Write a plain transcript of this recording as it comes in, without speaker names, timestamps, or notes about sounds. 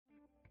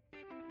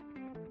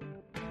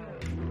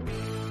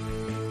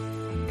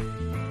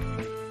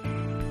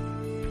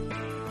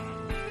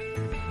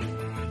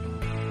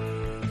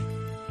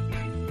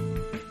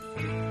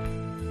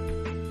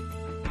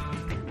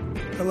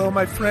Hello,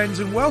 my friends,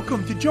 and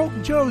welcome to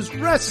Joltin' Joe's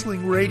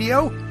Wrestling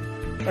Radio,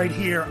 right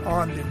here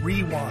on the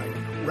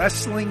Rewind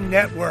Wrestling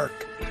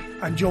Network.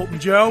 I'm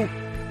Joltin' Joe,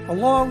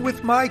 along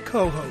with my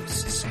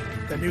co-hosts,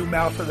 the new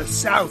mouth of the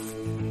South,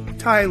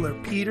 Tyler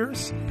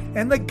Peters,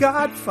 and the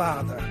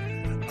godfather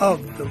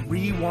of the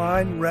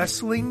Rewind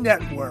Wrestling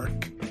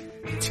Network,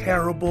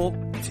 Terrible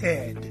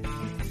Ted.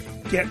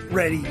 Get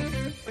ready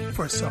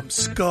for some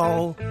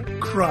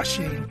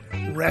skull-crushing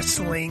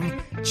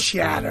wrestling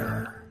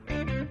chatter.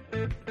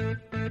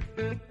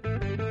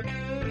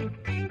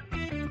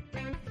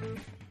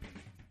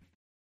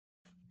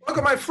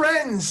 Welcome, my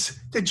friends,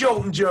 to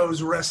Joltin'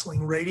 Joe's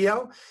Wrestling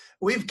Radio.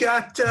 We've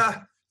got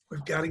a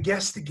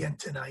guest again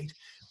tonight,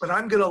 but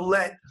I'm going to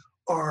let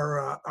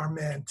our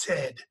man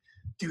Ted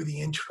do the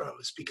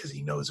intros because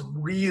he knows them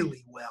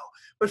really well.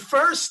 But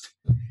first,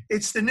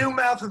 it's the new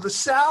mouth of the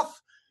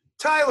South,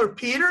 Tyler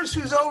Peters,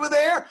 who's over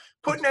there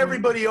putting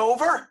everybody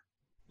over.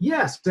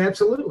 Yes,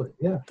 absolutely.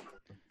 Yeah.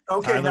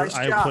 Okay, Tyler, nice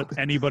job. I'll put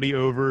anybody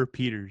over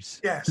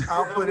Peters. Yes,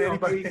 I'll put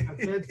anybody.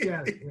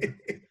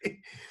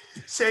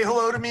 Say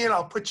hello to me and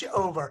I'll put you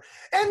over.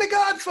 And the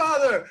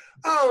godfather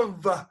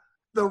of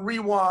the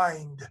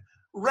Rewind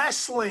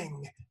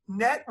Wrestling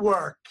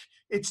Network,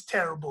 it's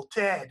Terrible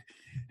Ted.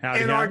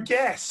 Howdy, and our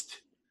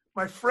guest,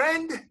 my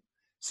friend,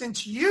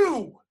 since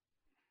you,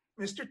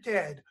 Mr.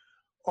 Ted,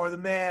 are the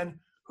man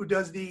who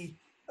does the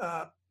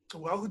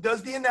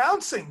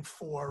announcing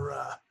for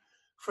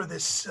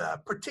this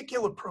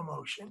particular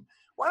promotion,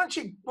 why don't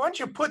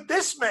you put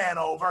this man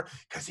over,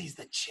 because he's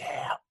the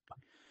champ.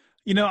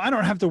 You know, I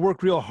don't have to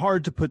work real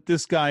hard to put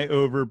this guy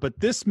over, but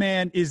this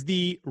man is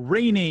the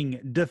reigning,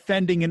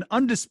 defending, and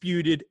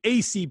undisputed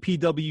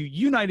ACPW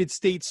United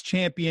States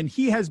champion.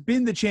 He has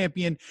been the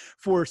champion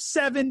for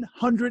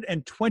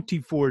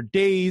 724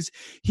 days.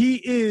 He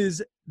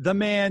is the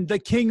man, the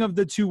king of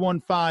the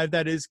 215.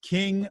 That is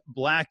King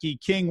Blackie.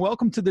 King,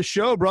 welcome to the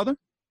show, brother.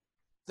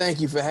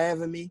 Thank you for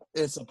having me.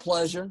 It's a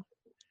pleasure.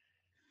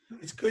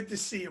 It's good to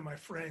see you, my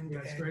friend. Yeah,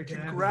 it's and great to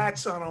have you.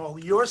 congrats on all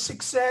your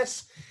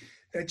success.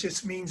 That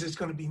just means there's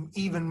going to be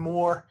even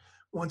more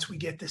once we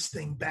get this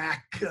thing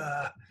back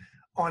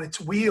on its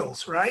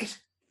wheels, right?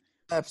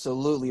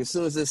 Absolutely. As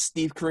soon as this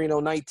Steve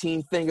Corino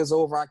 19 thing is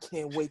over, I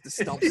can't wait to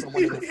stump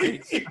someone in the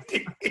face.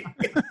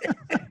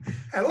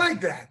 I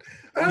like that.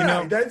 All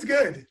right, that's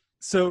good.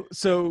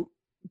 So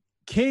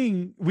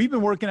King, we've been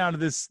working out of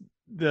this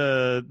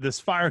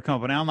fire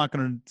company. I'm not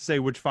going to say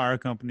which fire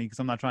company because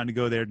I'm not trying to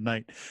go there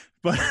tonight.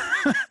 But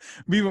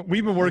we've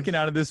been working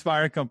out of this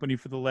fire company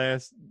for the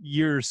last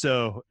year or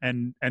so,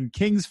 and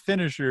King's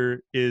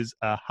finisher is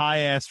a high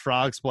ass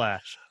frog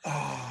splash.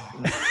 Oh,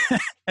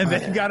 and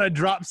then got a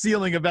drop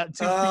ceiling about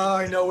 2 feet.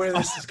 I know where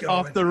this is going.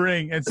 Off the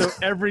ring. And so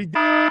every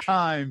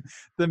time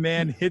the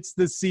man hits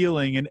the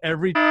ceiling, and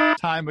every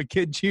time a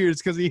kid cheers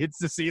because he hits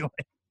the ceiling.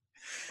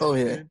 Oh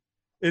yeah.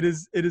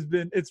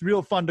 It's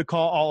real fun to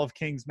call all of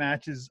King's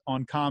matches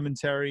on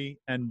commentary,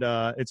 and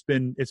it's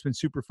been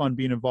super fun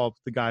being involved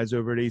with the guys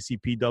over at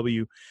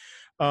ACPW.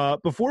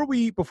 Before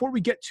we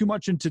get too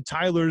much into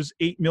Tyler's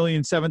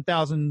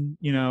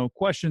 8,007,000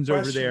 questions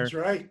over there,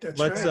 right?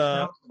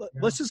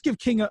 Let's just give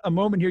King a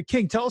moment here.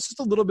 King, tell us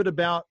just a little bit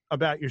about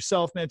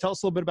yourself, man. Tell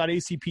us a little bit about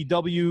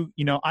ACPW.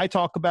 You know, I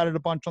talk about it a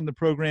bunch on the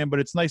program, but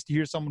it's nice to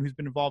hear someone who's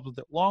been involved with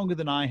it longer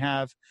than I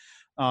have.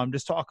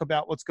 Just talk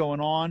about what's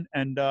going on,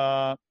 and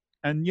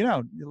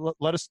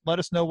let us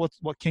know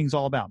what King's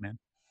all about, man.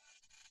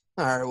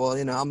 All right. Well,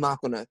 I'm not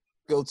going to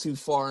go too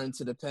far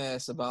into the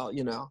past about,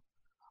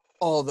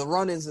 all the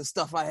run-ins and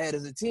stuff I had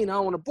as a teen. I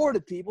don't want to bore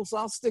the people, so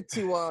I'll stick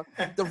to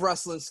the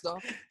wrestling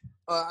stuff.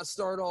 I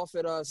started off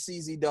at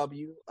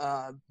CZW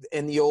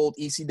in the old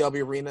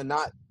ECW arena,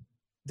 not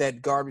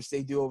that garbage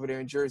they do over there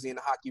in Jersey in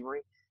the hockey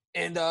rink.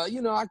 And,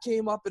 I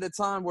came up at a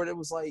time where it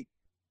was like,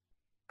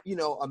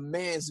 a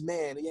man's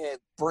man. You had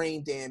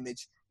Brain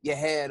Damage. You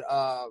had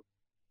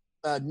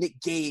Nick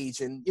Gage,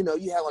 and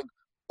you had like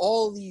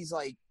all these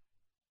like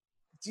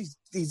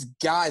these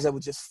guys that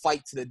would just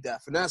fight to the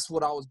death, and that's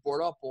what I was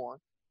brought up on.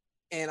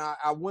 And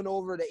I went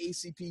over to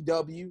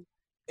ACPW,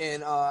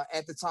 and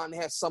at the time they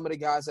had some of the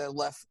guys that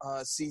left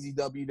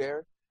CZW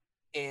there,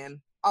 and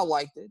I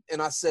liked it.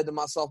 And I said to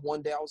myself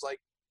one day, I was like,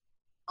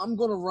 I'm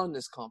gonna run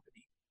this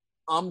company.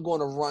 I'm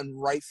gonna run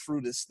right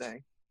through this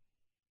thing.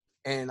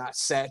 And I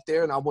sat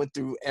there and I went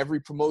through every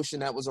promotion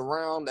that was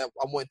around. That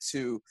I went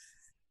to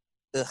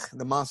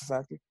the Monster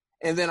Factory.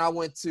 And then I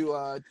went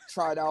to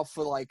try it out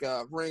for like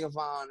Ring of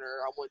Honor.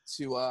 I went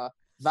to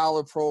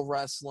Valor Pro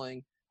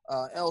Wrestling,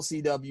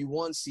 LCW,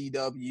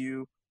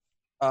 1CW,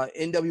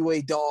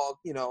 NWA Dog,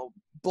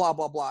 blah,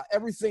 blah, blah.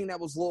 Everything that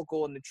was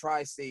local in the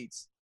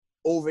tri-states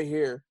over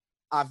here,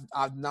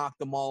 I've knocked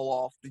them all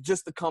off.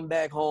 Just to come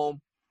back home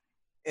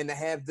and to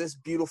have this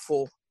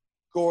beautiful,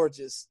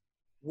 gorgeous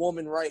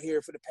woman right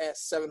here for the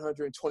past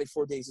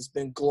 724 days has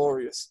been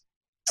glorious.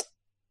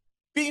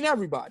 Beating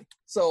everybody.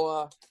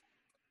 So,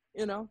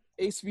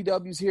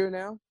 ACPW's here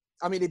now.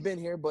 I mean, they've been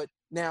here, but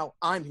now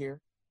I'm here.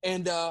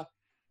 And we're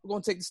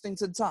going to take this thing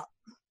to the top.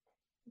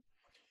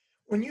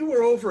 When you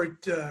were over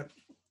at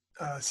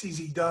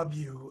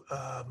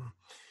CZW,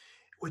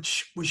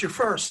 which was your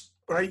first,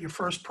 right? Your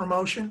first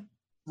promotion.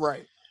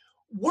 Right.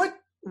 What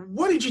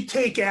did you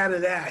take out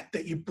of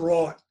that you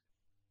brought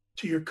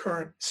to your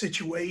current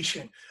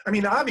situation? I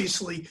mean,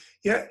 obviously,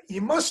 yeah,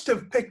 you must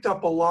have picked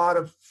up a lot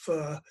of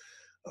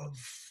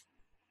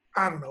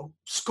I don't know,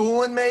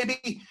 schooling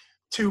maybe,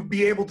 to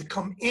be able to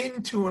come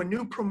into a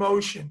new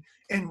promotion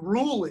and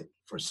rule it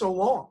for so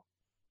long.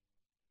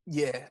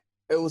 Yeah,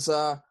 it was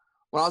when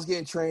I was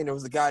getting trained, there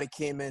was a guy that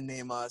came in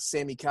named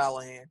Sammy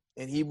Callahan,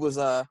 and he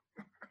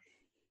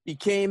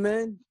came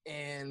in,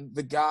 and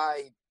the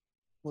guy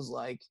was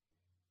like,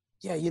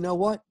 yeah, you know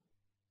what?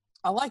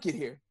 I like it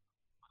here.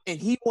 And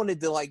he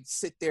wanted to, like,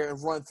 sit there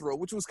and run through it,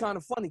 which was kind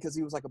of funny because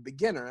he was, like, a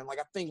beginner. And, like,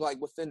 I think,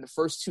 like, within the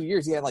first 2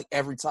 years, he had, like,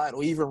 every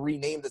title. He even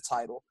renamed the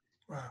title.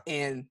 Wow.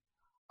 And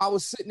I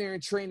was sitting there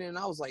and training, and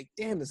I was like,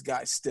 damn, this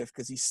guy's stiff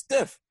because he's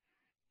stiff.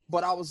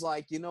 But I was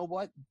like, you know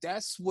what?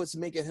 That's what's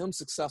making him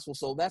successful,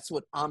 so that's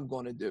what I'm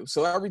going to do.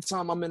 So every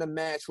time I'm in a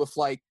match with,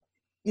 like,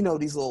 you know,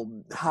 these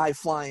little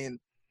high-flying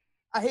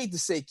 – I hate to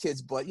say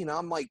kids, but, you know,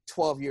 I'm, like,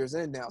 12 years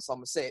in now, so I'm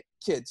going to say it.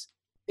 Kids.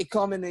 They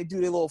come in, they do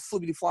their little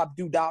flippity-flop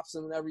doo-dops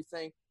and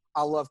everything.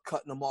 I love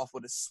cutting them off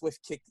with a swift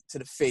kick to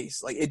the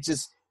face. Like,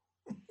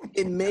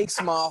 it makes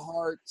my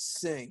heart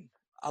sing.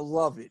 I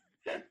love it.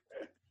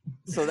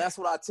 So that's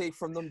what I take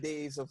from them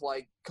days of,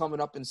 like, coming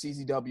up in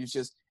CZW. It's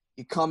just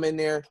you come in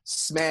there,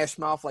 smash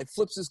mouth, like,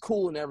 flips is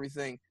cool and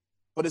everything,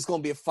 but it's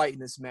going to be a fight in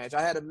this match.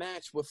 I had a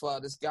match with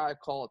this guy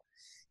called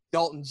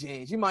Joltin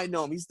James. You might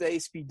know him. He's the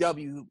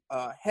HPW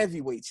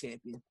heavyweight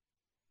champion.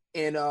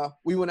 And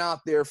we went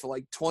out there for,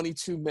 like,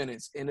 22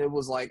 minutes, and it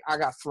was like I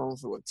got thrown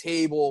through a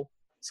table.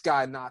 This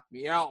guy knocked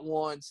me out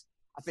once.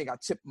 I think I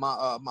tipped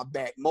my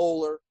back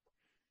molar.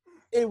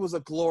 It was a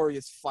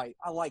glorious fight.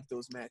 I like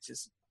those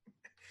matches.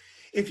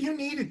 If you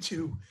needed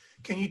to,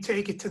 can you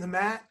take it to the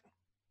mat?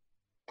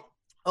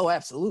 Oh,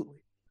 absolutely.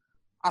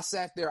 I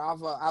sat there.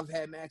 I've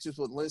had matches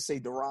with Lindsay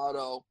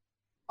Dorado.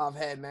 I've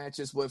had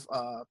matches with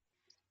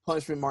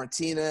Punishment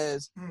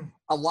Martinez.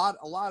 A lot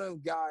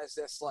of guys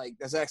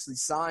that's actually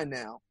signed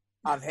now.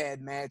 I've had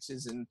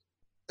matches, and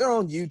they're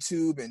on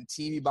YouTube and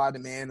TV by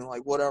demand and,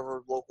 like,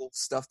 whatever local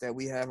stuff that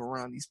we have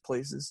around these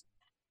places.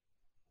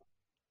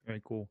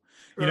 Very cool.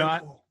 Very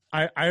cool.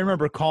 I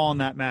remember calling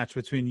that match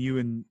between you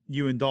and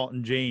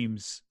Joltin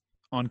James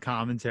on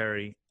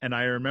commentary, and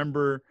I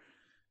remember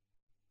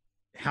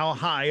how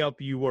high up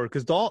you were,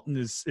 because Joltin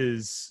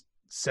is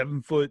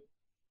 7 foot.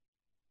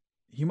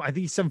 I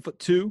think he's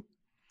 7'2".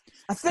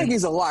 I think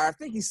he's a liar. I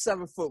think he's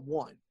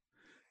 7'1".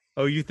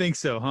 Oh, you think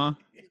so, huh?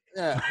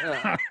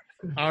 Yeah.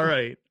 All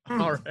right.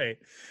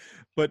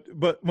 But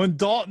when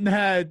Joltin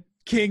had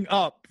King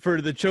up for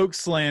the choke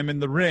slam in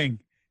the ring,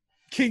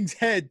 King's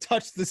head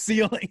touched the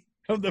ceiling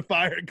of the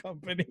fire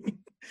company.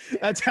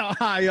 That's how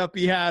high up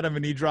he had him,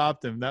 and he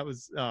dropped him. That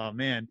was, oh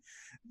man.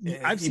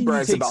 Yeah, I've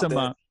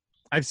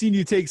seen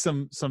you take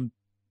some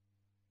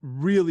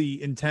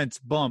really intense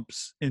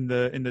bumps in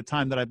the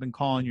time that I've been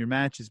calling your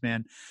matches,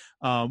 man.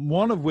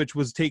 One of which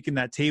was taking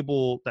that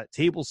table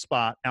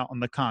spot out on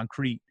the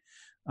concrete.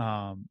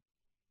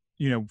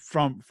 You know,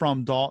 from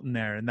Joltin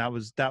there, and that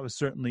was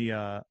certainly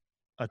a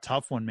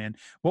tough one, man.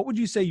 What would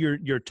you say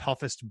your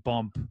toughest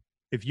bump,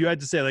 if you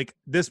had to say, like,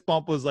 this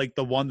bump was like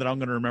the one that I'm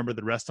going to remember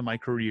the rest of my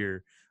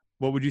career?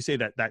 What would you say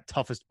that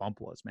toughest bump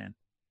was, man?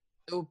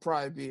 It would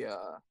probably be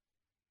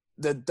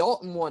the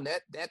Joltin one.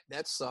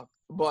 That sucked,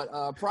 but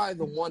probably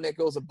the one that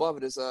goes above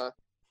it is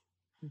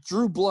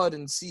Drew Blood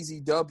in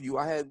CZW.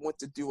 I went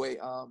to do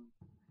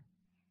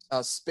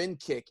a spin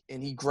kick,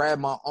 and he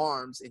grabbed my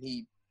arms and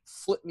he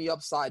flipped me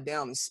upside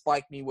down and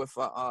spiked me with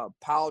a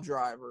pile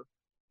driver,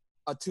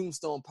 a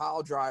tombstone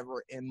pile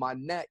driver, and my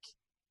neck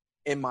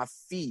and my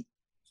feet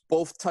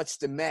both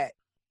touched the mat.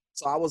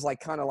 So I was like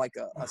kind of like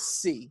a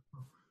C,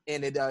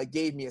 and it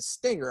gave me a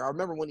stinger. I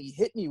remember when he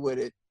hit me with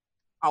it,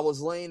 I was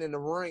laying in the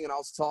ring and I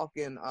was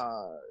talking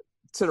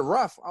to the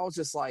ref. I was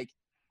just like,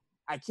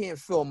 I can't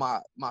feel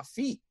my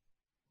feet.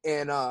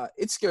 And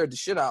it scared the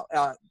shit out.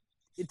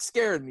 It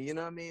scared me, you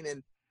know what I mean?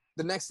 And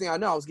the next thing I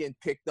know, I was getting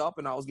picked up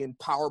and I was getting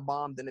power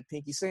bombed into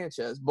Pinky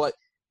Sanchez. But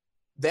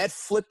that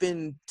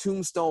flipping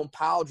tombstone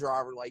pile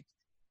driver, like,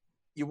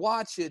 you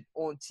watch it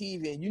on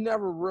TV and you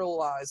never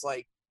realize,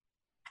 like,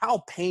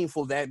 how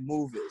painful that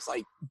move is.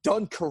 Like,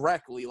 done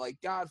correctly, like,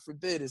 God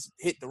forbid is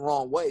hit the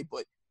wrong way,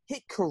 but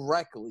hit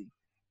correctly,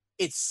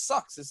 it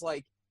sucks. It's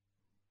like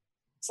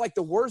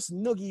the worst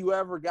noogie you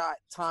ever got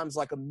times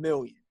like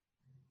 1,000,000.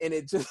 And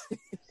it just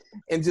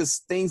and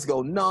just things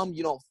go numb.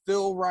 You don't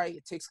feel right.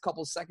 It takes a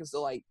couple seconds to,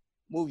 like,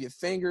 move your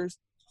fingers.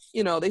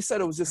 You know, they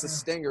said it was just a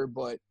stinger,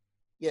 but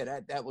yeah,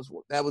 that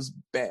was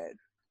bad.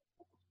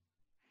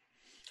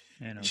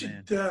 Man,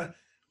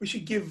 we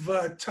should give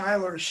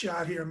Tyler a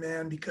shot here,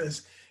 man,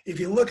 because if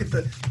you look at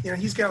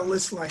he's got a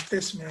list like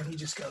this, man. He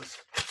just goes.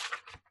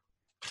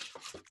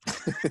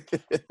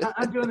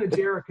 I'm doing the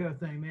Jericho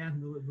thing, man.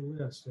 The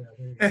list.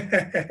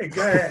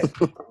 Go ahead.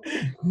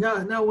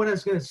 No. What I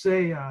was going to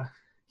say,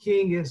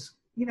 King is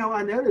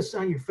I noticed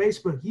on your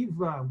Facebook you've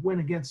went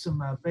against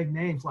some big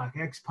names like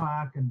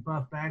X-Pac and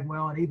Buff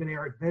Bagwell and even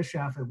Eric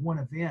Bischoff at one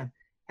event.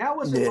 How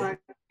was it like,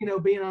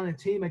 being on a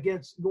team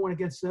going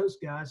against those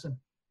guys? And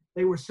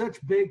they were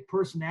such big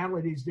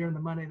personalities during the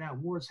Monday Night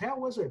Wars. How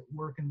was it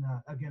working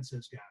against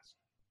those guys?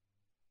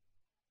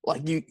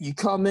 Like you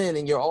come in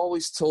and you're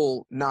always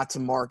told not to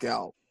mark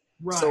out.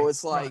 Right. So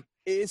it's like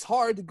it's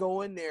hard to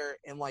go in there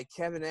and like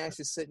Kevin Nash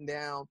is sitting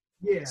down,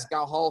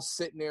 Scott Hall's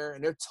sitting there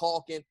and they're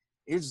talking. And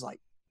you're just like,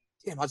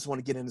 damn, I just want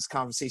to get in this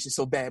conversation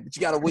so bad, but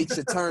you got to wait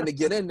your turn to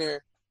get in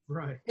there.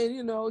 Right.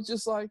 And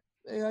just like,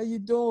 hey, how you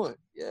doing?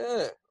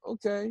 Yeah,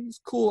 okay, he's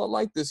cool. I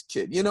like this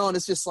kid. And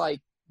it's just like,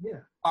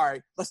 all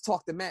right, let's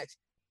talk the match.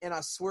 And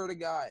I swear to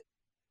God,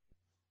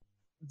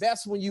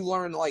 that's when you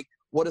learn like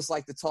what it's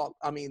like to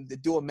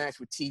do a match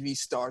with TV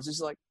stars.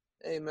 It's like,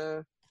 hey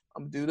man,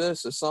 I'm gonna do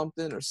this or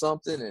something,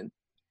 and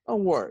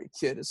don't worry,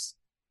 kid, it's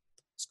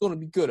gonna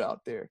be good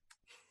out there.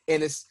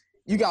 And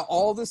you got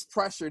all this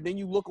pressure, then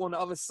you look on the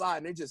other side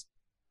and they're just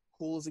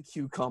cool as a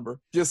cucumber.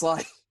 Just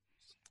like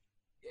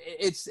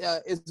it's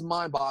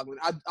mind-boggling.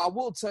 I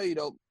will tell you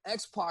though,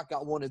 X-Pac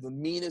got one of the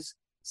meanest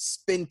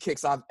spin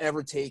kicks I've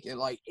ever taken.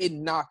 Like it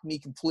knocked me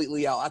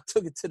completely out. I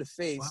took it to the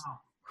face. Wow.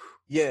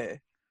 Yeah.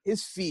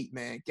 His feet,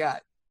 man.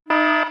 God.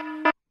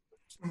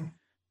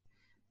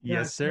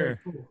 Yes, sir.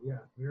 Very cool. Yeah,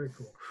 very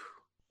cool.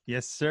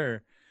 Yes,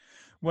 sir.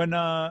 When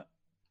I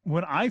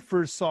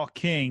first saw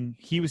King,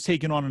 he was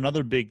taking on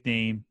another big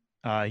name.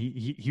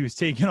 He was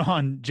taking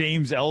on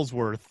James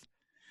Ellsworth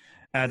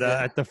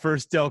at the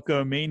first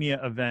Delco Mania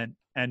event,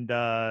 and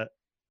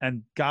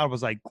God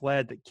was like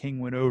glad that King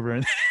went over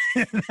in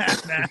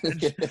that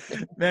match,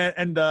 man.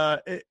 And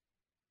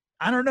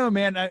I don't know,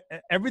 man.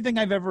 Everything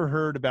I've ever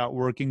heard about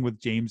working with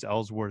James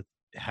Ellsworth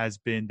has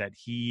been that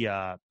he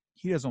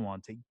doesn't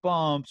want to take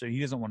bumps or he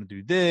doesn't want to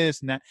do this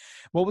and that.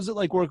 What was it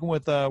like working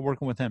with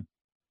him?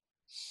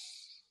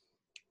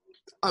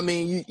 I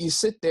mean, you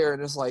sit there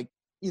and it's like,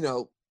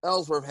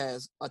 Ellsworth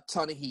has a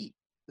ton of heat,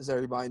 as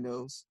everybody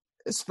knows,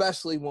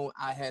 especially when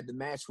I had the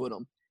match with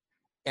him.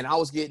 And I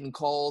was getting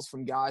calls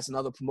from guys in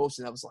other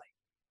promotions that was like,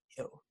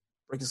 yo,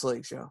 break his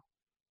legs, yo.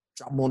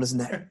 Drop him on his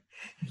neck.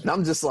 And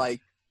I'm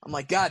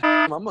like, God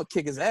damn, I'm going to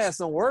kick his ass.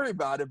 Don't worry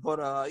about it. But,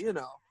 I'm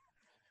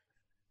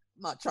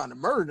not trying to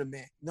murder the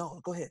man. No,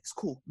 go ahead. It's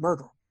cool.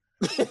 Murder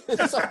him.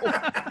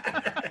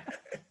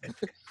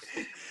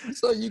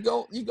 So you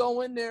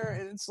go in there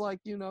and it's like,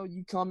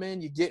 you come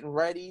in, you're getting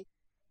ready.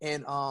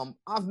 And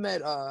I've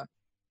met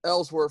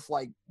Ellsworth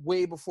like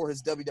way before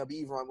his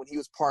WWE run when he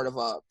was part of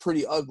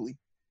Pretty Ugly.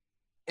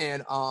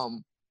 And,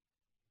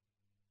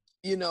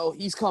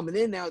 he's coming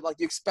in now, like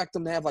you expect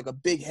him to have like a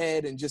big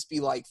head and just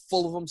be like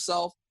full of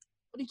himself.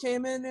 But he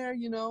came in there,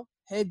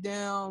 head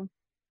down,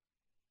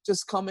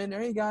 just come in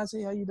there. Hey guys,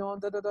 hey, how you doing?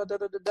 Da da da da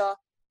da da.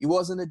 He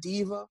wasn't a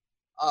diva.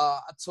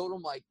 I told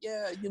him like,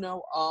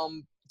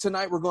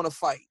 tonight we're gonna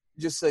fight.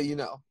 Just so you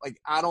know, like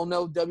I don't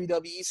know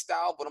WWE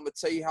style, but I'm gonna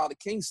tell you how the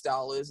King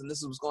style is, and this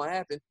is what's gonna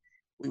happen.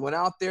 We went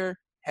out there,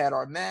 had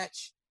our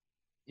match,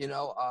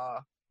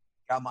 got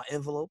my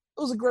envelope.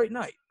 It was a great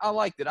night. I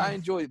liked it. I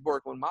enjoyed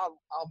working with him.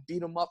 I'll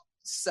beat him up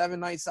 7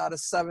 nights out of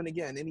 7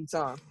 again,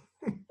 anytime.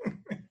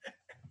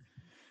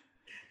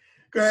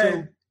 Go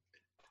ahead.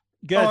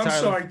 I'm Tyler.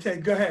 sorry,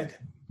 Ted. Go ahead.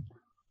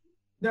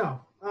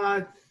 No,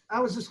 I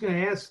was just going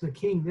to ask the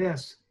King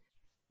this.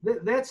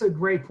 That's a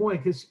great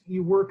point because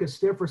you work a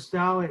stiffer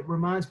style. It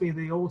reminds me of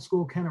the old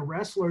school kind of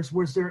wrestlers.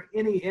 Was there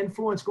any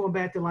influence going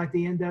back to like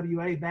the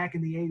NWA back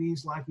in the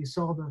 80s, like you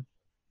saw the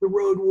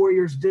Road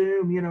Warriors,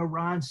 Doom,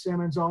 Ron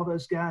Simmons, all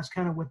those guys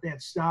kind of with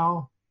that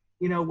style,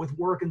 with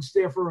working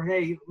stiffer,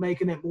 hey,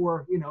 making it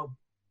more,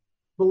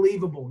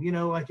 believable,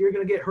 like you're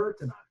going to get hurt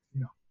tonight,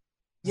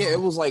 Yeah,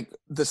 it was like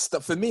the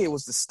stuff for me. It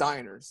was the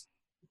Steiners,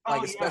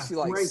 like especially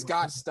like great.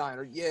 Scott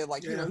Steiner. Yeah,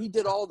 like he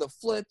did all the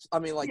flips. I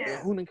mean, like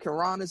the Hunan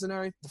Karanas and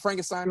everything. The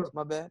Frankensteiners,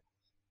 my bad.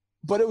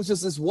 But it was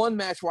just this one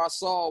match where I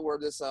saw where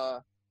this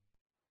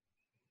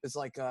it's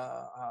like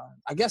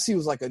I guess he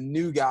was like a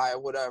new guy or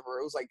whatever.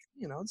 It was like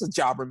it's a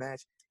jobber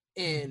match,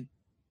 and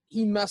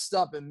he messed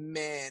up, and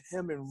man,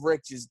 him and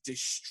Rick just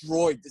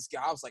destroyed this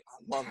guy. I was like, I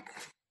love him.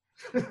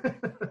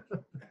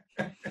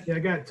 Yeah, I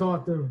got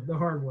taught the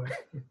hard way.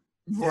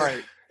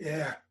 Right.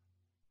 Yeah.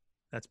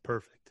 That's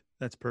perfect.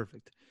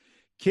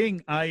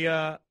 King,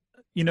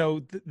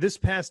 this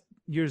past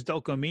year's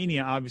Delco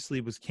Mania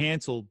obviously was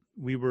canceled.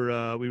 We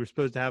were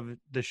supposed to have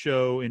the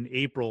show in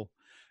April,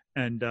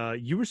 and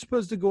you were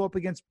supposed to go up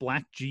against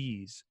Black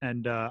G's,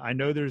 and I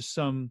know there's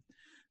some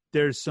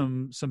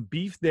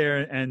beef there,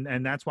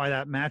 and that's why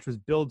that match was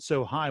billed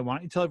so high. Why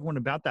don't you tell everyone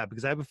about that?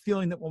 Because I have a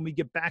feeling that when we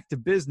get back to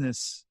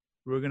business,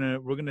 we're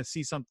gonna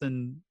see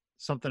something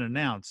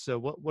announced. So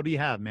what do you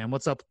have, man?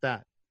 What's up with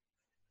that?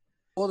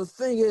 Well, the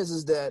thing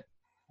is that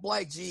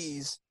Black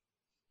G's,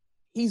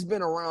 he's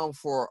been around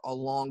for a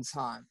long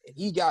time, and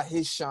he got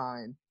his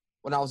shine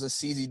when I was at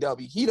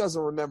CZW. He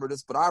doesn't remember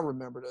this, but I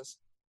remember this.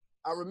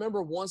 I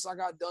remember once I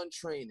got done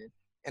training,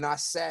 and I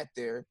sat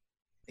there.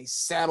 They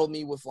saddled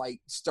me with,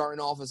 like,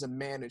 starting off as a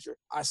manager.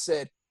 I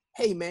said,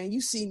 hey, man,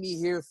 you see me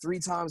here 3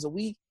 times a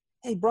week.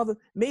 Hey, brother,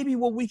 maybe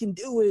what we can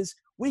do is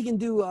we can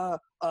do a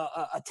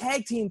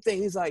tag team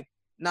thing. He's like,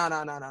 nah.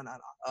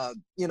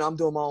 I'm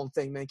doing my own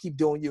thing, man. Keep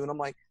doing you. And I'm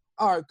like,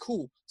 all right,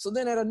 cool. So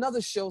then at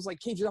another show, it's like,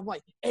 KJ, I'm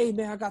like, hey,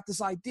 man, I got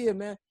this idea,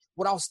 man.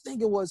 What I was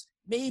thinking was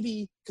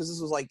maybe, because this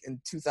was like in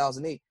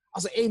 2008, I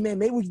was like, hey, man,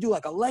 maybe we could do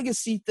like a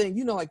legacy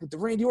thing, like with the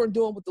Randy Orton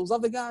doing with those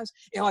other guys.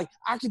 And like,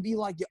 I could be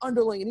like your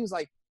underling. And he was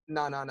like,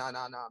 nah, man.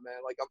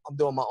 Like, I'm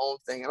doing my own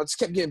thing. And I just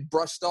kept getting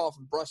brushed off.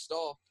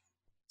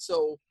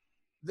 So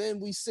then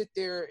we sit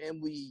there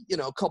and we,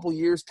 a couple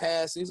years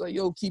pass. And he's like,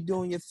 yo, keep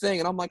doing your thing.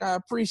 And I'm like, I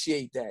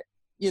appreciate that.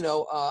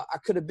 I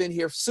could have been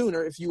here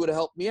sooner if you would have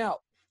helped me out.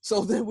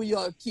 So then we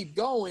keep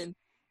going.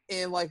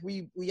 And like,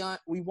 we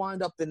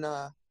wind up in,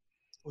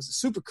 was it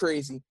Super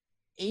Crazy?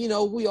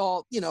 And, we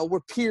all, we're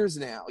peers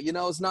now.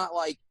 It's not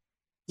like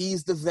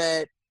he's the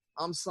vet.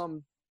 I'm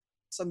some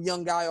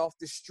young guy off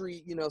the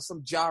street,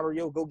 some jobber,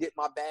 go get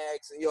my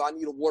bags. And, I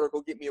need a water,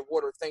 go get me a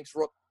water. Thanks,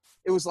 Rook.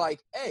 It was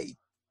like, hey,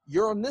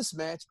 you're on this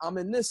match. I'm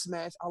in this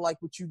match. I like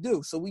what you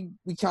do. So we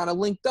kind of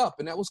linked up,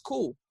 and that was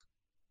cool.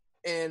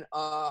 And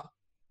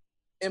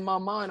in my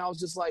mind, I was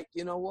just like,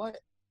 you know what?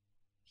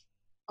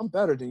 I'm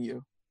better than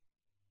you.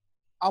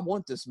 I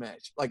want this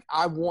match. Like,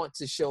 I want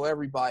to show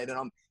everybody that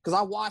because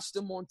I watched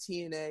him on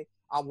TNA.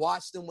 I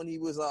watched him when he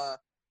was on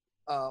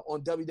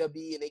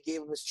WWE, and they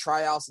gave him his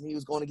tryouts, and he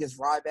was going against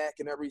Ryback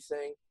and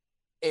everything.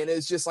 And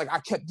it's just like, I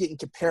kept getting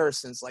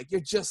comparisons. Like, you're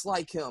just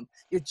like him.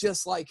 You're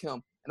just like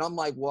him. And I'm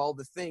like, well,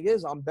 the thing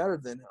is, I'm better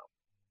than him.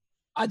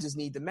 I just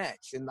need the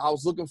match. And I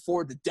was looking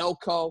forward to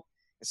Delco.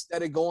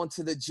 Instead of going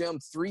to the gym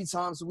 3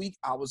 times a week,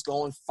 I was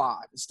going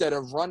 5. Instead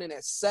of running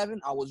at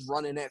 7, I was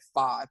running at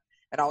 5.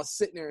 And I was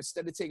sitting there,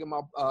 instead of taking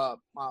my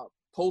my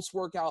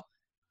post-workout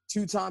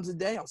 2 times a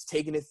day, I was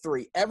taking it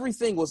 3.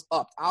 Everything was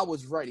up. I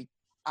was ready.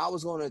 I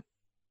was going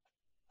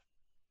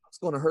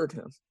to hurt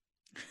him.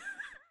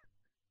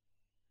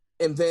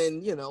 And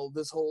then,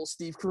 this whole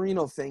Steve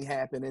Corino thing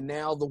happened, and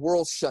now the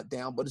world's shut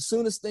down. But as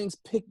soon as things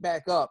pick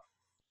back up,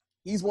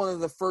 he's one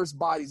of the first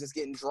bodies that's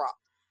getting dropped.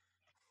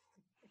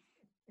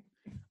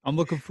 I'm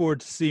looking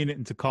forward to seeing it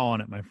and to calling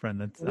it, my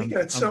friend. We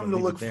got something to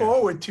look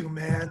forward to,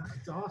 man.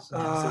 That's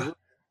awesome.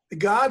 The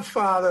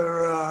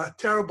Godfather,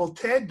 Terrible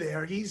Ted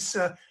there,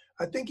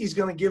 I think he's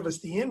going to give us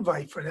the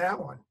invite for that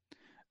one.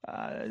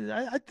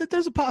 I think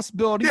there's a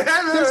possibility.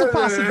 There's a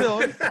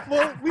possibility.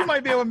 Well, we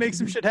might be able to make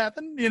some shit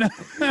happen. We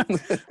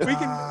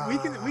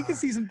can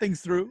see some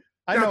things through.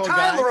 I know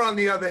Tyler, on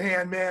the other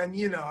hand, man,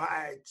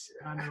 I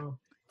know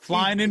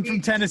flying in from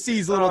Tennessee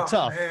is a little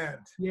tough. Man.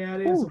 Yeah,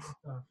 it is a little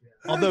tough.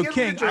 Yeah. Although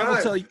King,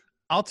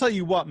 I'll tell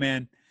you what,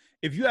 man.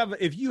 If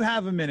you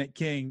have a minute,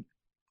 King,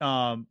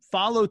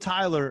 follow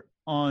Tyler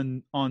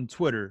on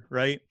Twitter,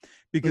 right?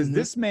 Because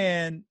this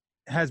man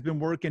has been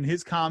working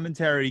his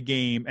commentary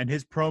game and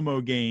his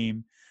promo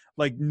game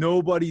like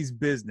nobody's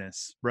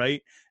business,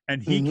 right?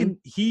 And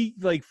he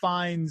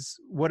finds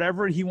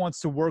whatever he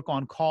wants to work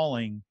on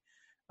calling.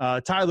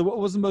 Tyler, what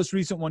was the most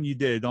recent one you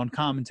did on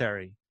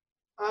commentary?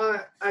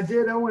 I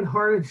did Owen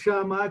Hart and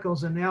Shawn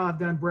Michaels, and now I've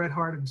done Bret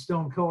Hart and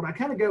Stone Cold. I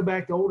kind of go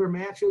back to older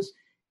matches,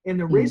 and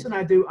the reason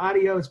I do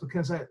audio is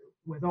because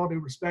with all due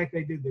respect,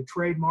 they do the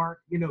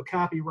trademark,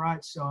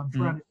 copyrights, so I'm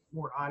trying to do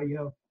more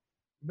audio.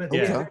 But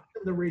the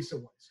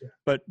recent ones,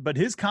 yeah. But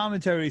his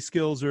commentary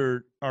skills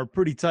are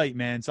pretty tight,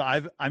 man. So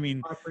I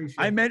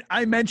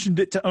mentioned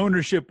it to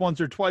ownership once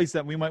or twice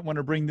that we might want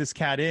to bring this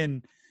cat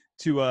in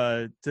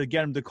to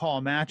get him to call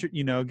a match, get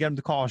him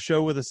to call a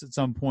show with us at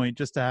some point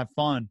just to have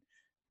fun.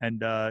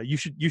 And you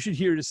should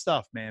hear his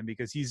stuff, man,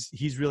 because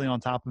he's really on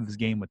top of his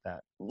game with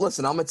that.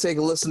 Listen, I'm gonna take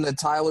a listen to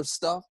Tyler's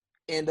stuff,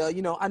 and I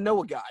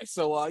know a guy,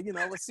 so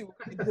let's see what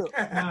we can do.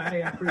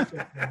 Hey, I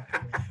appreciate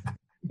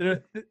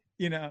that.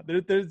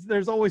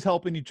 There's always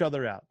helping each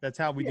other out. That's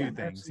how we do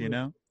things,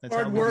 absolutely. That's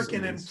hard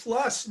working, and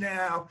plus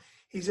now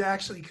he's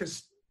actually,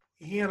 because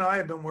he and I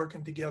have been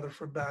working together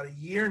for about a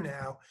year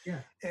now,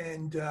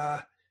 and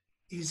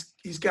he's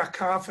got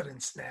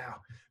confidence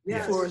now.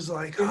 Yes. Before it's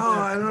like,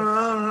 I don't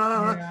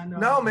know. Yeah,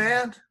 no,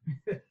 man.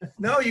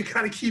 No, you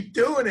got to keep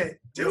doing it.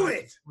 Do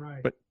it.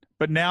 Right.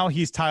 But now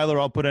he's Tyler.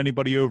 I'll put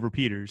anybody over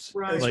Peters.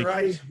 Right. That's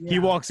right. He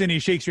walks in, he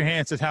shakes your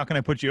hand, says, "How can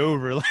I put you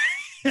over?"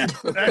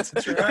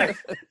 That's right.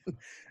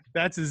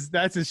 That's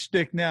his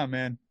shtick now,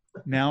 man.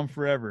 Now and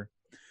forever.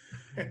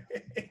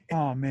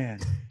 Oh man.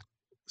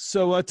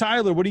 So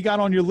Tyler, what do you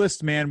got on your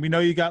list, man? We know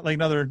you got like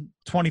another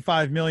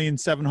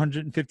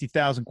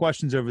 25,750,000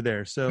 questions over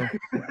there. So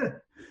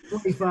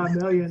 25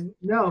 million.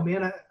 No,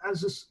 man. I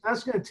was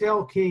going to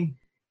tell King,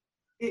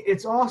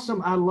 it's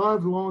awesome. I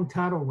love long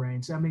title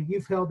reigns. I mean,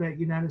 you've held that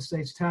United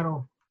States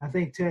title. I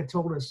think Ted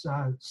told us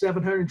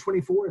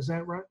 724. Is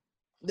that right?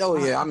 Oh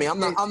yeah. I mean,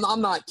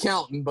 I'm not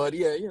counting, but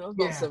yeah, it's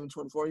about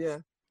 724. Yeah.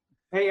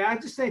 Hey, I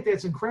just think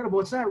that's incredible.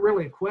 It's not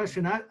really a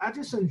question. I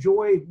just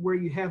enjoy where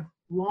you have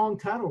long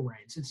title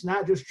reigns. It's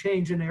not just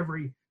changing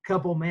every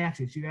couple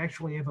matches. You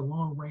actually have a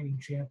long reigning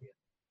champion.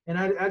 And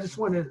I just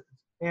want to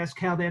ask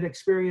how that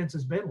experience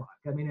has been like.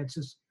 I mean, it's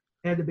just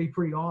had to be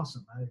pretty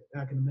awesome.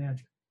 I can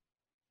imagine.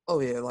 Oh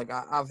yeah, like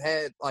I've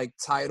had like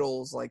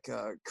titles, like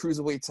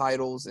cruiserweight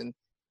titles and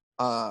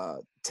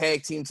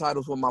tag team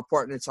titles with my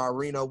partner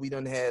Tyrino. We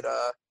done had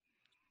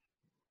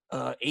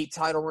 8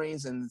 title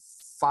reigns and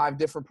 5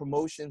 different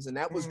promotions, and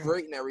that was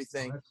great and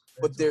everything.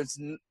 But there's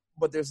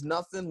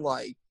nothing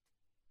like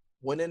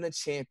winning a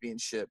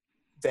championship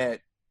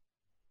that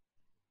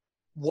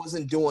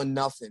wasn't doing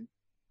nothing,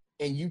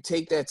 and you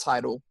take that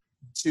title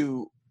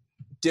to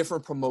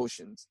different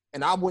promotions.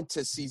 And I went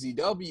to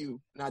CZW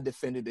and I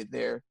defended it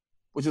there,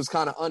 which was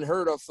kind of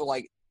unheard of for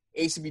like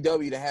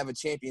ACBW to have a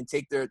champion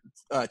take their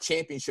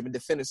championship and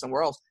defend it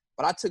somewhere else.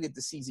 But I took it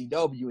to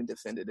CZW and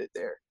defended it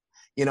there.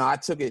 You know, I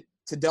took it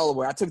to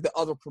Delaware. I took the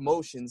other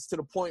promotions to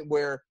the point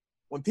where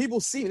when people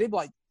see me, they be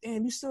like,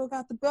 damn, you still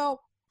got the belt?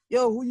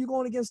 Yo, who you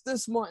going against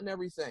this month and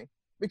everything?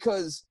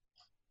 Because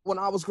when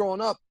I was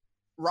growing up,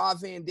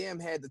 Rob Van Dam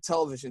had the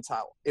television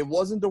title. It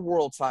wasn't the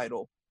world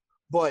title,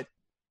 but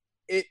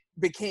it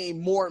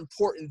became more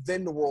important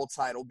than the world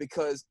title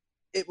because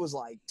it was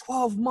like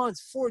 12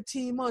 months,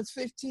 14 months,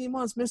 15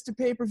 months, Mr.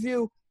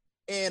 Pay-Per-View.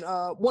 And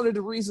one of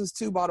the reasons,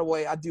 too, by the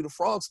way, I do the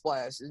Frog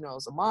Splash, you know,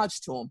 it's a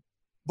homage to him.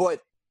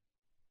 But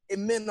it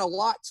meant a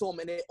lot to him,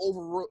 and it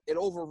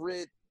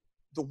overrid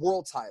the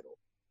world title.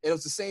 And it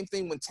was the same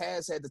thing when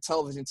Taz had the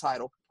television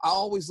title. I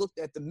always looked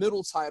at the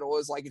middle title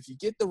as like if you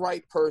get the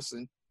right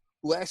person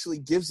who actually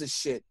gives a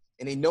shit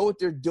and they know what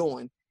they're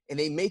doing and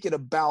they make it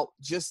about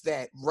just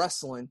that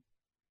wrestling,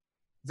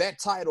 that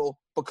title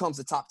becomes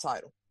the top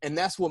title. And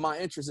that's what my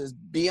interest is.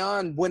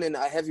 Beyond winning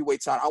a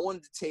heavyweight title, I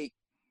wanted to take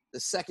the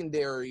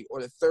secondary or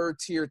the third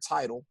tier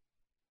title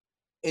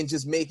and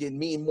just make it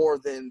mean more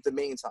than the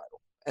main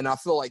title. And I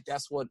feel like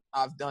that's what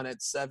I've done at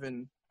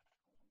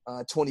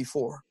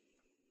 7/24.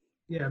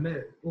 Yeah,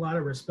 man, a lot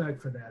of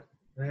respect for that.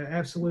 I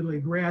absolutely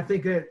agree. I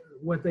think that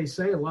what they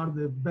say, a lot of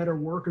the better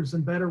workers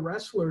and better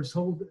wrestlers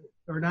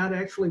are not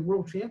actually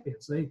world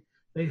champions.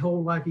 They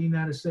hold like a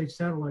United States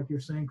title, like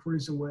you're saying,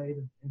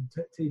 cruiserweight and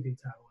TV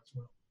title as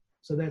well.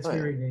 So that's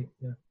very neat.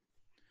 Yeah.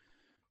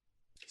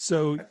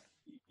 So,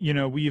 you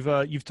know,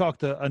 you've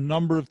talked a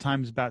number of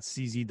times about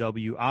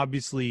CZW.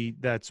 Obviously,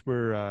 that's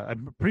where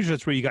I'm pretty sure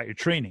that's where you got your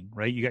training,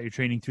 right? You got your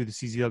training through the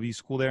CZW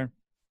school there.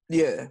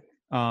 Yeah.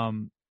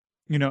 You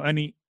know,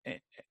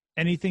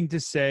 anything to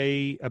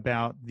say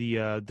about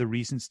the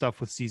recent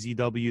stuff with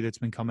CZW that's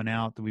been coming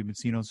out that we've been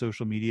seeing on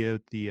social media,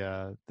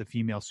 the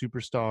female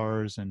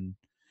superstars and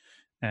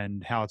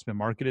how it's been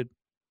marketed?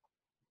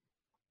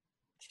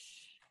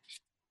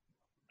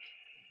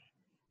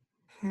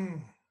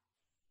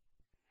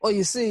 Well,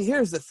 you see,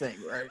 here's the thing,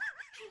 right?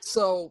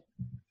 So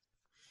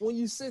when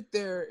you sit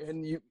there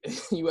and you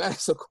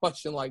ask a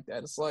question like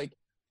that, it's like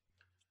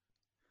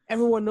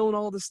everyone known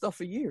all this stuff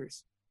for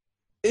years.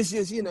 It's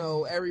just, you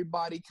know,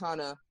 everybody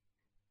kind of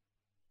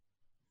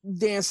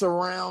dance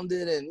around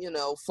it and, you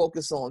know,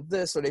 focus on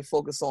this or they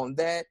focus on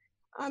that.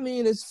 I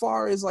mean, as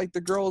far as like the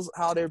girls,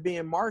 how they're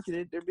being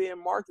marketed the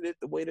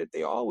way that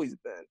they always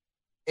been.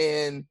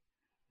 And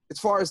as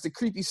far as the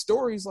creepy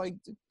stories, like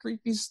the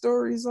creepy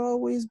stories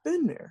always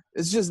been there.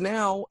 It's just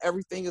now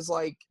everything is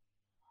like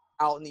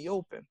out in the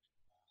open.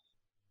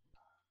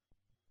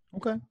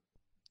 Okay.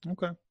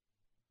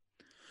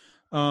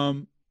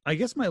 I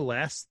guess my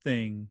last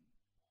thing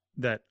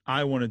that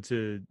I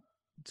wanted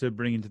to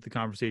bring into the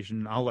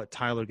conversation, I'll let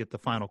Tyler get the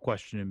final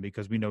question in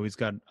because we know he's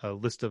got a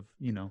list of,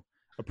 you know,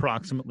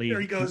 approximately there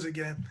he goes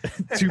again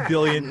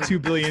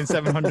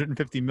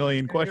 2,750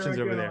 million questions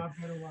over there.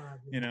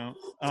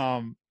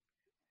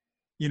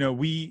 You know,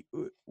 we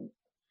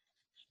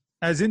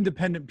as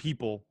independent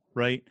people,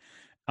 right?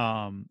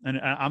 And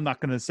I'm not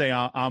going to say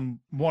I'm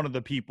one of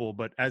the people,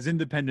 but as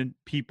independent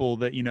people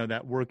that, you know,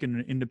 that work in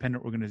an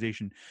independent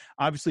organization,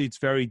 obviously it's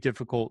very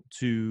difficult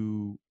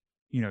to,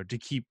 you know, to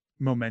keep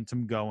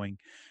momentum going.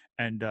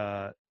 And,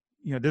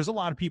 you know, there's a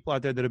lot of people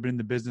out there that have been in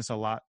the business a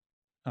lot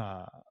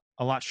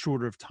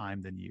shorter of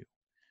time than you,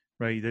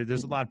 right?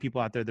 There's a lot of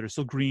people out there that are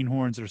still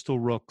greenhorns, that are still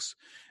rooks.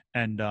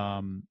 And,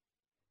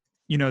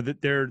 you know,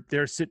 that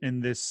they're sitting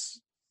in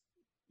this,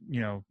 you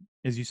know,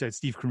 as you said,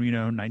 Steve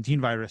Carino, 19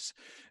 virus,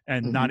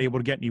 and not able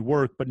to get any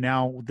work, but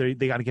now they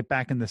got to get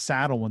back in the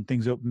saddle when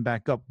things open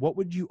back up. What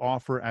would you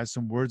offer as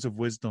some words of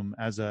wisdom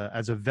as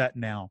a vet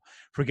now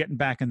for getting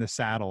back in the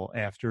saddle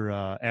after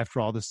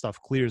all this stuff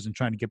clears and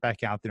trying to get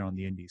back out there on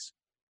the indies?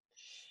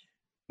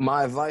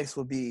 My advice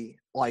would be,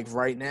 like,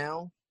 right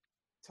now,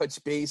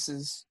 touch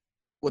bases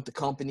with the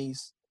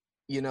companies,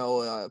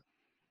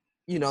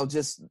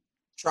 just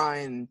try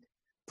and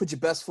put your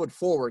best foot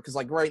forward. Cause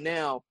like right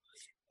now,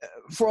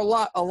 for a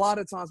lot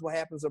of times what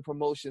happens in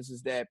promotions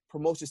is that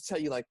promotions tell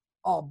you like,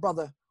 oh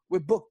brother, we're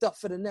booked up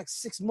for the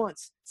next 6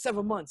 months,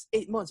 7 months,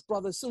 8 months,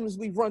 brother. As soon as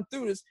we run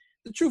through this,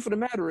 the truth of the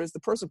matter is the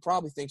person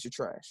probably thinks you're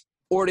trash,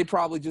 or they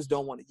probably just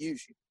don't want to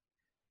use you.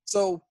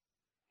 So,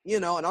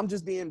 and I'm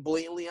just being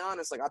blatantly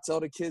honest. Like I tell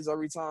the kids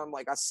every time,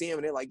 like I see them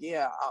and they're like,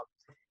 yeah,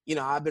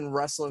 I've been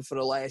wrestling for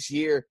the last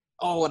year.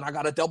 Oh, and I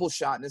got a double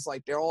shot. And it's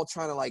like, they're all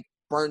trying to like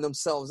burn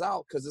themselves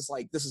out. Cause it's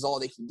like, this is all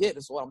they can get.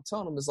 That's what I'm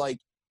telling them is like,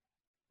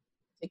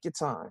 take your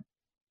time.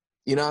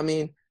 You know what I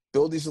mean?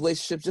 build these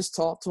relationships. Just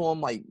talk to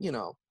them, like,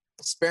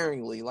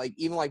 sparingly. Like,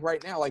 even like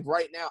right now,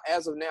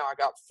 as of now, I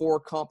got 4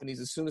 companies.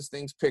 As soon as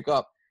things pick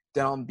up,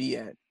 that I'll be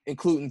at,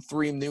 including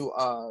 3 new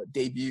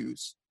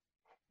debuts.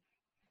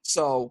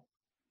 So,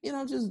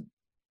 just,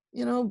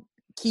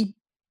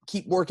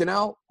 keep working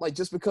out. Like,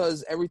 just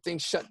because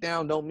everything's shut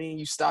down don't mean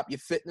you stop your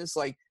fitness.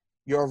 Like,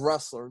 you're a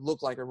wrestler,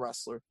 look like a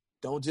wrestler.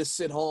 Don't just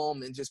sit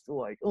home and just be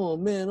like, oh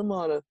man, I'm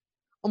out of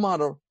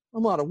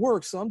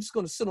work, so I'm just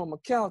gonna sit on my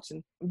couch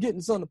and I'm getting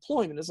this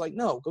unemployment. It's like,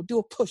 no, go do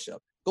a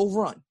push-up, go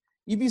run.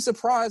 You'd be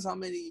surprised how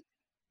many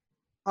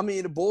of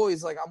the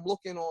boys, like, I'm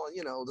looking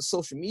on, the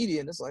social media,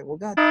 and it's like, well,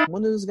 God,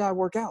 when does this guy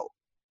work out?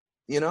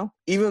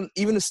 Even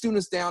the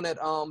students down at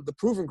the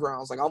Proving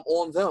Grounds, like, I'm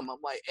on them. I'm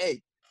like,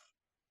 hey,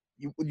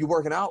 you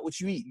working out?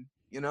 What you eating?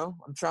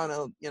 I'm trying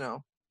to,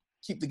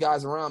 keep the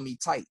guys around me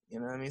tight. You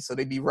know what I mean? So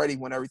they be ready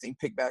when everything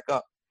pick back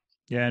up.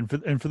 Yeah,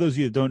 and for those of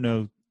you that don't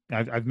know,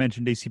 I've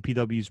mentioned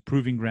ACPW's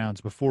Proving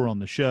Grounds before on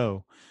the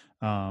show,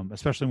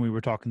 especially when we were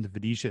talking to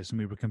Vidicius and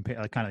we were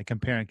kind of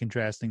comparing and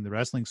contrasting the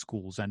wrestling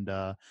schools. And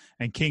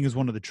King is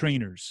one of the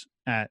trainers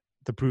at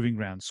the Proving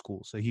Grounds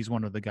school, so he's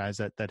one of the guys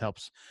that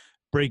helps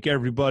break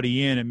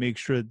everybody in and make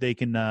sure that they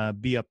can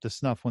be up to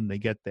snuff when they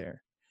get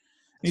there.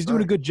 And he's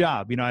doing a good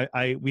job.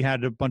 We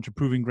had a bunch of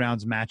Proving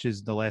Grounds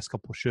matches the last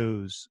couple of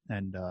shows,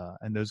 and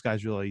those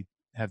guys really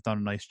have done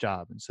a nice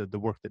job. And so the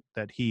work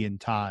that he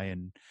and Ty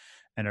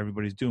and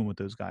everybody's doing with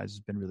those guys has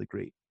been really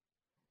great.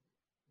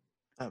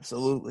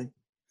 Absolutely.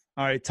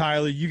 All right,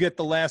 Tyler, you get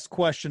the last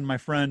question, my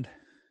friend.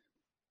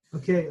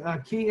 Okay,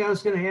 King, I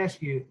was going to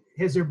ask you,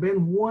 has there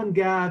been one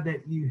guy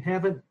that you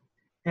haven't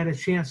had a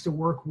chance to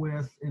work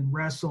with and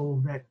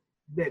wrestle that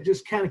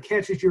just kind of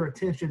catches your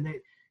attention, that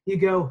you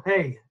go,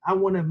 hey, I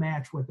want to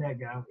match with that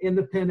guy,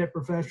 independent,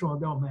 professional,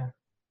 it don't matter.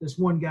 This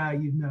one guy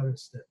you've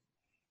noticed that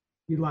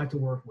you'd like to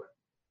work with.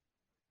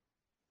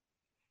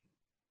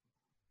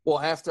 Well,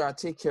 after I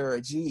take care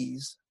of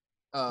G's,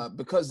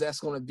 because that's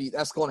going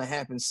to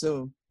happen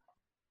soon.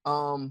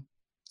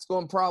 It's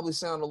going to probably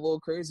sound a little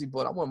crazy,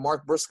 but I want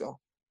Mark Briscoe.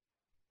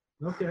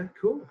 Okay,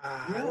 cool.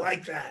 I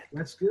like that.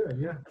 That's good.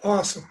 Yeah.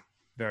 Awesome.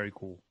 Very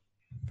cool.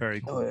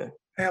 Very cool. Oh, yeah.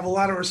 I have a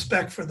lot of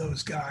respect for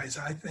those guys.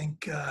 I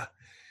think,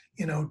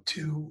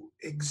 to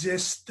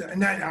exist,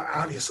 and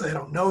obviously I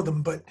don't know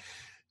them, but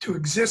to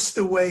exist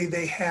the way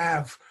they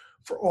have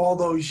for all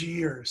those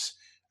years,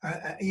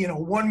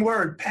 one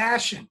word,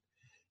 passion,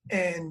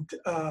 and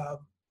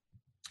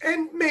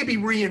maybe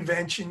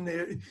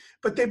reinvention,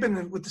 but they've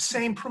been with the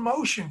same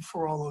promotion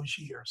for all those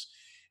years.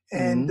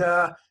 And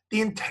the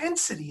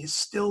intensity is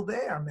still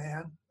there,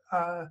 man.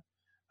 I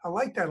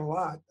like that a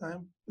lot. I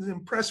was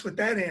impressed with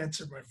that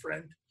answer, my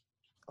friend.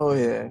 Oh,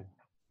 yeah.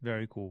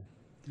 Very cool.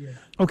 Yeah.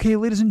 Okay,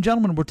 ladies and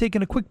gentlemen, we're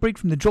taking a quick break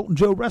from the Joltin'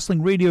 Joe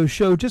Wrestling Radio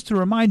Show just to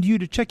remind you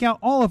to check out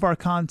all of our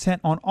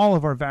content on all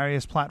of our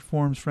various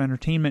platforms for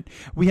entertainment.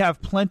 We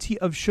have plenty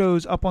of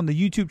shows up on the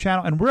YouTube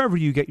channel and wherever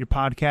you get your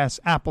podcasts,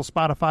 Apple,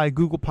 Spotify,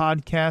 Google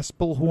Podcasts,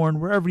 Bullhorn,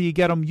 wherever you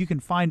get them, you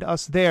can find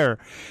us there.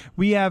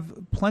 We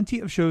have plenty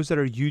of shows that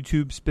are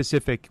YouTube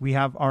specific. We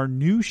have our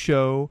new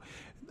show,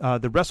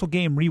 the Wrestle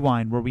Game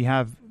Rewind, where we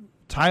have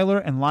Tyler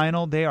and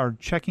Lionel. They are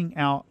checking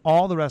out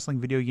all the wrestling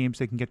video games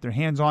they can get their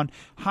hands on.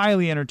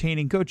 Highly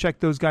entertaining. Go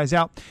check those guys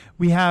out.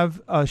 We have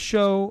a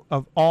show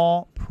of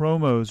all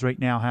promos right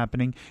now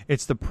happening.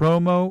 It's the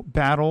Promo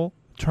Battle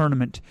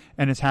Tournament,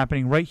 and it's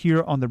happening right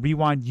here on the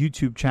Rewind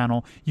YouTube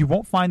channel. You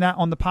won't find that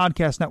on the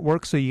podcast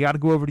network, so you got to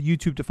go over to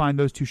YouTube to find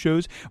those two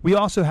shows. We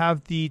also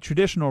have the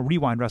traditional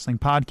Rewind Wrestling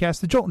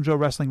podcast, the Joltin' Joe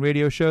Wrestling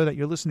Radio Show that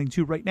you're listening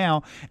to right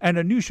now, and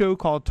a new show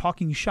called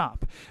Talking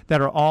Shop that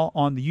are all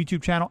on the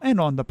YouTube channel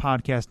and on the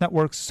podcast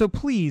networks. So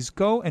please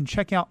go and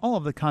check out all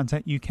of the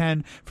content you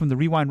can from the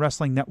Rewind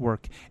Wrestling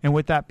Network. And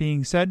with that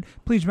being said,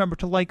 please remember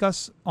to like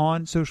us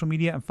on social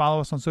media and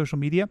follow us on social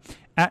media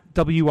at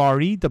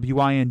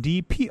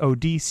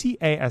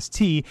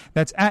WREWINDPODCAST.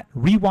 That's at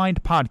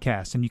Rewind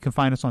Podcast. And you can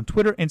find us on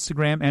Twitter,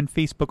 Instagram, and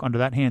Facebook under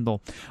that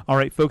handle. All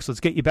right, folks, let's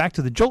get you back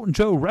to the Joltin'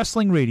 Joe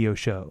Wrestling Radio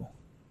Show.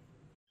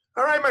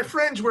 All right, my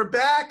friends, we're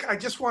back. I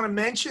just want to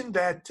mention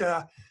that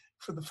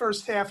for the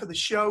first half of the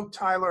show,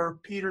 Tyler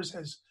Peters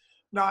has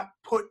not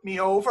put me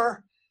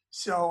over,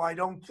 so I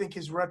don't think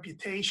his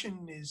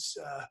reputation is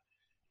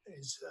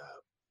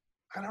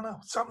I don't know,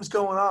 something's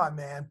going on,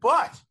 man.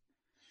 But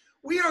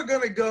we are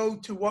going to go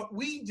to what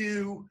we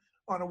do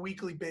on a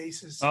weekly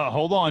basis.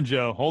 Hold on,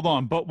 Joe. Hold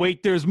on. But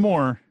wait, there's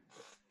more.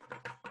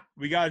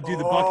 We got to do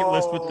the bucket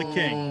list with the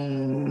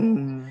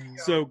King.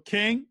 So,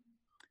 King,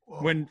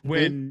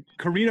 when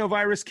Carino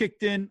virus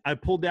kicked in, I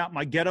pulled out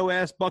my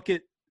ghetto-ass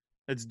bucket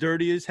that's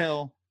dirty as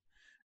hell,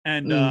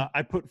 and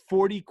I put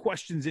 40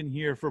 questions in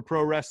here for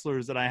pro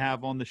wrestlers that I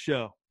have on the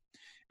show.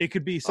 It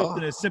could be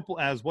something as simple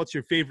as, what's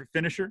your favorite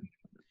finisher?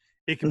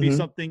 It could be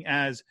something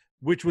as,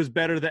 which was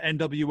better, the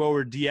NWO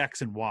or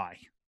DX, and why?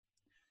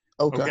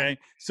 Okay.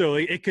 So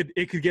it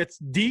could get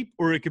deep,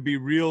 or it could be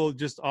real,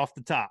 just off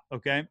the top.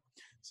 Okay.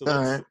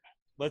 So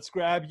let's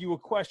grab you a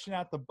question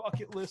out the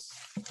bucket list.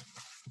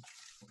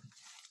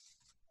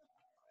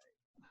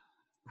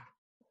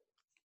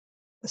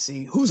 Let's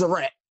see. Who's a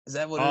rat? Is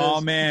that what it Oh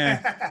is?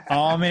 man.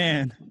 Oh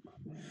man.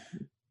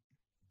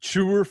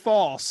 True or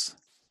false?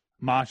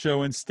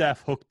 Macho and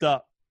Steph hooked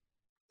up.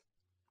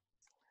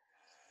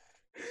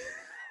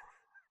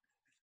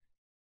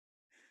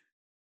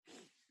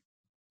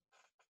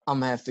 I'm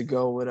gonna have to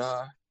go with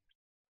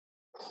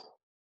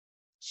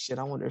shit.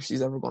 I wonder if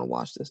she's ever gonna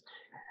watch this.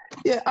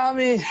 Yeah, I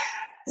mean,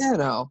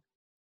 I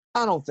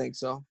don't think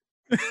so.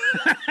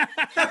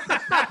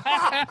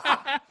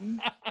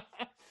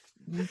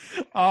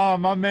 Oh,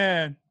 my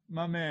man.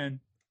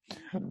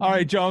 All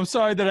right, Joe, I'm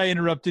sorry that I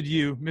interrupted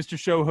you. Mr.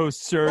 Show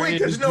host, sir. Wait, it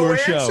there's is no your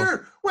answer? show.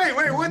 Wait,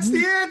 what's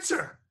the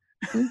answer?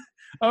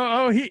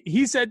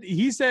 He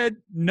said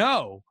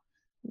no.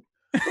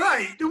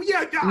 Right.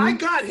 Yeah, I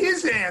got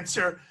his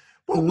answer.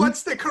 But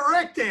what's the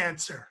correct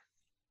answer?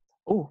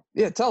 Oh,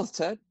 yeah, tell us,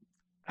 Ted.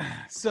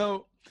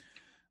 So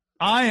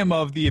I am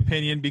of the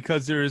opinion,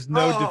 because there is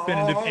no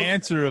definitive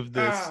answer of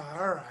this.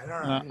 All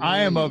right. I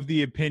am of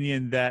the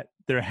opinion that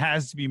there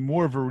has to be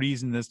more of a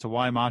reason as to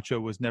why Macho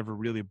was never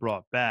really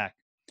brought back.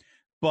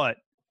 But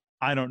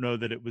I don't know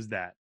that it was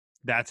that.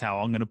 That's how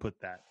I'm going to put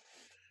that.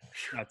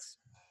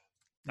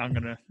 I'm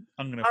gonna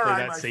play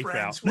right, that safe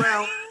friends.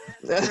 route.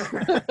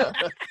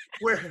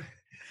 Well,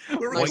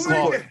 we're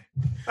recording.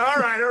 All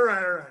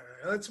right.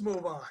 Let's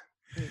move on.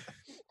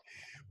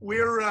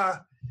 We're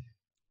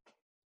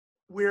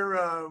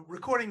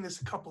recording this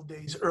a couple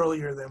days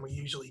earlier than we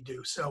usually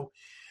do. So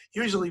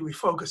usually we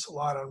focus a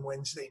lot on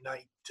Wednesday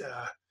night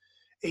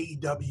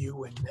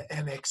AEW and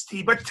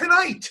NXT. But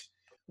tonight,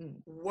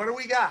 what do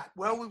we got?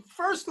 Well,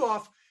 first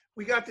off,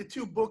 we got the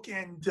two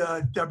bookend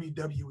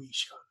WWE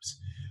shows.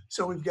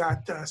 So we've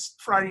got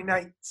Friday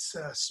night's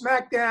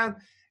SmackDown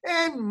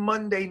and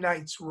Monday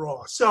night's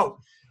Raw. So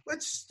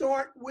let's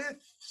start with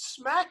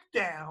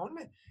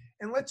SmackDown,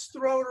 and let's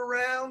throw it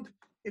around.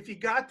 If you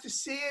got to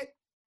see it,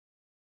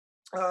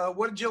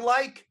 what did you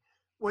like?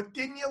 What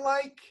didn't you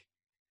like?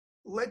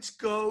 Let's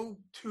go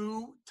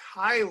to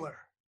Tyler.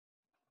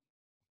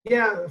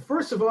 Yeah,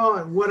 first of all,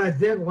 what I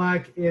didn't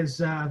like is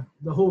the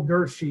whole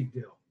dirt sheet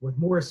deal with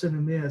Morrison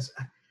and Miz.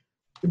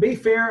 To be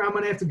fair, I'm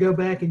going to have to go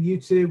back and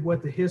YouTube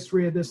what the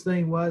history of this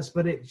thing was,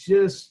 but it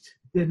just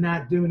did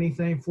not do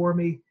anything for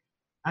me.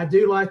 I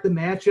do like the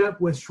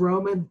matchup with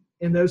Strowman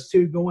and those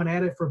two going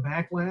at it for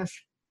Backlash.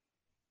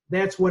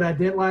 That's what I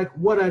didn't like.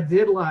 What I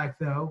did like,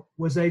 though,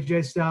 was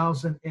AJ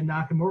Styles and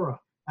Nakamura.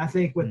 I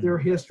think with their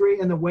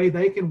history and the way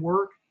they can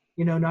work,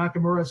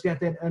 Nakamura's got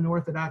that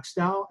unorthodox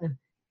style, and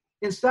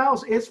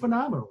Styles is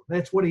phenomenal.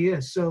 That's what he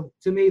is. So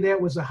to me, that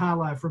was a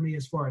highlight for me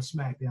as far as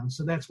SmackDown.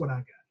 So that's what I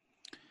got.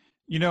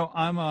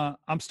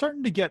 I'm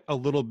starting to get a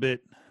little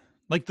bit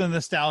like the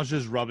nostalgia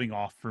is rubbing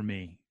off for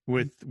me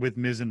with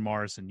Miz and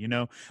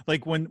Morrison.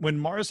 Like when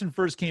Morrison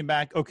first came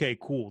back, okay,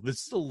 cool.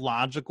 This is a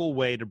logical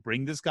way to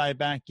bring this guy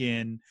back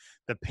in.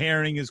 The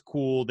pairing is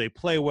cool. They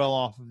play well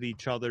off of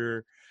each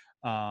other.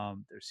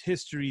 There's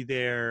history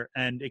there,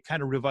 and it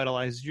kind of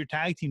revitalizes your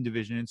tag team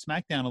division in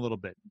SmackDown a little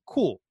bit.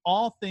 Cool.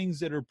 All things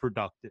that are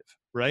productive,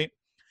 right?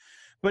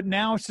 But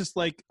now it's just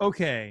like,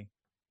 okay,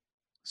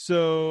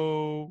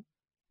 so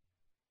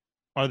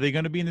are they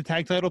going to be in the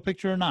tag title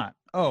picture or not?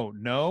 Oh,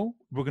 no,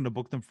 we're going to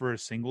book them for a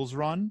singles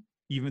run,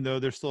 even though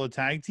they're still a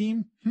tag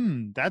team?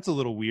 That's a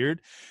little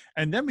weird.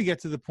 And then we get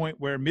to the point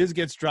where Miz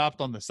gets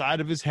dropped on the side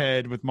of his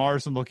head with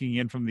Morrison looking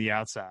in from the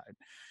outside.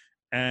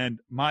 And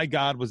my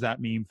God, was that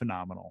meme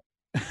phenomenal.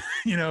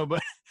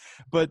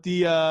 But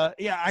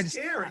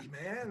scary,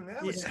 man.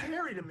 That was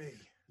scary to me.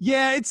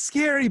 Yeah, it's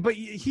scary, but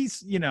he's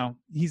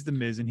the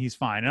Miz and he's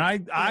fine.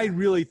 And I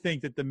really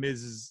think that the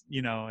Miz is,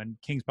 and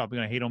King's probably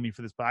going to hate on me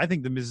for this, but I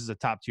think the Miz is a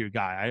top tier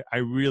guy. I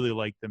really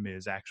like the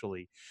Miz,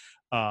 actually.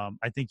 I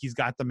think he's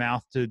got the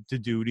mouth to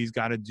do what he's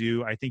got to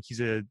do. I think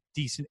he's a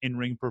decent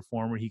in-ring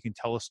performer. He can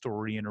tell a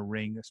story in a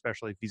ring,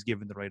 especially if he's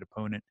given the right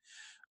opponent.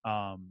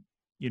 I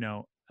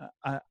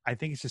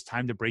think it's just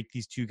time to break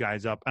these two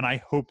guys up. And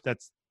I hope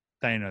that's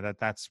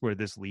where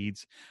this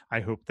leads. I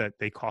hope that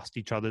they cost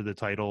each other the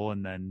title,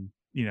 and then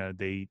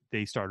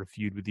they start a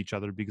feud with each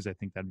other, because I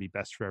think that'd be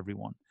best for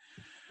everyone.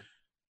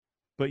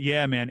 But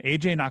yeah, man,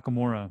 AJ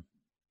Nakamura,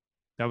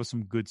 that was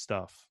some good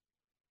stuff.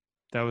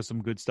 I've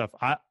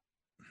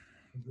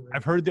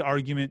heard the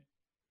argument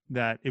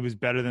that it was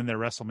better than their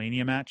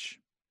WrestleMania match.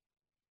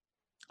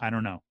 I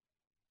don't know.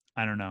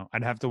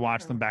 I'd have to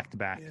watch them back to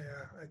back. Yeah,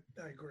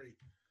 I agree.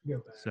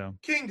 So,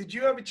 King, did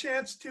you have a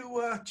chance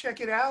to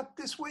check it out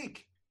this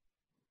week?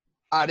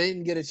 I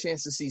didn't get a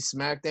chance to see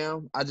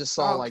SmackDown. I just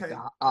saw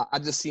I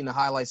just seen the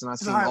highlights, and I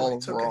seen all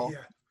of Raw. Okay,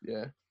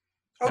 yeah.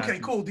 Okay,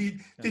 cool.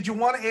 Did you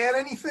want to add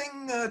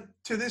anything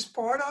to this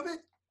part of it?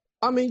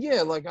 I mean,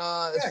 yeah,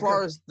 as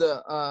far as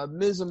the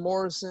Miz and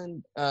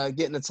Morrison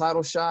getting the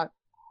title shot,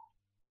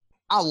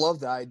 I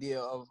love the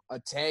idea of a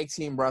tag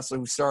team wrestler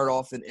who started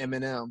off in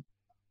M&M,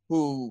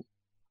 who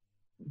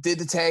did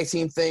the tag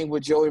team thing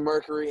with Joey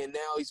Mercury, and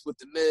now he's with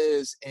the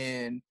Miz,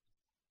 and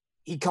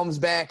he comes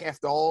back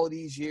after all of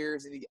these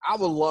years. And I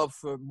would love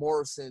for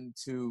Morrison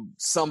to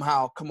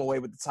somehow come away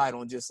with the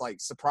title and just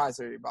surprise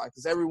everybody,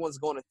 because everyone's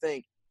going to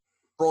think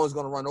Braun's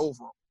going to run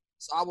over him.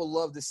 So I would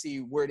love to see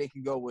where they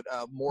can go with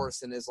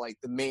Morrison as like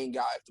the main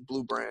guy of the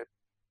blue brand.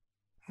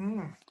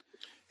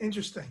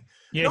 Interesting.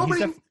 Yeah,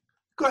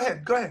 Go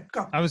ahead.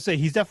 Go. I would say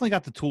he's definitely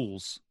got the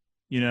tools.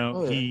 You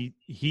know,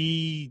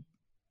 he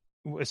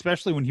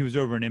especially when he was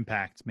over in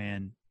Impact,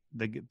 man,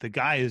 the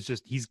guy is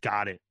just, he's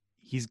got it.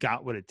 He's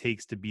got what it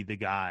takes to be the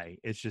guy.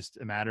 It's just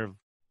a matter of,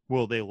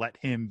 will they let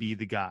him be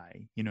the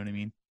guy? You know what I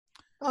mean?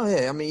 Oh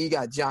yeah, I mean you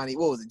got Johnny.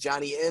 What was it?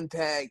 Johnny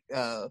Impact.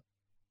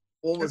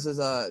 What was his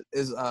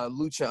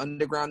Lucha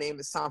Underground name?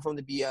 It's time for him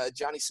to be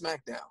Johnny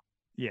SmackDown.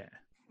 Yeah,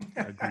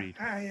 agreed.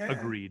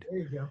 Agreed. There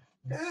you go.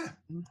 Yeah,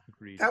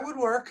 agreed. That would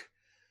work.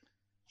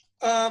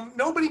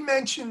 Nobody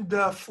mentioned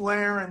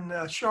Flair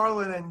and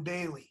Charlotte and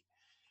Bayley.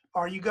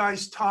 Are you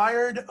guys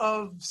tired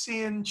of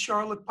seeing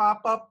Charlotte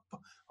pop up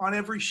on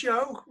every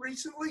show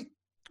recently?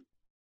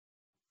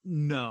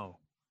 No.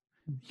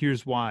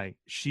 Here's why.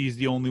 She's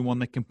the only one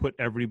that can put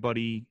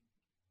everybody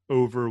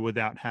over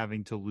without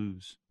having to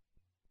lose.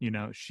 You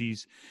know,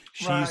 she's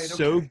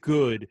so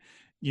good.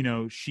 You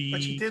know, but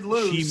she did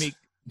lose.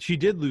 She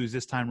did lose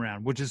this time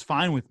around, which is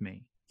fine with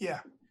me. Yeah.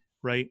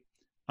 Right.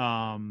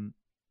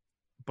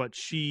 But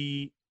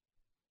she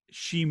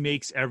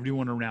makes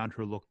everyone around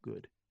her look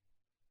good.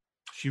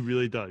 She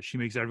really does. She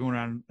makes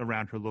everyone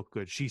around her look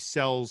good. She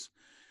sells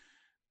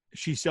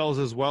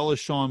as well as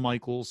Shawn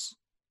Michaels.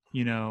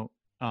 You know,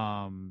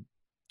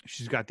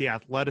 she's got the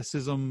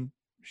athleticism.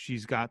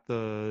 She's got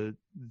the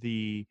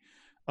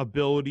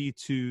ability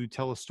to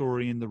tell a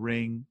story in the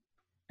ring,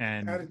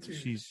 and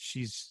attitude.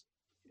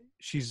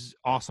 she's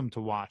awesome to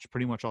watch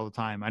pretty much all the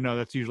time. I know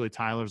that's usually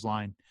Tyler's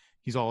line.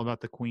 He's all about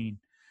the queen.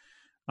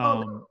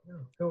 Go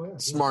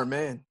ahead. Smart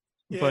man.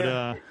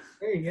 But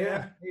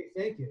Hey,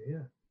 thank you.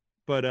 Yeah.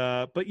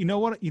 But you know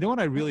what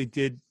I really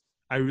did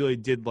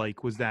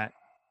like was that,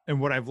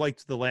 and what I've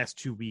liked the last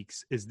 2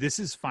 weeks is this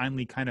has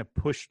finally kind of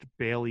pushed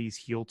Bayley's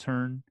heel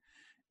turn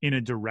in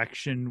a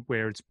direction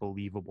where it's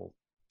believable.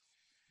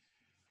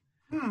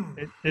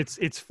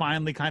 It's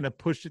finally kind of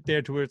pushed it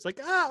there to where it's like,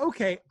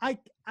 okay,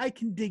 I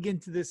can dig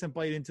into this and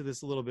bite into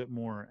this a little bit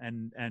more,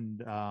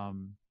 and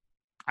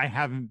I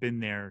haven't been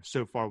there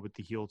so far with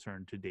the heel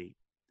turn to date.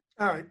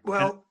 All right.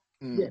 Well,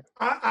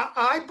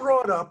 I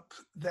brought up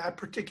that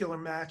particular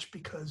match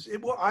because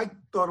I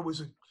thought it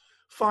was a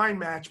fine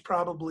match.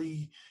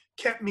 Probably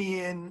kept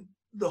me in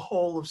the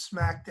whole of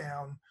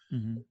SmackDown.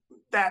 Mm-hmm.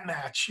 That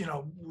match, you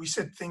know, we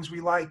said things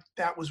we liked.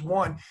 That was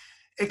one.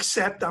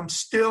 Except I'm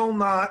still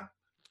not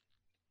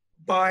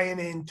buying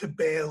into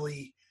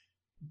Bayley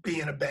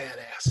being a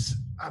badass.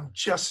 I'm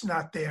just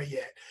not there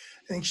yet.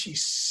 I think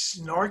she's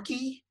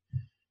snarky,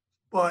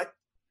 but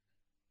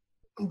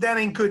that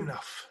ain't good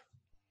enough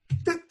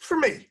for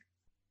me.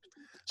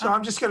 So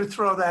I'm just going to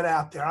throw that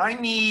out there. I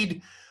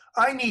need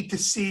to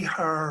see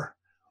her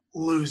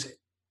lose it.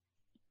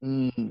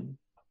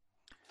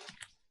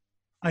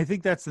 I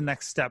think that's the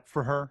next step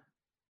for her,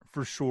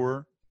 for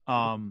sure.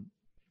 You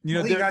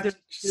know, you got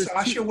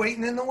Sasha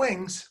waiting in the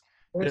wings.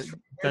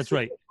 That's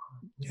right.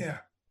 Yeah.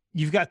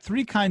 You've got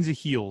three kinds of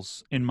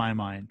heels in my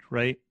mind,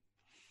 right?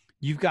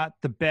 You've got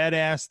the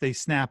badass, they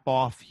snap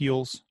off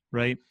heels,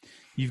 right?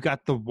 You've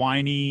got the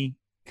whiny,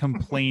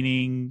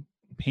 complaining,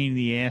 pain in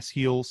the ass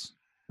heels,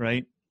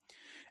 right?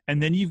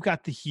 And then you've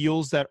got the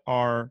heels that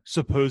are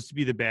supposed to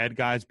be the bad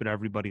guys, but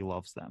everybody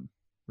loves them,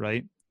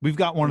 right? We've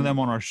got one of them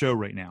on our show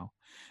right now.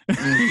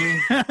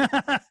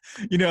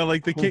 You know,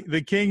 like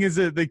the king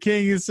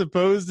is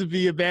supposed to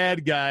be a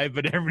bad guy,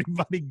 but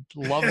everybody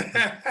loves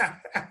him.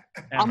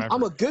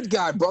 I'm a good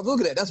guy, bro.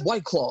 Look at that. That's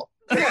White Claw.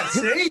 Yeah,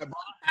 see?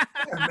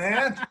 Yeah,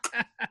 man.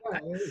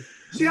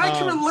 See, I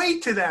can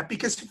relate to that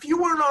because if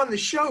you weren't on the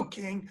show,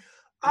 King,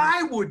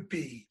 I would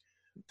be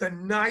the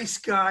nice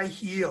guy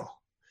heel.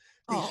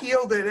 The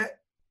heel that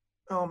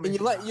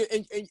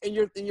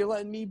you're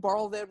letting me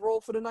borrow that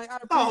role for the night.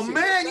 Oh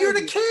man, you're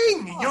the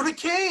king. You're the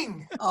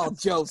king. Oh,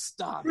 Joe,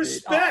 stop.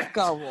 Respect.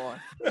 Oh, come on.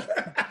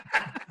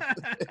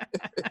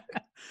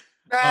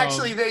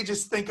 Actually, they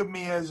just think of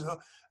me as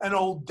an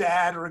old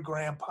dad or a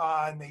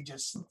grandpa, and they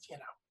just, you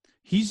know.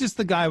 He's just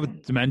the guy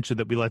with dementia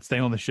that we let stay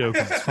on the show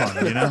because it's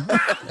fun, you know.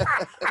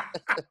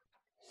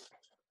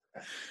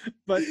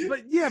 but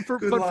yeah, for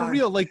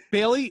real, like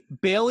Bayley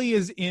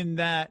is in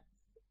that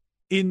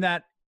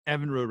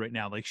Evan Road right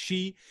now. Like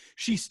she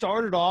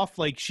started off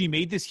like she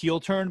made this heel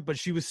turn, but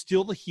she was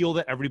still the heel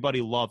that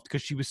everybody loved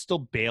because she was still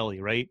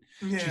Bayley, right?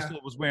 Yeah. She still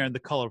was wearing the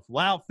colorful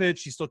outfit.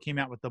 She still came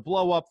out with the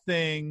blow up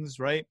things,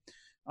 right?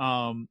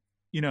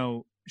 You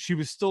know, she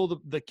was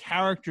still the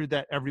character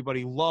that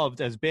everybody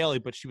loved as Bayley,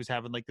 but she was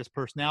having like this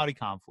personality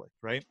conflict,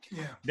 right?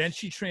 Yeah. Then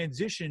she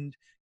transitioned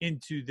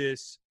into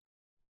this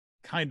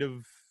kind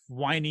of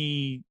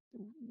whiny,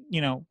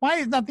 you know, why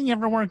does nothing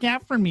ever work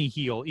out for me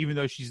heel, even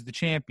though she's the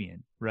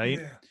champion, right?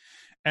 Yeah.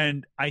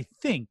 And I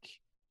think,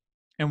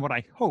 and what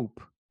I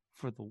hope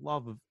for the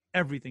love of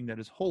everything that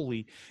is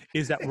holy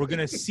is that we're going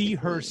to see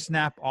her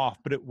snap off,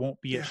 but it won't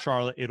be at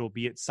Charlotte. It'll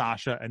be at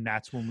Sasha. And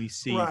that's when we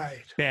see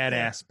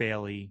badass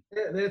Bayley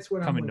that's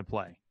what come into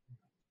play.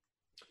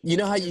 You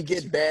know how you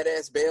get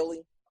badass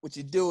Bayley? What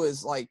you do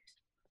is like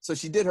So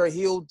she did her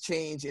heel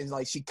change and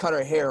like she cut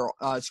her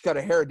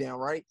hair down,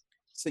 right?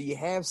 So you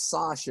have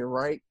Sasha,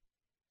 right?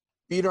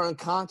 Beat her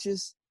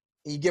unconscious,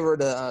 and you give her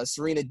the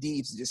Serena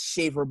Deebs and just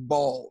shave her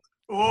bald.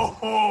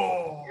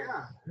 Oh,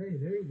 Yeah. Hey,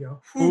 there you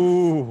go.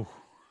 Ooh.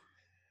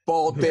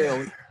 Bald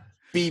Bailey.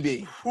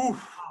 BB.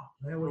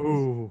 That would be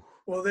Ooh.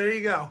 well, there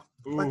you go.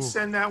 Let's Ooh.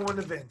 send that one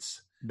to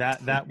Vince.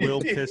 That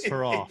will piss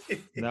her off.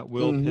 That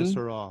will piss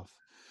her off.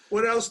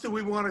 What else do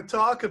we want to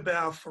talk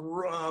about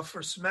for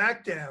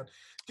SmackDown?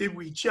 Did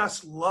we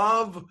just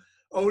love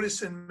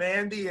Otis and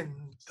Mandy and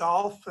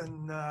Dolph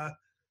and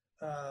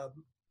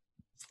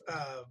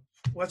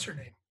what's her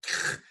name?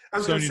 I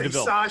was going to say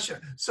Deville.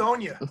 Sasha.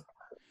 Sonya.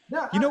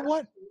 No, You know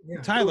what?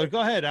 yeah. Tyler,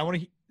 go ahead. I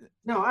want to.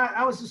 No,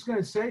 I was just going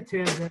to say,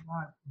 Tim,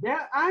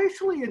 that I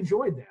actually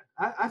enjoyed that.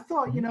 I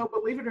thought,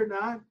 believe it or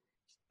not,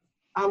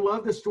 I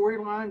love the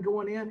storyline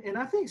going in, and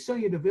I think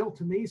Sonya Deville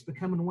to me is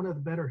becoming one of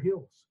the better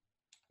heels,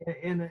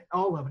 and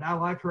all of it. I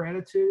like her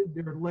attitude.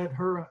 They're let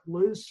her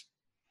loose,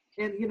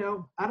 and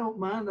I don't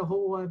mind the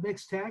whole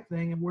mixed tag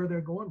thing and where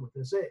they're going with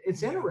this.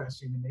 It's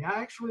interesting to me. I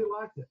actually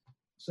liked it,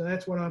 so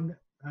that's what I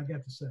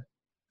got to say.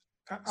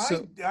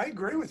 I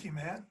agree with you,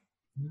 man.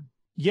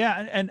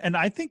 Yeah, and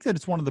I think that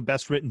it's one of the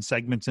best written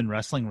segments in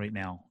wrestling right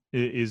now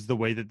is the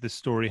way that this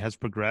story has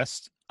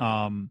progressed.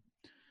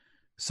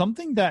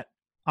 Something that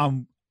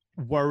I'm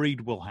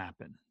worried will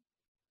happen,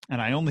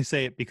 and I only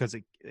say it because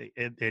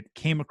it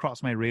came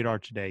across my radar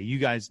today. You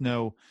guys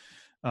know,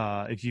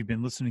 if you've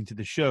been listening to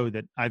the show,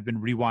 that I've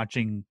been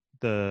rewatching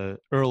the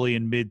early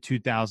and mid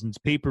 2000s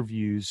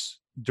pay-per-views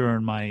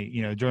during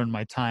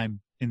my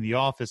time in the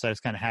office. I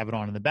just kind of have it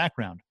on in the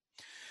background,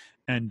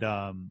 and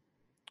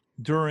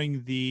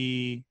during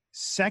the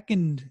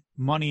second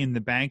Money in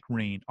the Bank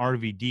reign,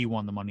 RVD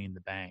won the Money in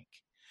the Bank.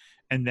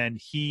 And then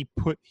he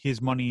put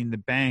his Money in the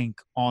Bank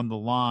on the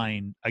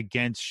line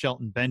against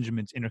Shelton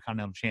Benjamin's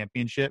Intercontinental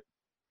Championship.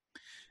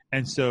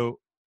 And so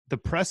the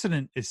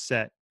precedent is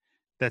set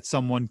that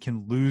someone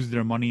can lose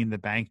their Money in the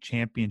Bank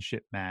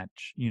championship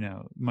match,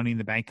 Money in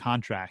the Bank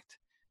contract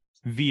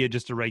via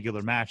just a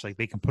regular match. Like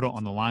they can put it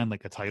on the line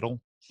like a title.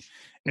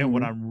 And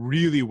what I'm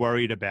really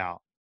worried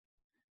about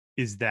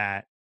is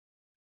that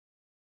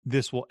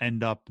this will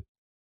end up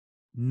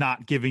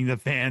not giving the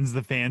fans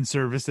the fan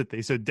service that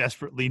they so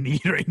desperately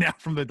need right now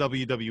from the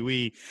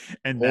WWE,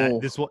 and that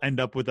this will end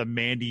up with a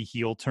Mandy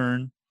heel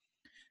turn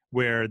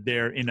where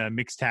they're in a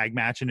mixed tag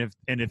match, and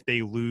if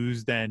they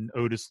lose, then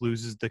Otis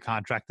loses the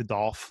contract to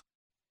Dolph,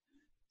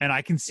 and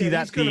I can see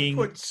that being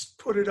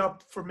put it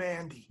up for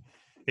Mandy.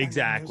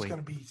 Exactly.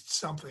 There's going to be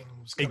something.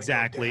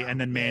 Exactly.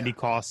 And then Mandy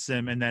costs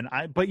him. And then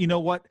but you know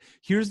what?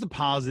 Here's the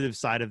positive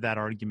side of that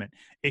argument.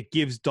 It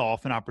gives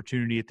Dolph an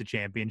opportunity at the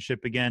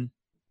championship again.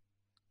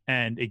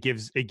 And it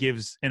gives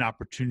an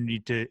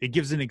opportunity it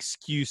gives an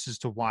excuse as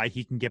to why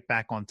he can get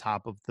back on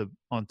top of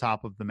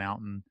the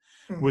mountain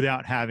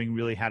without having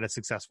really had a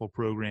successful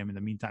program in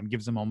the meantime.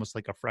 Gives him almost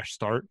like a fresh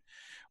start.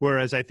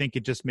 Whereas I think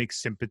it just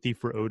makes sympathy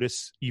for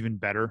Otis even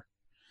better.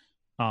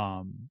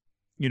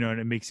 And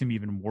it makes him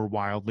even more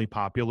wildly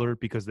popular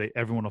because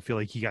everyone will feel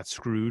like he got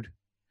screwed.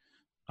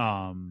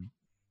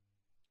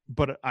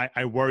 But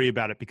I worry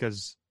about it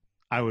because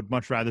I would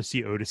much rather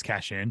see Otis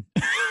cash in.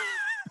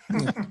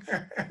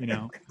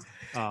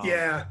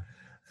 Yeah,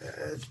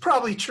 it's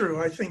probably true.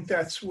 I think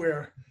that's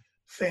where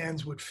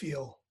fans would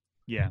feel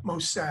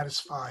most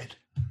satisfied.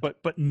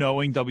 But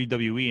knowing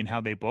WWE and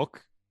how they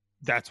book,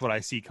 that's what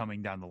I see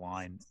coming down the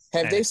line.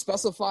 Have they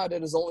specified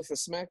it is only for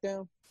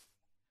SmackDown?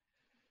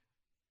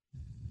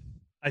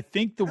 I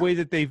think the way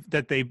that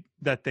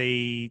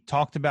they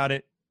talked about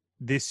it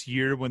this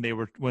year when they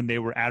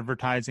were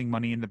advertising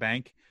Money in the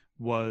Bank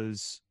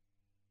was,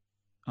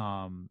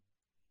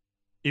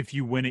 if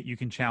you win it, you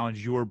can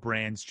challenge your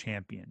brand's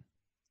champion.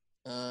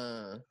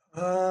 That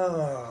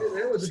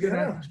was a good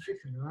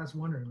observation. I was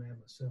wondering that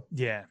myself.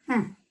 Yeah,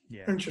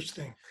 yeah,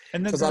 interesting.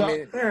 And then, all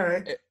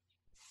right.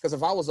 Because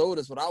if I was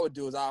Otis, what I would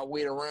do is I'd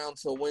wait around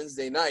till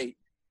Wednesday night,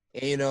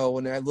 and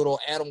when that little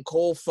Adam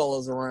Cole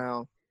fella's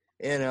around,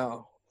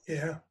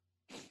 Yeah.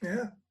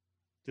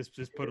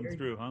 Just put them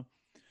through, huh?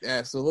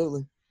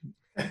 Absolutely.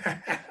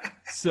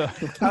 So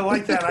I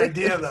like that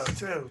idea though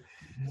too.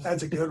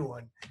 That's a good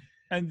one.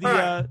 And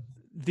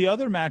the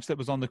other match that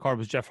was on the card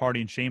was Jeff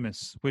Hardy and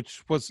Sheamus,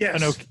 which was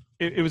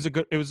it was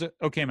an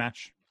okay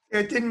match.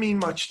 It didn't mean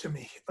much to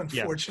me,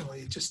 unfortunately.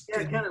 Yeah. It just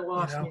it kind of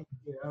lost me.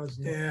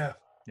 Yeah.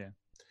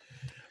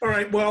 All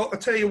right. Well, I'll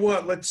tell you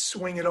what. Let's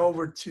swing it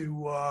over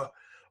to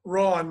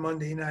Raw on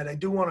Monday night. I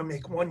do want to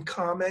make one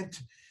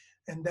comment,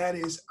 and that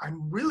is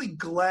I'm really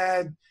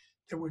glad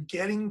that we're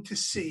getting to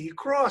see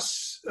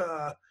across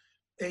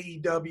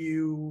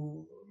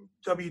AEW,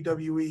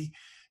 WWE,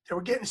 that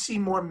we're getting to see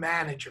more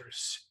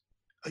managers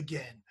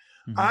again.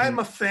 Mm-hmm. I'm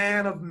a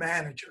fan of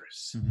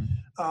managers.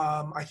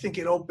 Mm-hmm. I think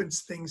it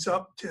opens things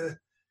up to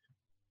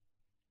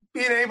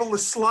being able to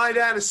slide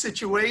out of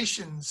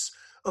situations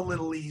a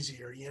little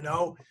easier,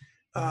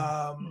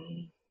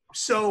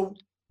 So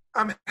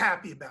I'm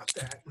happy about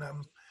that.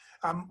 And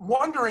I'm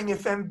wondering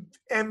if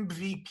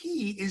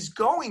MVP is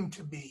going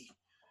to be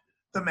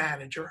the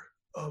manager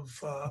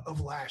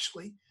of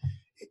Lashley.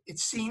 It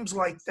seems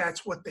like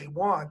that's what they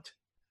want.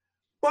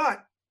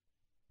 But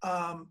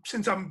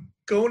since I'm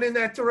going in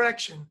that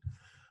direction,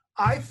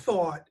 I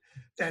thought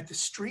that the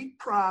Street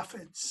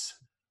Profits,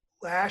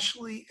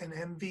 Lashley and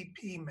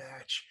MVP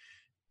match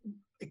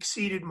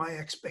exceeded my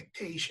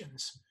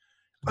expectations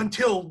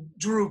until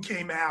Drew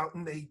came out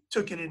and they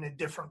took it in a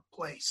different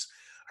place.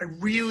 I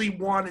really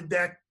wanted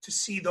that to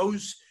see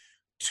those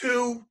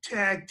two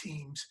tag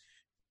teams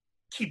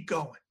keep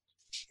going.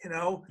 You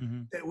know,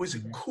 that was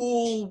a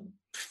cool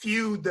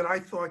feud that I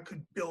thought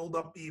could build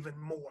up even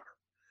more.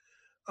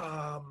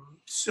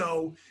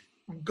 So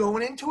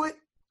going into it,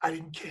 I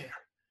didn't care.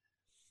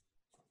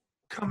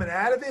 Coming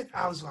out of it,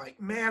 I was like,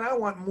 man, I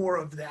want more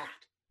of that.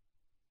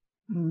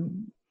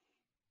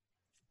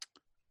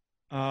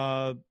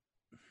 All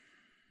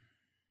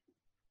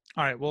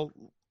right. Well,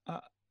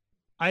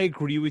 I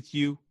agree with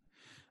you.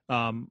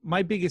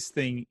 My biggest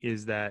thing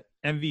is that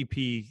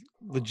MVP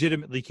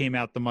legitimately came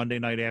out the Monday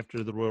night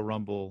after the Royal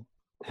Rumble,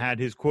 had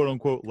his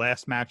quote-unquote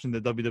last match in the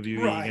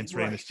WWE against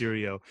Rey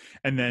Mysterio,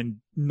 and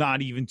then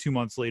not even 2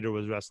 months later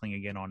was wrestling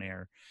again on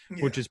air,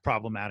 which is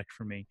problematic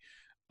for me.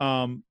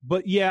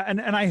 But yeah,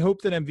 and I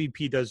hope that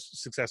MVP does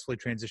successfully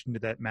transition to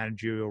that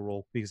managerial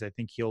role, because I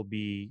think he'll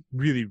be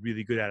really,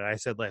 really good at it. I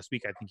said last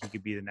week, I think he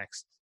could be the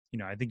next,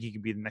 I think he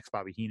could be the next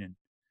Bobby Heenan.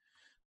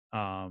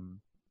 And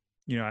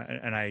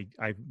I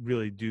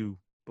really do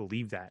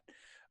believe that.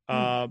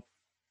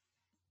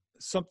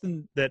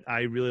 Something that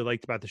I really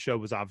liked about the show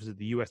was obviously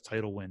the U.S.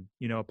 title win.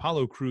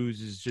 Apollo Crews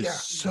is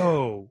just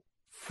so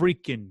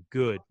freaking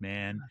good,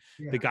 man.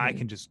 The guy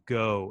can just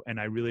go, and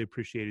I really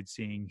appreciated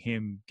seeing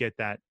him get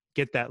that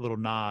little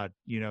nod,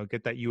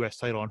 get that U.S.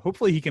 title, and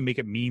hopefully he can make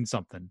it mean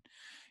something.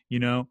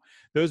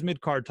 Those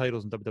mid-card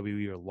titles in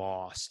WWE are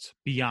lost,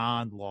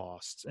 beyond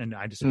lost, and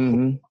I just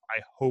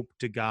hope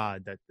to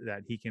God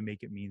that he can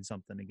make it mean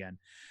something again.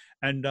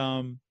 And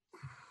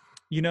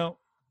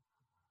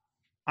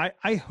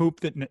I hope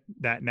that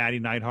Natty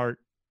Neidhart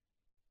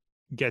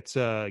gets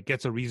a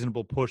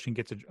reasonable push and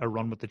gets a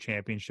run with the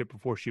championship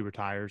before she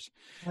retires.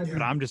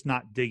 But I'm just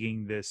not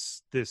digging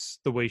this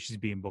the way she's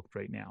being booked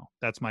right now.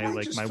 That's my my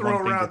one thing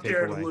to take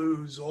away. To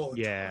lose all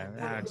the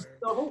time.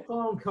 The whole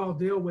phone call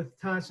deal with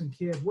Tyson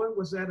Kidd, what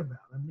was that about?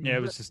 I mean,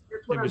 it was just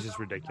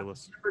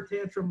ridiculous. Temper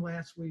tantrum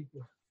last week.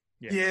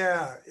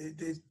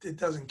 It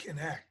doesn't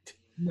connect.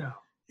 No,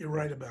 you're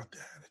right about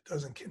that. It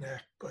doesn't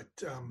connect. But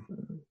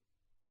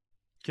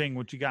King,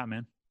 what you got,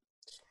 man?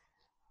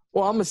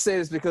 Well, I'm going to say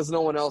this because no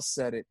one else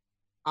said it.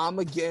 I'm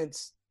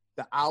against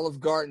the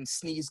Olive Garden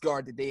sneeze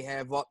guard that they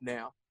have up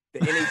now. The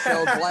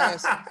NHL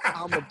glass,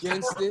 I'm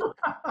against it.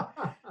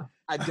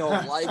 I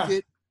don't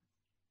like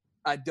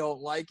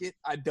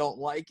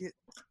it.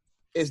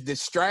 It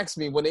distracts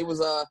me. When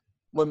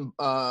when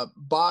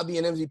Bobby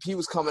and MVP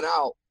was coming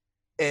out,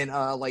 and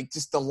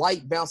just the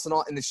light bouncing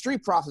off, and the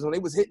Street Profits, when they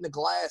was hitting the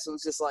glass, it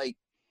was just like,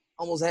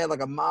 almost had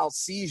like a mild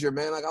seizure,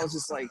 man. Like I was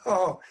just like,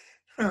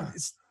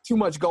 it's too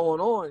much going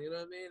on, you know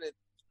what I mean?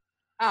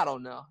 I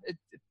don't know.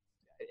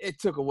 It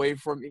took away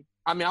from me.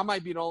 I mean, I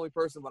might be the only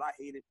person, but I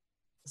hate it.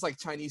 It's like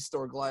Chinese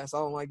store glass. I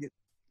don't like it.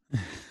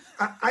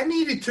 I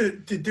needed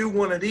to do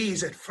one of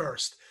these at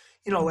first,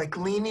 like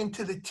lean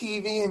into the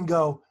TV and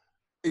go,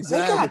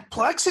 exactly. They got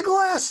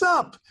plexiglass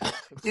up,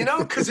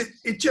 because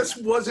it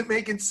just wasn't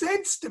making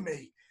sense to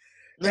me.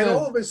 Yeah. And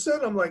all of a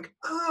sudden I'm like,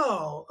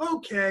 oh,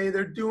 okay,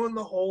 they're doing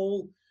the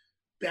whole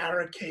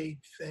barricade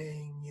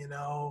thing,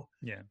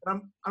 Yeah.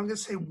 I'm going to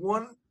say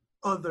one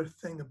other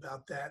thing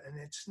about that, and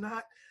it's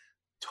not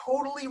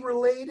totally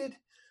related,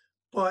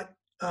 but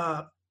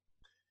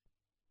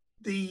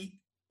the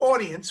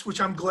audience,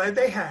 which I'm glad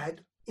they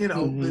had,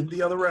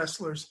 the other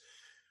wrestlers,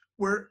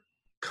 were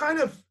kind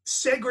of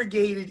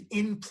segregated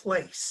in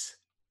place.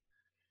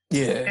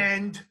 Yeah.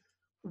 And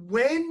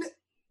when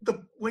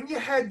you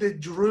had the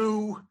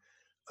Drew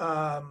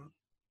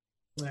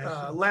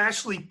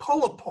Lashley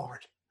pull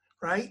apart,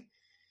 right?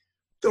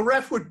 The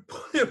ref would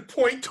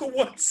point to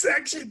one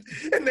section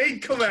and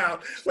they'd come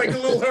out like a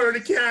little herd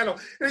of cattle.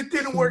 And it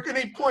didn't work at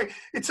any point.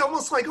 It's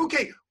almost like,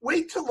 okay,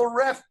 wait till the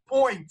ref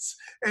points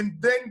and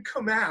then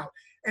come out.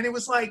 And it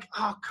was like,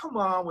 oh, come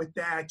on with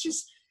that.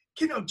 Just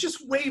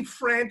wave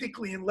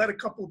frantically and let a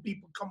couple of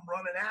people come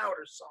running out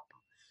or something.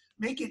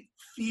 Make it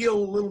feel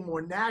a little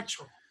more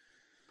natural.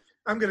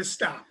 I'm going to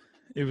stop.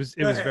 It was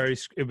a very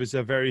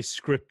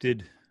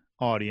scripted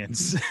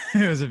audience.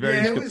 It was a very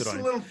scripted audience. It was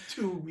a little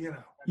too,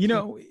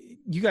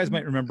 you guys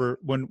might remember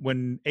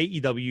when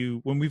AEW,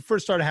 when we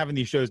first started having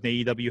these shows, and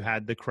AEW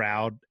had the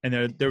crowd,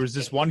 and there was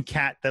this one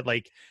cat that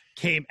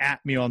came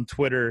at me on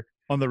Twitter,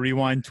 on the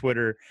Rewind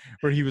Twitter,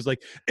 where he was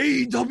like,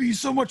 AEW is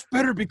so much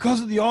better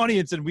because of the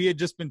audience. And we had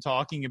just been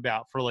talking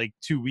about for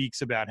 2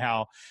 weeks about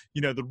how,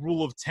 the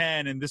rule of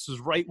 10, and this was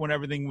right when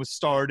everything was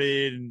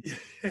started.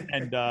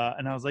 And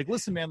I was like,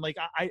 listen, man,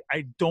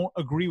 I don't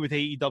agree with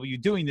AEW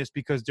doing this,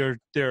 because they're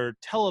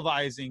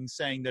televising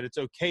saying that it's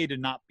okay to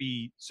not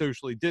be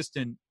socially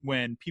distant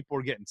when people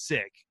are getting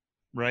sick,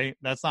 right?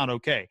 That's not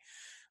okay.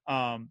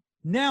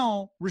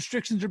 Now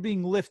restrictions are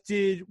being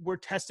lifted. We're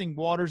testing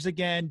waters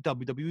again.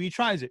 WWE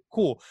tries it.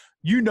 Cool.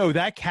 You know,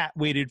 that cat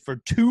waited for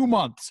 2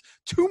 months.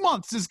 2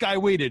 months this guy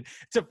waited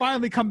to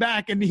finally come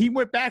back, and he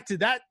went back to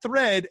that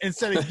thread and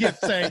sent a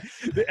gift saying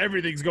that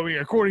everything's going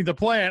according to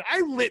plan.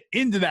 I lit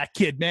into that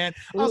kid, man.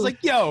 I was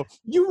like, yo,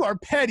 you are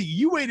petty.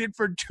 You waited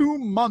for 2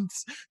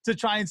 months to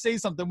try and say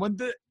something when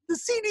the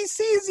CDC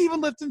is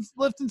even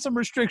lifting some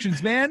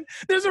restrictions, man.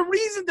 There's a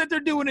reason that they're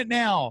doing it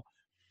now.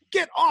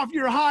 Get off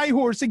your high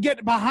horse and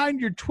get behind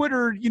your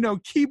Twitter,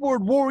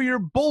 keyboard warrior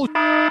bullshit.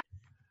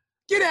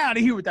 Get out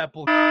of here with that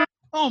bullshit.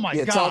 Oh, my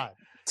God.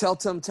 Tell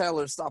Tim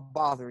Taylor to stop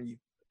bothering you.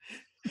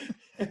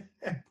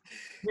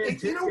 Hey,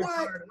 you know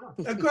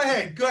what? Go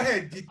ahead.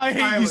 I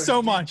hate you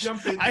so much.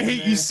 I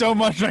hate you so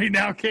much right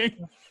now,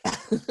 King.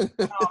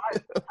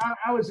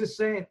 I was just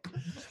saying,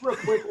 just real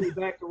quickly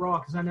back to Raw,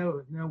 because I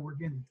know we're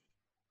getting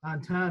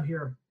on time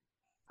here.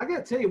 I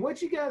got to tell you,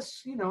 what you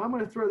guys, I'm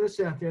going to throw this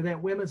out there,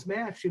 that women's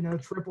match,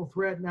 triple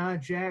threat, Nia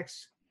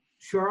Jax,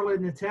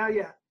 Charlotte,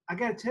 Natalya. I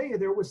got to tell you,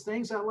 there was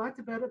things I liked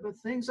about it, but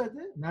things I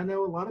didn't. I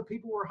know a lot of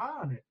people were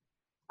high on it.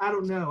 I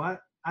don't know.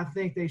 I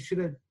think they should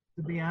have,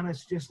 to be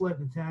honest, just let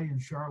Natalya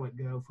and Charlotte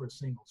go for a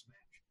singles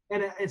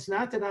match. And it's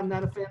not that I'm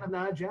not a fan of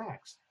Nia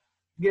Jax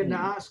getting the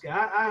Oscar.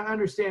 I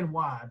understand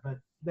why, but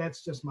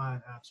that's just my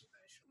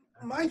observation.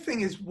 My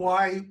thing is,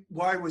 why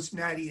was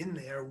Natty in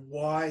there?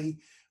 Why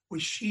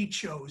was she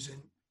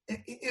chosen?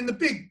 In the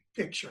big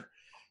picture,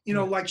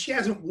 like she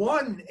hasn't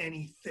won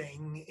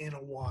anything in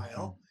a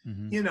while.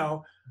 Mm-hmm.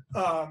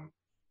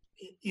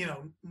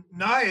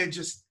 Nia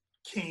just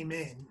came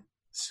in.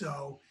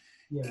 So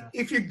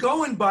if you're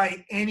going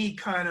by any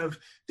kind of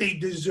they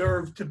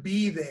deserve to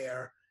be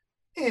there,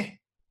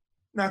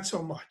 not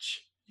so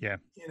much. Yeah.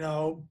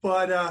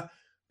 But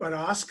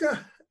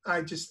Asuka,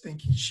 I just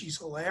think she's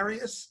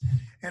hilarious,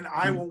 and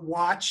I will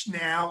watch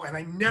now. And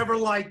I never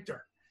liked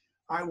her.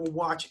 I will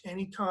watch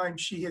anytime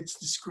she hits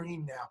the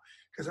screen now,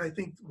 because I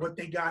think what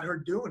they got her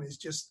doing is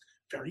just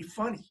very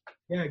funny.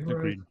 Yeah,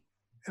 agreed.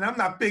 And I'm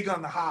not big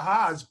on the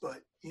ha-has,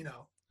 but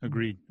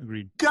Agreed.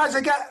 Guys,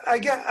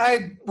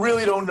 I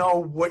really don't know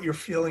what your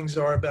feelings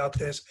are about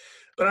this,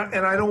 but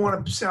I don't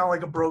want to sound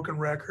like a broken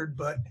record,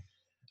 but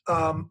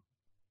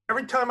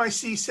every time I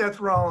see Seth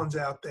Rollins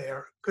out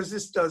there, because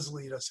this does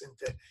lead us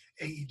into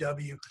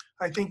AEW,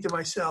 I think to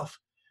myself,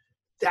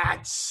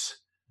 that's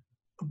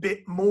a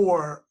bit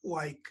more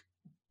like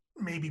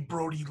maybe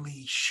Brody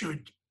Lee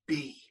should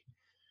be.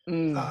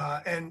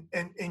 And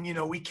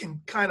we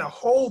can kind of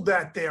hold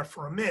that there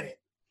for a minute.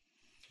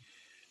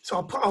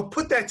 So I'll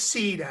put that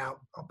seed out.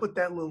 I'll put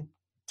that little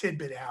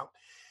tidbit out.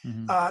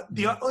 Mm-hmm.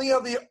 The only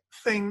other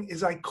thing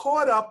is I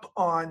caught up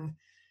on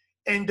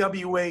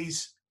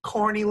NWA's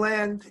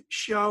Carneyland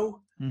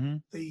show. Mm-hmm.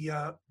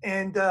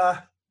 And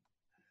I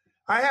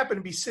happened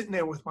to be sitting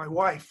there with my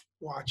wife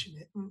watching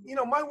it. And,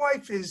 my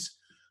wife is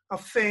a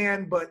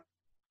fan, but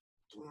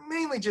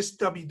mainly just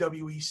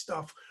WWE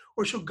stuff,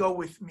 or she'll go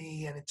with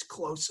me and it's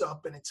close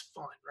up and it's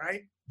fun,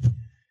 right?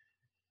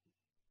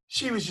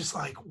 She was just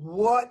like,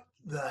 what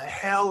the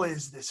hell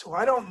is this? Well,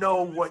 I don't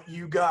know what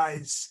you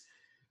guys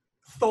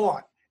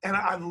thought. And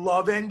I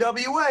love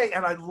NWA,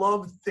 and I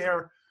love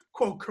their,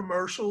 quote,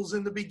 commercials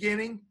in the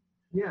beginning.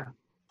 Yeah.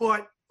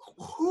 But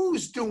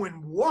who's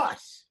doing what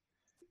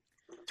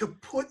to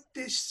put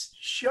this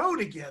show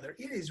together?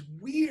 It is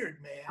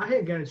weird, man. I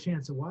hadn't got a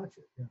chance to watch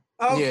it. Yeah.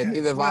 Okay. Yeah,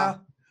 neither have I.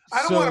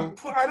 I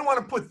don't want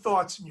to put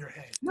thoughts in your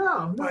head.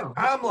 No. But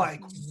I'm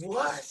like,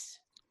 what?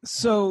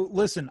 So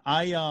listen,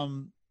 I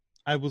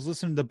was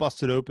listening to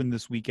Busted Open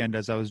this weekend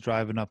as I was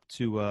driving up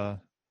to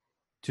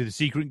the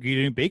Secret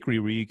Ingredient Bakery,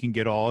 where you can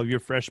get all of your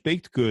fresh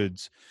baked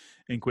goods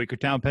in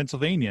Quakertown,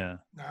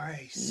 Pennsylvania.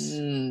 Nice.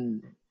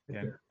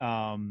 Yeah.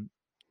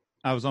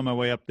 I was on my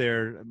way up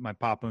there. My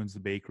pop owns the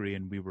bakery,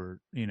 and we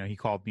were, he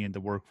called me in to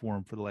work for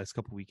him for the last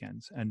couple of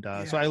weekends. And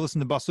so I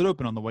listened to Busted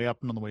Open on the way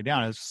up and on the way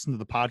down. I was listening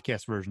to the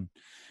podcast version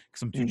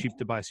because I'm too cheap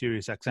to buy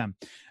Sirius XM.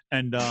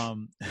 And,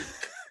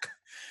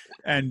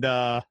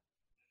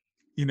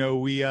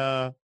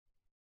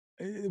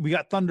 we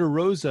got Thunder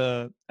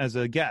Rosa as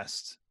a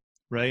guest,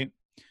 right?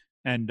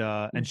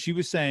 And she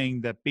was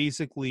saying that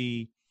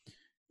basically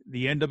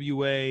the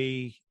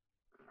NWA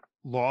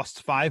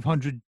lost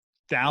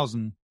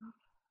 $500,000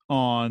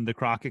 on the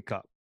Crockett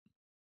Cup,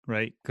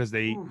 right? Because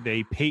they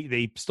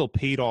still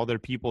paid all their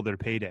people their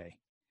payday.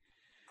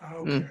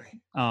 Okay.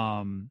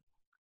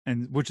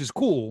 And which is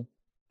cool,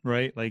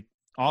 right? Like,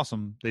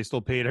 awesome. They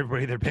still paid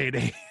everybody their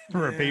payday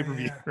for a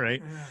pay-per-view,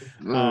 right?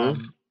 Yeah.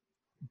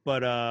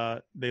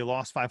 But they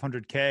lost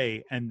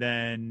 $500K, and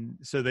then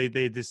so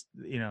they just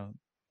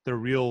they're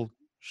real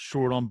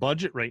short on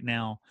budget right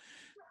now,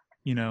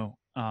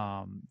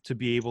 to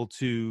be able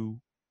to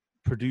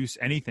produce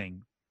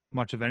anything,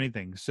 much of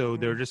anything. So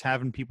they're just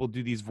having people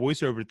do these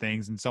voiceover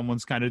things, and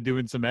someone's kind of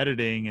doing some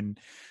editing, and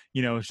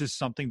it's just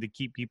something to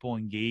keep people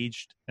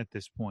engaged at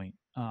this point.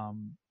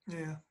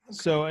 Okay.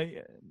 So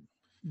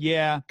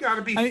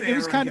gotta be fair, it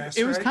was kind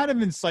of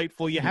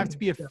insightful. You have to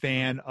be a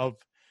fan of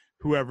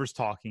whoever's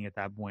talking at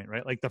that point,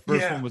 right? Like the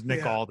first one was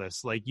Nick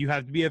Aldis. Like you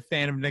have to be a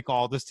fan of Nick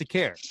Aldis to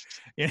care.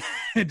 It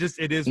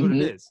is what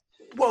it is.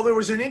 Well, there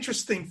was an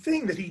interesting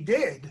thing that he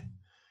did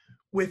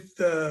with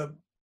the,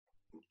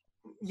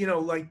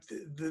 like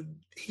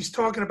he's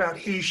talking about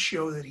his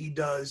show that he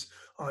does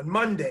on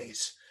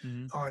Mondays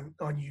on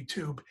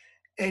YouTube,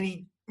 and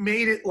he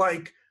made it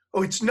like,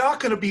 oh, it's not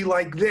going to be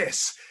like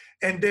this.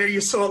 And there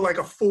you saw like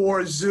a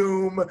 4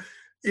 Zoom,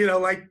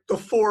 like the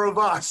 4 of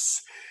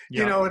us,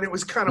 and it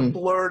was kind of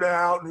blurred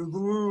out,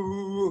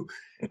 and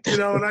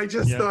and I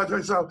just thought to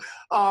myself,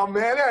 oh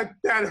man,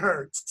 that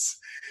hurts.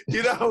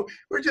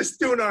 We're just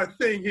doing our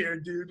thing here,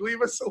 dude.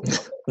 Leave us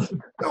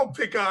alone. Don't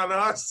pick on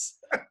us.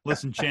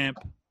 Listen, champ,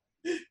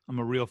 I'm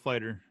a real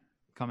fighter.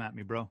 Come at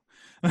me, bro.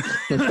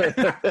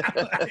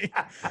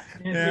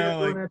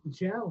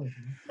 Challenge.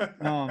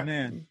 Oh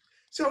man.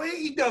 So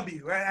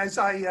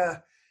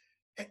AEW,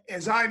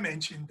 as I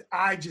mentioned,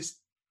 I just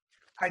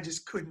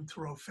couldn't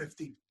throw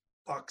 $50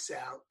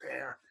 out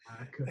there.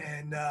 I couldn't.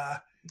 And all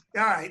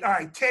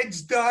right.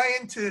 Ted's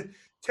dying to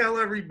tell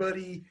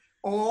everybody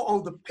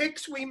all the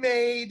picks we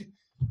made.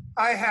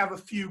 I have a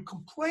few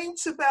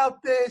complaints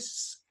about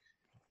this,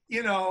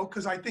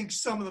 because I think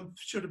some of them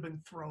should have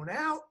been thrown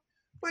out.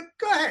 But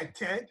go ahead,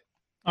 Ted.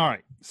 All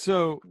right.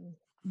 So,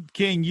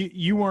 King,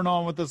 you weren't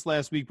on with us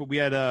last week, but we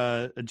had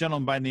a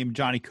gentleman by the name of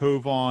Johnny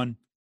Cove on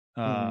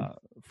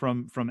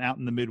from out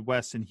in the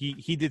Midwest, and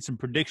he did some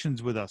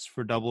predictions with us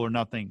for Double or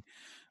Nothing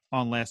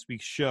on last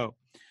week's show.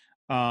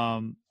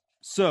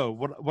 So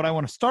what I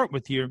want to start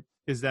with here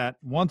is that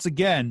once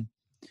again,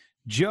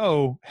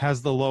 Joe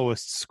has the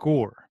lowest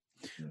score.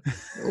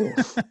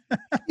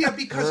 Yeah,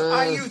 because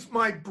I used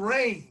my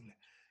brain.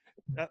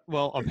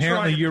 Well,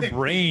 apparently your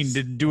brain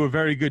didn't do a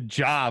very good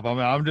job. I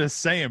mean, I'm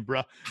just saying,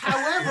 bro.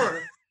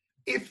 However,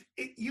 if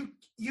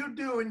you're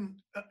doing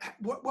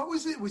what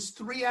was it? It was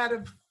 3 out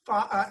of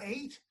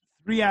 8.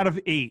 3 out of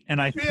 8,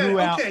 and I threw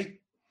out. Okay,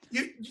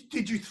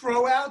 did you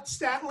throw out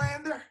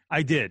Statlander?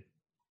 I did.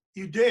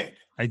 You did.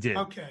 I did.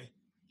 Okay.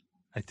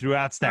 I threw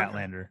out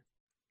Statlander. Okay.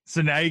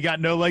 So now you got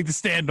no leg to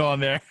stand on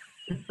there.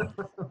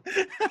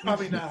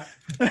 Probably not.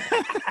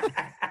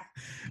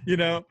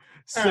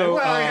 So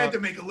I had to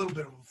make a little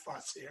bit of a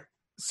fuss here.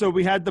 So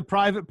we had the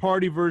Private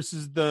Party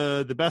versus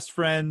the Best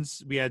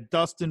Friends. We had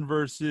Dustin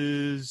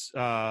versus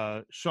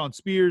Sean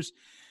Spears.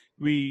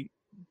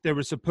 There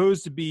was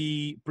supposed to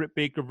be Britt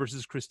Baker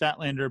versus Chris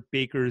Statlander.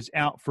 Baker's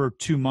out for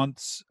 2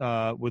 months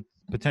with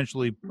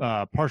potentially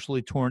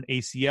partially torn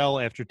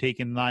ACL after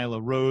taking Nyla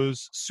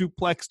Rose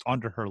suplexed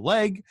onto her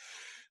leg.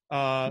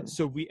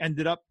 So we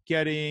ended up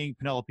getting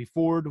Penelope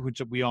Ford,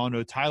 which we all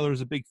know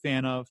Tyler's a big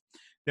fan of.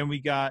 Then we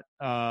got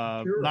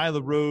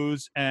Nyla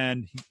Rose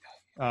and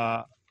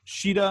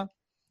Sheeta.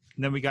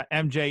 And then we got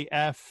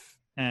MJF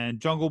and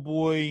Jungle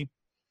Boy.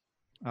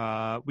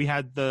 We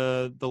had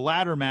the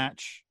ladder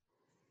match.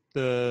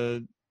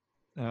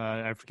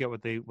 I forget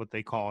what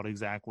they call it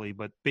exactly,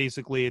 but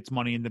basically it's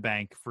Money in the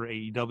Bank for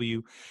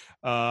AEW.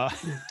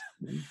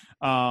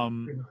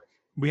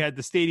 We had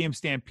the Stadium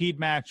Stampede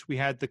match. We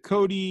had the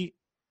Cody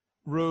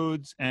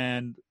Rhodes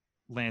and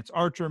Lance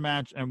Archer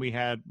match, and we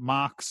had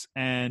Mox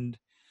and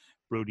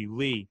Brody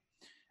Lee.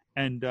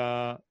 And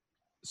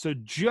so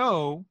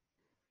Joe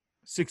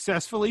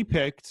successfully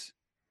picked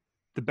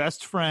the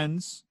Best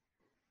Friends,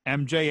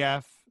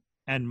 MJF,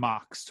 and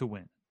Mox to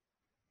win.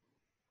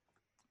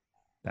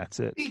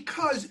 That's it.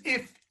 Because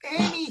if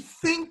any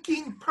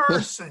thinking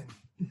person,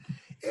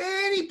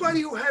 anybody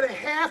who had a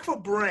half a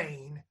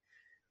brain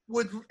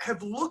would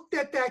have looked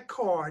at that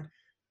card,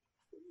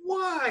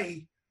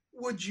 why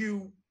would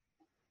you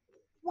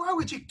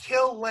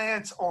kill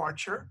Lance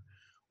Archer?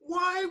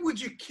 Why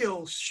would you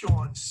kill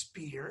Sean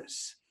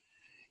Spears?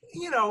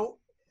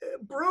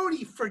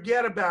 Brody,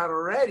 forget about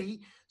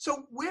already.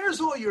 So where's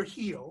all your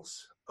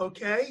heels?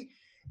 Okay.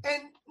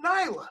 And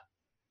Nyla.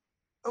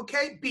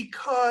 Okay.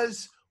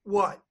 Because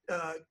what?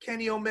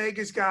 Kenny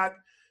Omega's got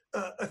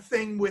a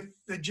thing with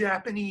the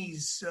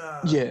Japanese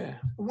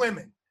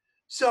women.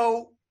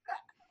 So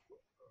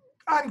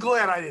I'm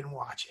glad I didn't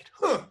watch it.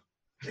 Huh.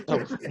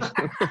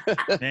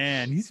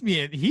 Man, he's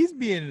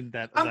being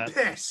that. I'm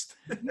pissed.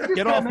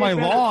 Get off my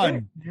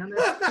lawn.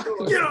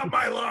 Get off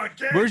my lawn,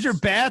 kids. Where's your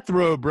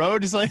bathrobe, bro?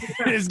 Just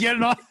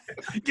get off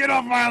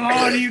my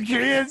lawn, you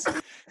kids.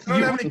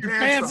 Your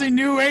fancy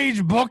new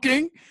age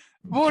booking.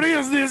 What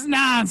is this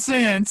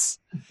nonsense?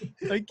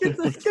 Like, get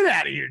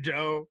out of here,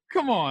 Joe.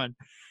 Come on.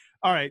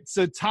 All right,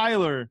 so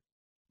Tyler,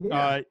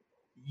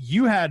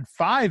 you had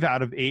 5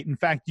 out of 8. In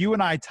fact, you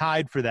and I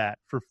tied for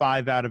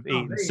 5 out of 8.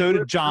 And so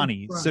did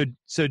Johnny.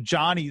 So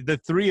Johnny, the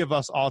 3 of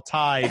us all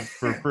tied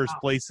for first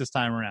place this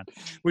time around,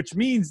 which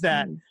means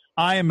that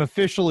I am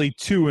officially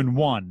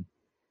 2-1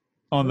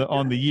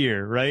 on the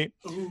year, right?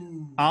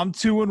 Ooh. I'm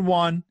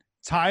 2-1.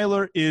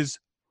 Tyler is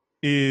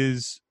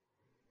 1-1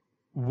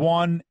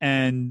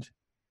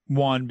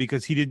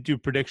 because he didn't do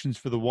predictions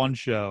for the one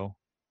show.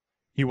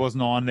 He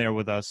wasn't on there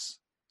with us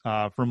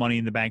for Money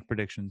in the Bank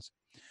predictions.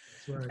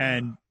 Right.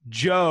 And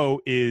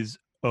Joe is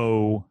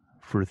 0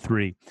 for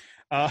 3.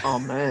 Oh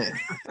man!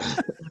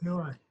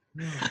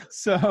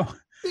 So,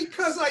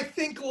 Because I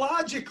think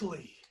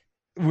logically.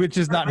 which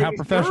is not Are how you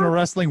professional sure?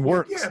 wrestling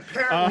works. Yeah,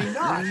 apparently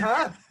not,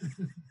 huh?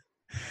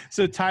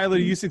 So, Tyler,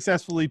 you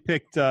successfully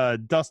picked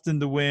Dustin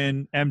to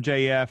win,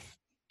 MJF,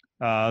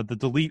 the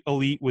Delete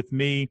Elite with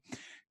me,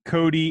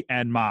 Cody,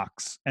 and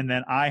Mox. And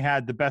then I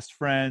had the best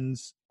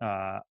friends,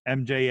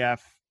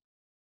 MJF,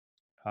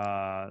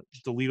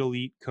 Delete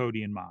Elite,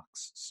 Cody, and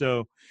Mox.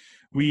 So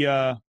we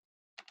had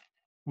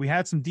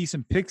some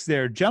decent picks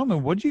there.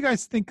 Gentlemen, what do you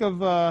guys think of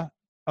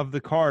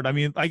the card? I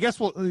mean, I guess,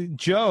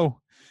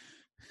 Joe,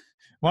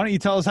 why don't you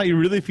tell us how you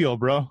really feel,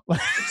 bro? It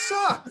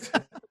sucked.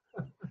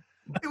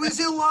 It was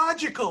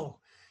illogical.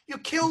 You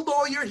killed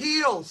all your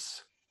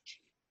heels.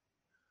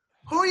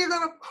 Who are you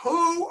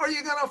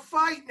gonna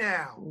fight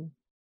now?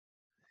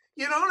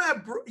 You don't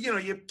have,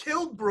 you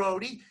killed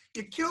Brody,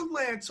 you killed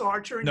Lance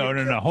Archer. And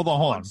No. Hold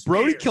on.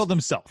 Brody killed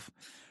himself.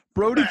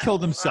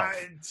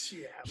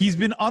 Yeah. He's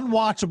been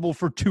unwatchable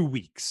for 2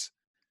 weeks.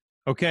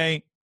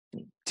 Okay?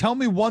 Tell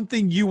me one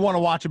thing you want to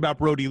watch about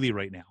Brody Lee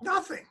right now.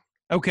 Nothing.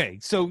 Okay,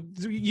 so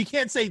you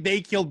can't say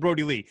they killed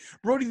Brody Lee.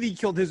 Brody Lee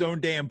killed his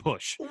own damn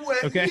push.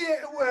 Okay?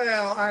 Yeah,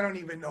 well, I don't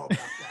even know about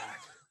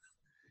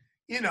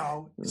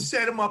that.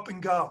 Set him up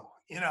and go.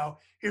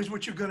 Here's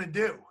what you're going to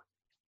do.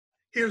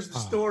 Here's the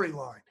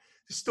storyline.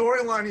 The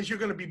storyline is you're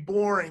going to be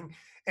boring,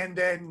 and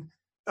then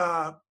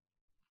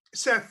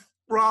Seth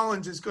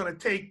Rollins is going to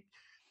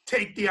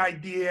take the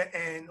idea,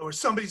 or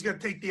somebody's going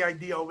to take the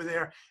idea over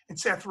there, and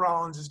Seth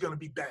Rollins is going to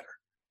be better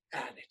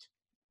at it.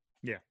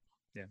 Yeah.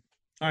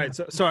 All right.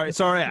 So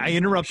sorry, I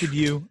interrupted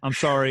you. I'm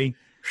sorry.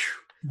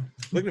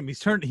 Look at him.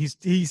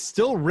 He's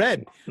still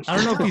red. I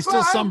don't know if he's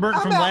still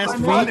sunburnt from last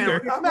week.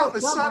 I'm out in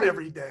the sun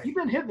every day. You've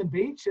been hitting the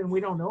beach and we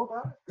don't know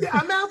about it? Yeah,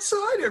 I'm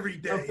outside every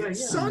day. Okay,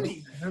 it's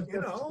sunny,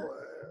 All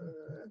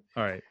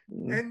right.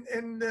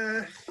 And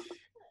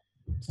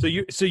So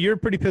you're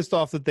pretty pissed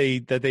off that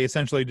they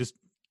essentially just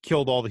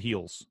killed all the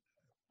heels.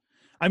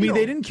 I mean,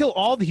 they didn't kill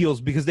all the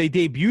heels because they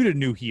debuted a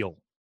new heel.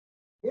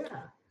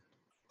 Yeah.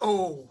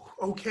 Oh,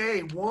 okay,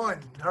 one.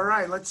 All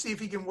right, let's see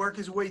if he can work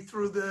his way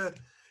through the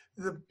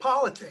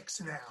politics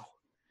now.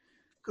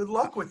 Good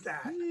luck with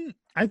that.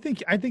 I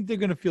think they're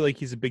going to feel like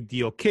he's a big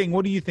deal. King,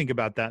 what do you think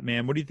about that,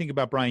 man? What do you think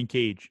about Brian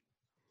Cage?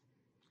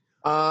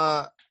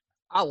 I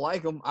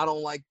like him. I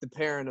don't like the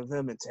pairing of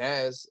him and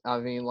Taz. I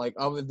mean, like,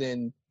 other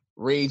than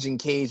Rage and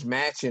Cage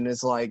matching,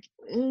 it's like,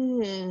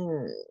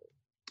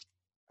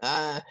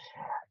 I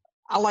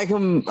like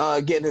him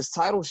getting his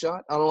title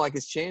shot. I don't like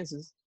his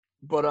chances.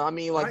 But, I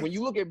mean, like, when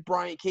you look at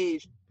Brian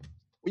Cage,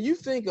 when you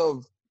think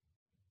of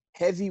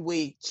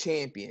heavyweight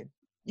champion,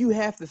 you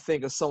have to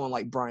think of someone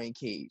like Brian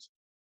Cage.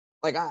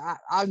 Like,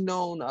 I've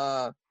known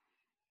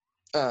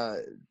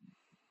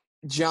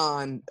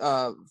John,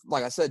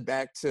 like I said,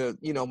 back to,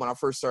 when I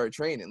first started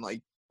training.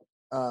 Like,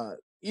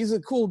 he's a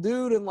cool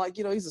dude, and, like,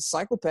 he's a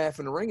psychopath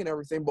in the ring and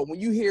everything. But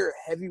when you hear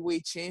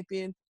heavyweight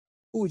champion,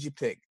 who would you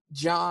pick?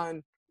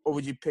 John, or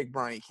would you pick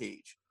Brian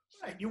Cage?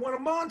 Right, you want a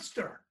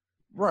monster.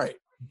 Right.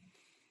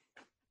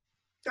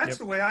 That's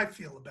the way I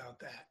feel about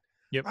that.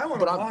 Yep. I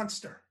want a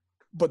monster.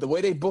 But the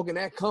way they booking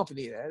that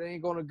company, that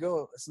ain't gonna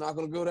go. It's not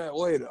gonna go that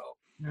way, though.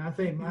 No, I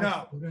think we're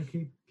gonna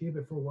keep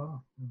it for a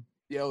while.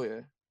 Yeah, yeah.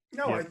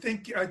 No, yeah. I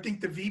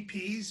think the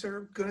VPs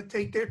are gonna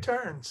take their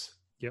turns.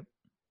 Yep.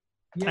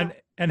 Yeah.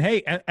 And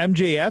hey,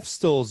 MJF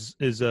still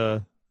is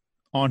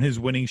on his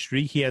winning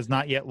streak. He has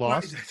not yet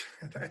lost.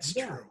 That's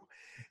true.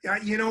 Yeah,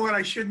 you know what?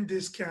 I shouldn't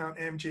discount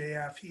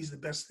MJF. He's the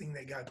best thing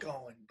they got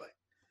going, but.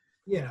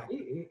 Yeah,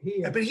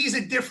 but he's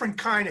a different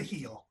kind of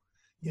heel,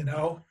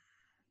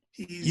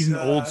 He's an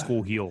old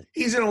school heel.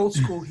 He's an old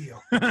school heel.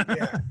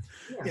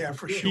 Yeah,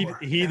 for sure.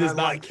 He does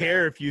not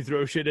care if you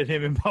throw shit at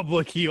him in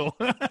public heel.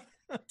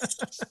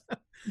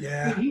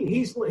 Yeah,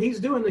 he's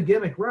doing the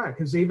gimmick right,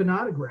 because even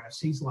autographs,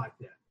 he's like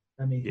that.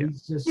 I mean,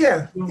 he's just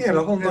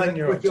the whole 9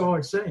 year old. What y'all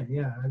are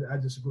saying, I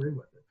disagree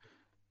with it.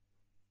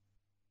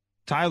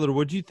 Tyler,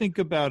 what do you think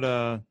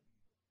about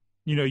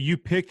you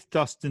picked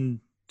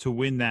Dustin to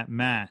win that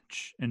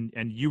match, and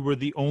you were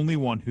the only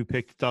one who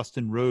picked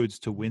Dustin Rhodes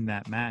to win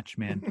that match,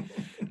 man.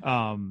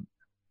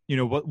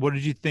 What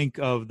did you think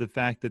of the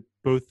fact that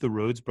both the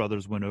Rhodes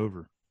brothers went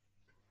over?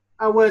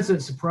 I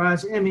wasn't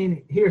surprised. I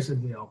mean, here's the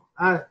deal.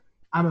 I'm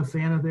a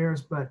fan of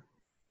theirs, but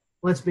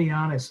let's be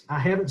honest. I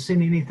haven't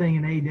seen anything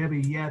in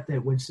AEW yet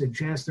that would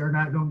suggest they're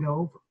not going to go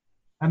over.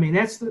 I mean,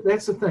 that's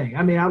the thing.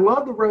 I mean, I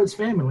love the Rhodes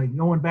family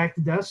going back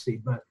to Dusty,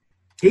 but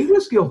he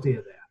was guilty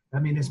of that. I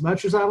mean, as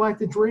much as I like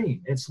the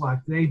Dream, it's like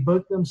they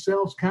booked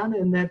themselves kind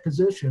of in that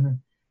position. And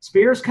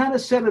Spears kind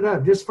of set it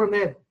up just from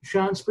that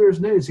Sean Spears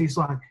news. He's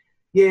like,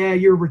 yeah,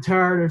 you're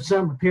retired or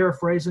something,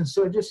 paraphrasing.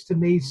 So it just to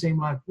me seemed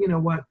like, you know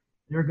what,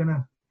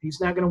 he's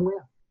not going to win,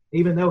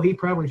 even though he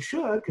probably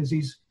should, because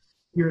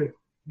you're a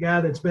guy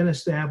that's been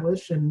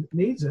established and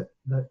needs it.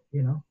 But,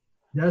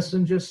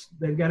 Dustin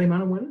they've got him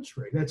on a winning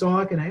streak. That's all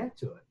I can add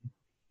to it.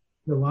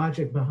 The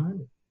logic behind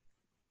it.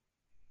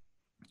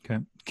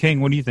 Okay.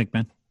 King, what do you think,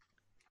 man?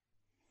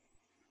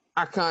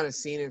 I kind of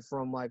seen it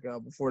from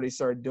before they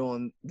started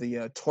doing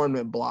the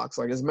tournament blocks.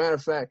 Like, as a matter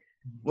of fact,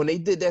 when they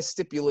did that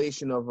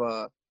stipulation of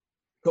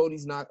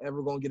Cody's not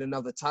ever going to get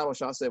another title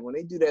shot, I said when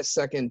they do that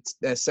second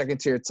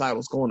tier title,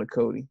 it's going to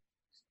Cody.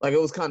 Like, it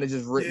was kind of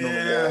just written on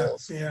the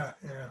walls. Yeah.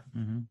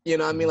 Mm-hmm. You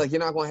know what I mean? Like, you're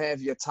not going to have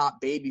your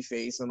top baby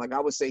face. And, like, I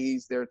would say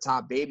he's their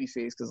top baby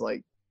face because,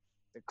 like,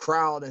 the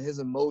crowd and his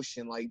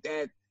emotion, like,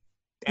 that's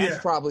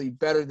probably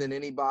better than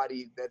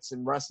anybody that's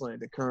in wrestling at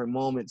the current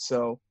moment.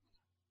 So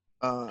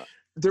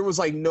there was,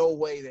 like, no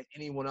way that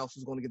anyone else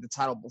was going to get the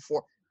title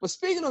before. But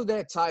speaking of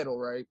that title,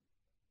 right,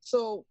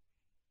 so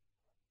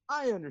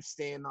I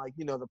understand, like,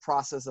 you know, the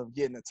process of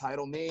getting a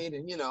title made.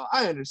 And, you know,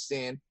 I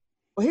understand.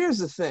 But here's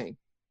the thing.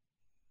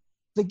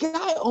 The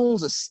guy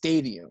owns a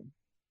stadium,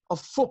 a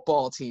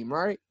football team,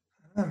 right?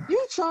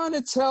 You trying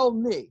to tell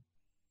me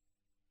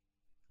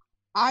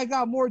I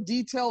got more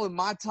detail in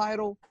my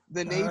title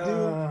than they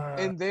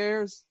do in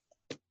theirs?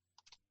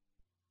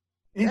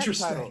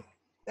 Interesting.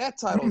 That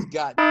title's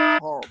got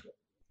horrible.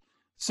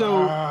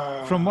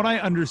 So, from what I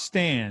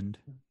understand,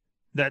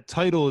 that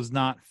title is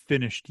not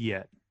finished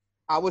yet.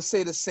 I would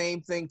say the same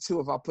thing,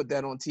 too, if I put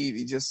that on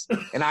TV.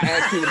 And I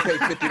ask people to pay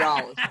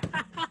 $50.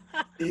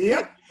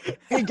 Yep.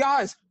 Hey,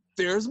 guys.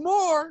 There's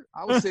more.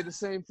 I would say the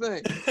same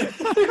thing.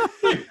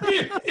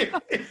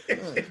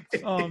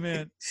 Oh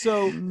man.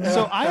 So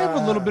I have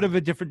a little bit of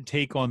a different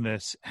take on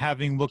this,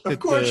 having looked at. Of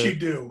course you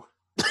do.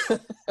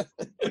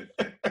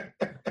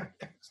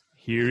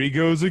 Here he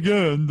goes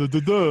again.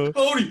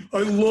 Cody, I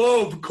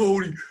love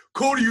Cody.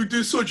 Cody, you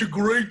did such a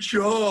great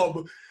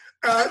job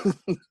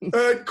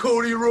at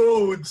Cody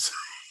Rhodes.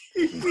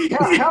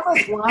 How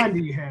much line do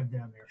you have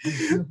down there?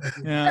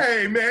 Yeah.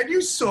 Hey man,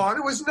 you saw it.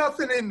 There was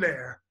nothing in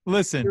there.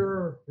 Listen,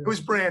 it was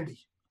brandy.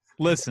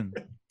 Listen,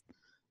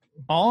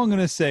 all I'm going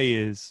to say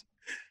is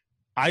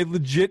I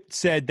legit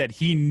said that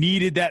he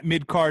needed that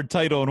mid-card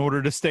title in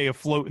order to stay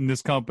afloat in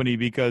this company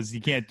because he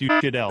can't do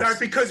shit else. Not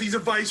because he's a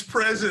vice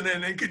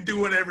president and can do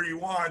whatever he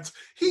wants.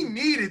 He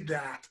needed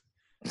that.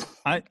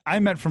 I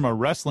meant from a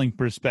wrestling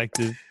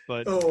perspective,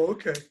 but Oh,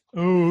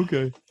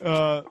 okay.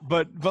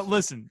 But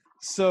listen,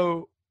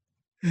 so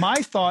my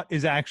thought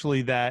is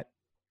actually that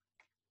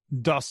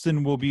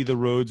Dustin will be the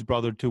Rhodes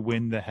brother to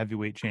win the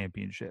heavyweight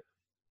championship.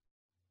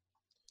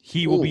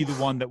 He will be the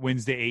one that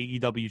wins the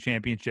AEW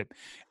championship.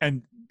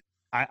 And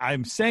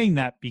I'm saying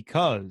that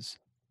because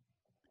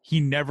he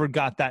never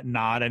got that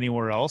nod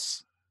anywhere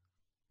else.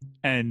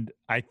 And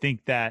I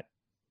think that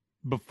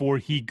before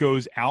he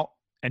goes out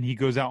and he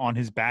goes out on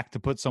his back to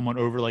put someone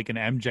over like an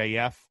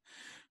MJF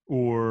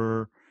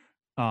or,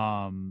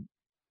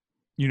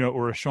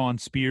 or a Shawn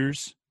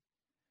Spears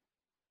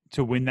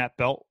to win that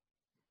belt,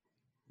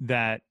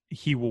 that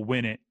he will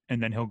win it,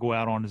 and then he'll go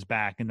out on his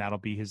back, and that'll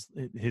be his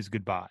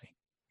goodbye,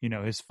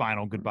 his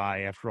final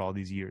goodbye after all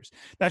these years.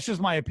 That's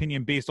just my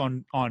opinion based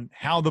on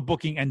how the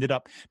booking ended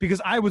up,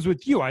 because I was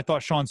with you. I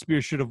thought Shawn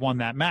Spears should have won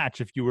that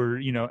match. If you were,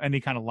 any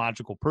kind of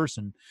logical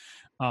person,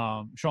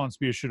 Shawn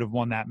Spears should have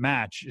won that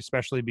match,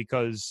 especially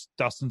because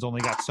Dustin's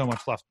only got so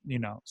much left,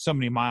 so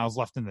many miles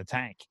left in the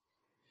tank.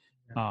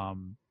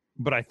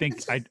 But I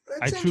think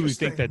I truly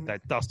think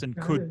that Dustin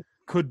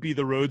could be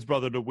the Rhodes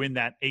brother to win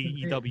that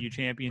AEW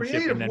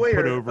championship and then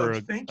put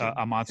over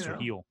a monster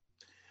heel.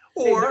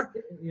 Or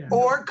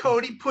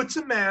Cody puts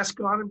a mask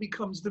on and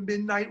becomes the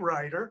Midnight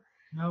Rider.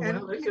 Hey,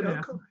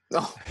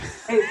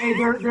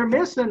 they're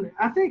missing.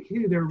 I think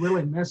who they're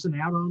really missing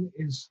out on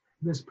is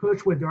this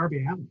push with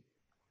Darby Allin.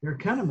 They're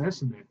kind of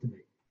missing that to me.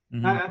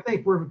 Mm-hmm. I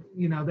think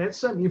that's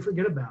something you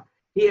forget about.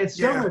 He had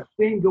so much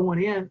thing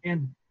going in,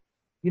 and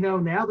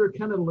now they're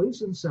kind of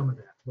losing some of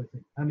that with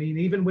him. I mean,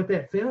 even with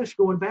that finish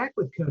going back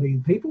with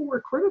Cody, people were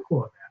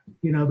critical of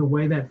that, the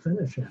way that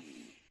finish happened.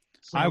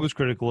 So, I was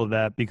critical of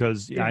that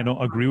because I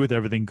don't agree with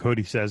everything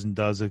Cody says and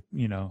does,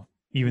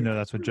 even though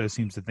that's what Joe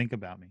seems to think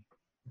about me.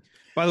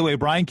 By the way,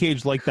 Brian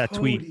Cage liked that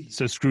tweet,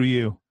 so screw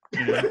you.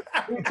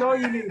 That's all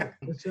you need.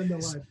 It's in the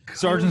life.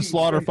 Sergeant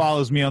Slaughter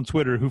follows me on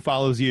Twitter. Who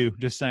follows you?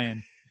 Just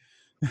saying.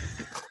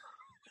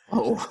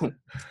 Oh.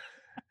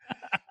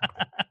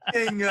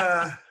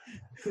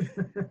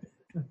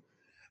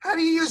 How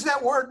do you use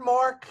that word,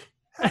 Mark?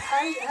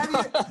 How do you,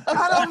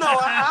 I don't know.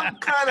 I'm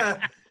kind of,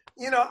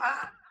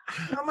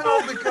 I'm an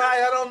older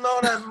guy. I don't know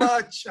that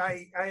much.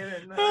 I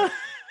don't know.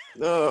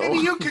 No. Maybe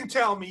you can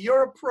tell me.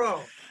 You're a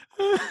pro.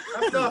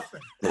 I'm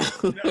nothing.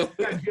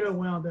 Got Joe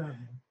wound up,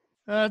 man.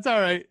 That's all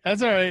right.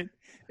 That's all right.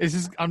 It's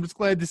just I'm just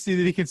glad to see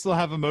that he can still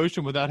have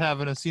emotion without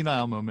having a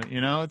senile moment.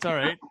 It's all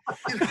right.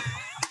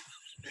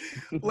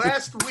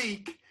 Last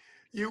week,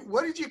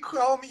 what did you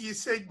call me? You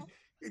said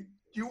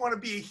you want to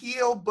be a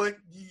heel, but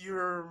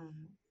you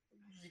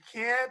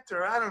can't,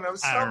 or I don't know.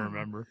 I don't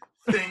remember.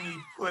 Thing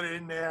you put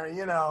in there,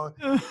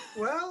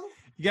 Well,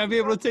 you gotta be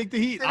able to take the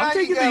heat. I'm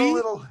taking the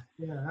heat.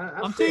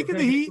 I'm taking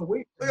the heat.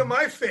 Look at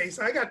my face.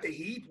 I got the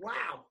heat.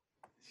 Wow.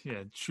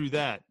 Yeah, true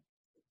that.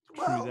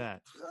 True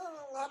that.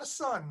 A lot of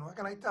sun. What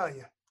can I tell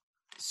you?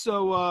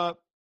 So,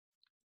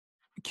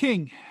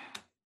 King,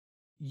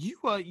 you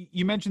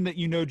mentioned that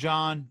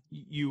John.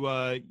 He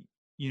was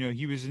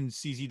in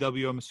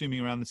CZW. I'm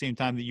assuming around the same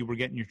time that you were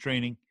getting your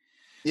training.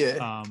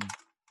 Yeah.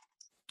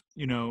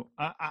 You know,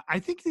 I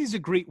think he's a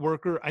great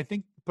worker. I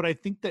think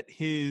that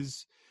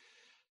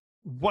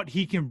what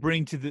he can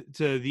bring to the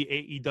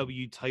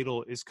AEW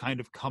title is kind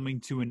of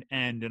coming to an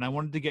end. And I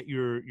wanted to get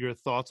your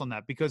thoughts on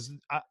that, because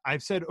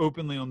I've said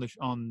openly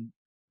on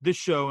this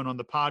show and on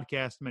the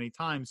podcast many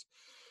times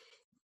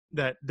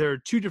that there are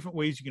two different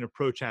ways you can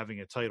approach having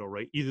a title,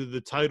 right? Either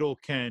the title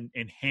can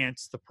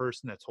enhance the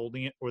person that's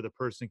holding it, or the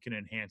person can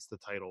enhance the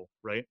title,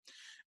 right?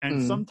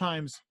 And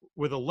sometimes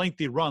with a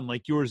lengthy run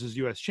like yours as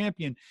US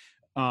champion,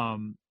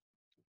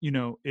 you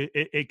know,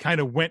 it kind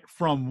of went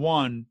from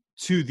one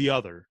to the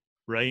other,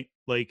 right?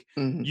 Like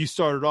you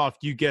started off,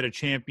 you get a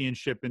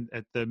championship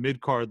at the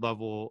mid-card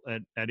level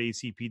at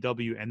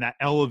ACPW, and that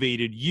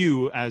elevated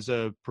you as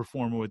a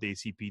performer with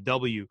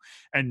ACPW.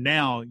 And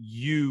now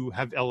you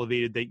have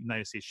elevated the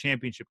United States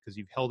Championship because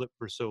you've held it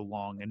for so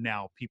long. And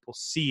now people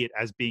see it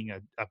as being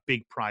a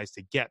big prize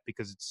to get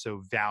because it's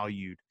so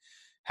valued,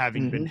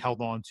 having been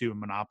held on to and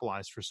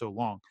monopolized for so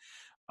long.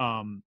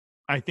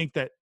 I think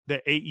that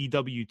the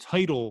AEW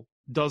title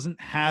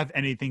doesn't have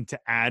anything to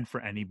add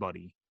for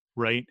anybody,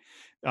 right?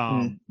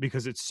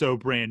 Because it's so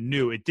brand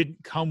new. It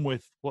didn't come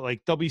with, well,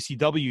 like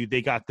WCW,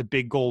 they got the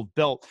big gold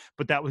belt,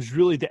 but that was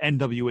really the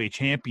NWA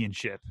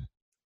championship.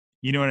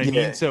 You know what I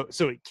mean? So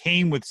it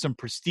came with some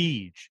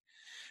prestige,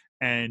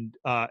 and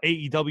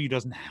AEW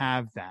doesn't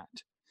have that.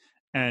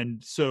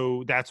 And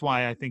so that's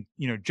why I think,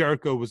 you know,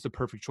 Jericho was the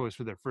perfect choice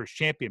for their first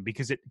champion,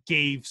 because it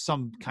gave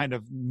some kind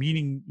of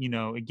meaning, you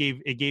know, it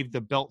gave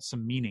the belt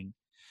some meaning.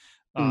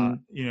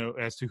 You know,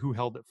 as to who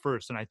held it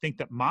first. And I think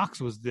that Mox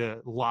was the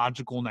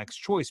logical next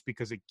choice,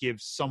 because it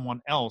gives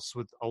someone else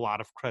with a lot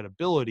of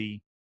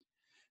credibility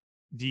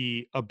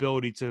the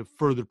ability to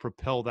further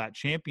propel that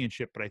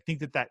championship. But I think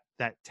that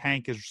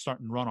tank is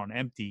starting to run on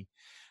empty.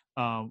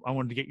 I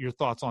wanted to get your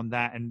thoughts on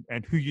that,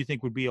 and who you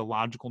think would be a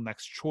logical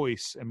next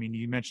choice. I mean,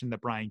 you mentioned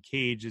that Brian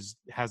Cage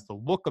has the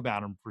look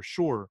about him for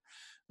sure.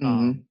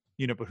 You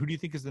know, but who do you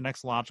think is the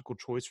next logical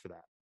choice for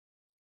that?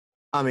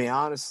 I mean,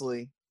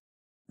 honestly,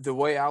 the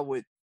way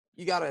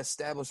you got to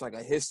establish like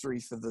a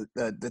history for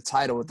the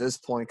title at this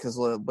point, because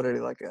what are they,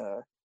 like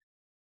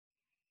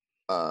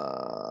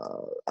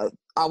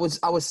I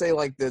would say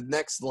like the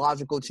next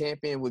logical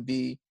champion would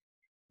be,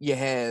 you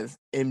have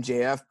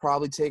MJF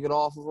probably take it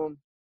off of him,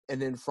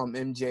 and then from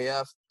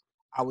MJF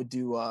I would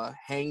do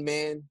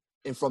Hangman,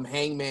 and from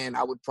Hangman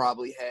I would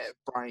probably have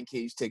Brian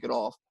Cage take it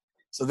off.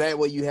 So that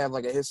way you have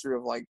like a history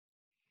of like,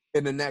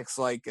 in the next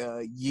like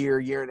year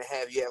and a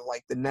half, you have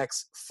like the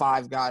next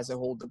 5 guys that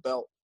hold the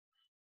belt.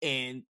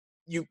 And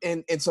you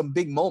and some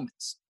big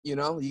moments, you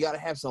know, you got to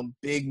have some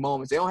big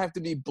moments. They don't have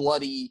to be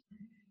bloody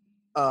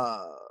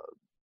deathmatch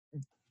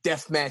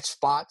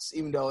spots,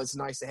 even though it's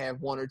nice to have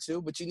one or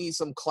two, but you need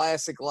some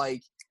classic,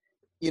 like,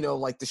 you know,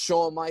 like the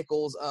Shawn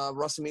Michaels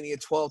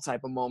WrestleMania 12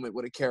 type of moment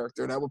with a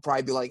character. That would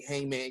probably be like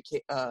Hangman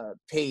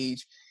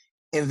Page.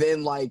 And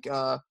then like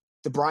the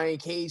Brian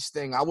Cage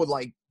thing, I would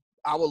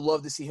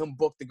love to see him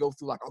booked to go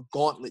through like a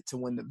gauntlet to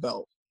win the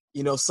belt.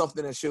 You know,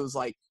 something that shows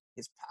like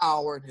his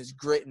power and his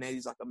grit, and that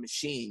he's like a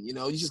machine. You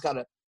know, you just got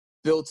to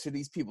build to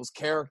these people's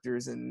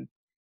characters. And,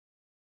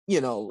 you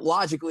know,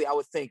 logically, I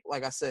would think,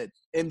 like I said,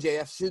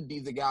 MJF should be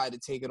the guy to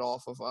take it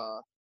off of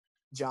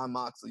Jon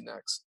Moxley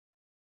next.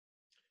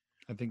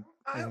 I'm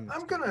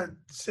going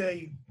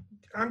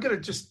to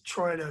just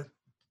try to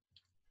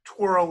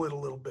twirl it a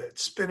little bit,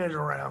 spin it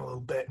around a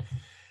little bit,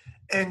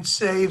 and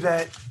say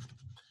that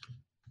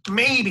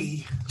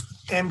maybe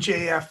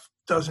MJF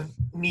doesn't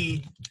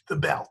need the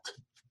belt.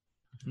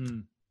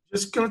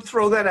 Just going to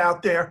throw that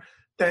out there,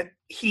 that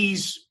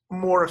he's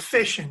more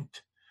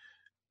efficient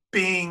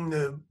being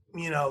the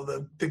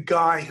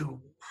guy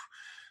who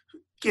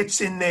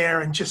gets in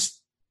there and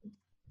just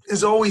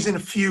is always in a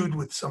feud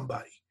with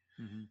somebody.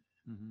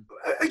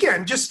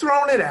 Again, just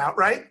throwing it out,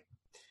 right?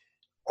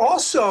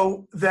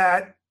 Also,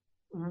 that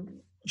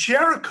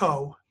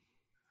Jericho,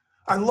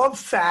 I love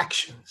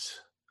factions.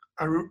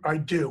 I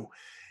do.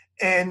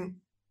 And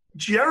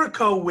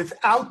Jericho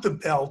without the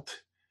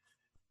belt,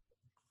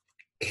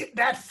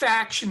 that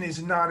faction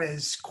is not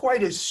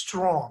quite as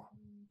strong.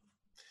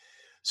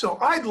 So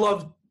I'd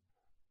love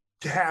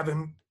to have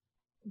him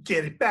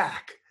get it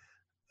back.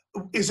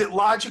 Is it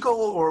logical,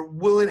 or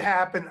will it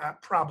happen?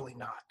 Probably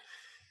not.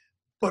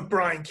 But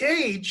Brian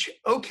Cage,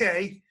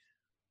 okay,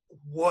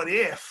 what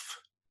if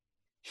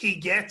he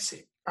gets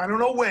it? I don't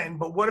know when,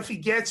 but what if he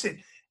gets it?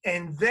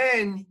 And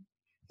then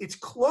it's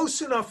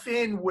close enough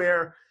in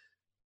where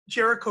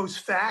Jericho's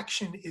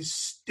faction is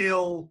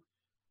still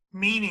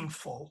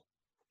meaningful,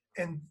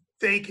 and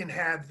they can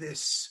have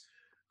this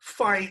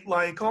fight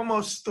like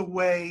almost the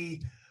way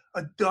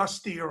a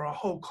Dusty or a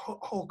Hulk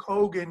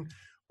Hogan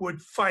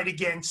would fight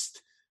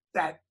against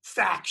that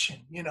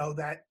faction, you know,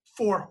 that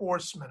 4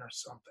 Horsemen or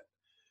something.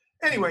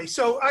 Anyway,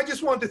 so I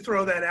just wanted to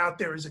throw that out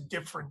there as a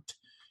different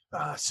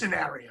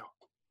scenario.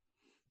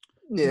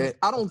 Yeah,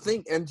 I don't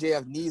think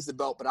MJF needs the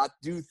belt, but I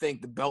do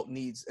think the belt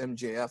needs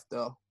MJF,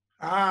 though.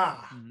 I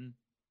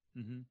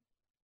mean,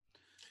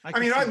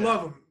 I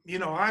love him. You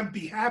know, I'd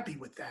be happy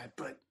with that,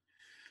 but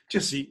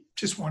just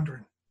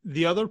wondering.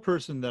 the other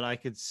person that I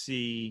could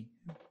see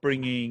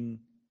bringing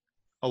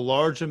a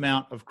large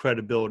amount of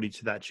credibility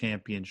to that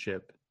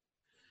championship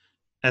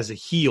as a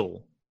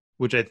heel,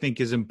 which I think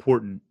is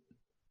important,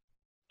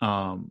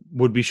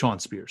 would be Shawn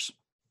Spears.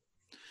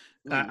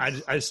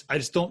 I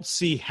just don't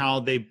see how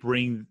they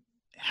bring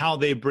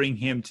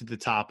him to the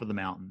top of the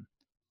mountain.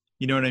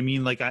 You know what I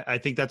mean? Like, I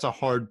think that's a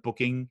hard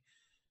booking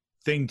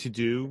thing to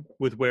do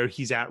with where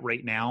he's at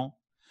right now.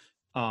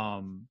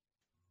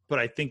 But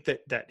I think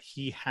that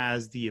he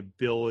has the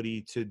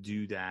ability to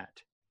do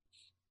that.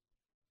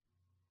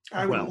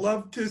 I would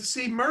love to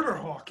see Murder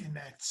Hawk in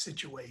that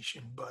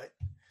situation, but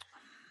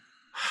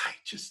I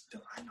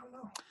don't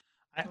know.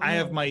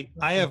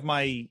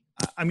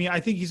 I mean, I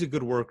think he's a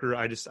good worker.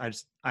 I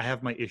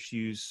have my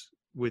issues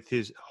with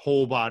his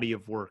whole body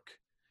of work.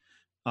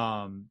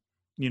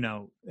 You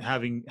know,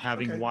 having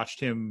watched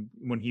him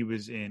when he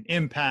was in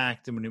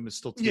Impact and when it was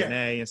still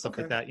TNA and stuff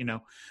like that, you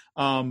know.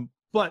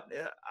 But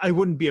I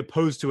wouldn't be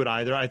opposed to it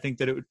either. I think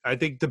that I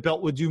think the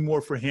belt would do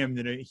more for him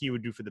than he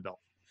would do for the belt.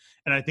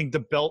 And I think the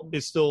belt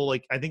is still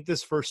like, I think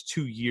this first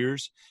 2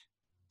 years,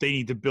 they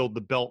need to build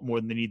the belt more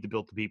than they need to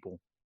build the people.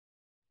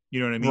 You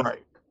know what I mean?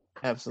 Right.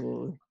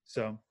 Absolutely.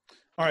 So,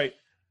 all right,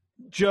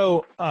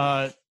 Joe,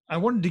 I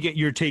wanted to get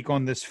your take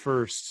on this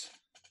first.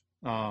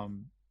 I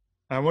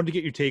wanted to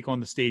get your take on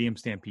the Stadium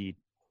Stampede.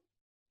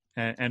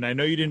 And I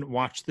know you didn't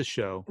watch the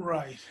show.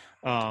 Right.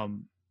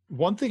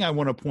 One thing I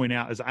want to point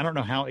out is I don't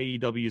know how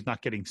AEW is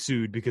not getting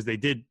sued because they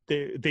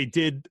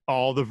did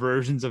all the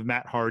versions of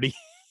Matt Hardy.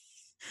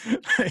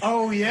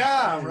 Oh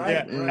yeah,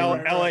 right. Yeah.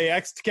 Right.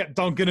 LAX kept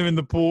dunking him in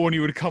the pool, and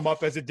he would come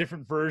up as a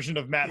different version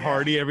of Matt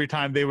Hardy every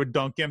time they would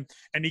dunk him.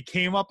 And he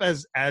came up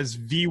as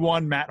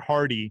V1 Matt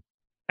Hardy,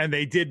 and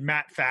they did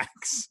Matt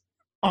Facts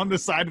on the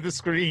side of the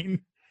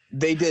screen.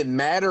 They did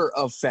Matter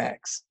of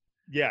Facts.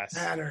 Yes.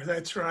 Matter.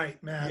 That's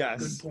right, Matter.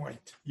 Yes. Good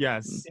point.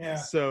 Yes. Yeah.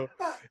 So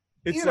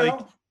it's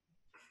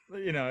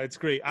it's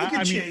great. You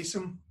can chase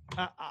him.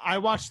 I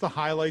watched the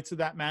highlights of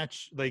that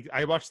match. Like,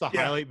 I watched the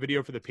highlight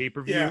video for the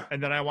pay-per-view,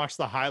 and then I watched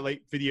the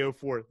highlight video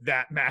for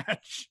that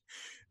match.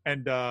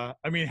 And I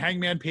mean,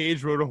 Hangman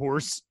Page rode a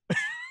horse.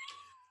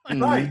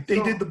 Right. They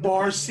did the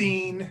bar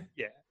scene.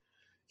 Yeah.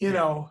 You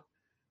know.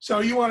 So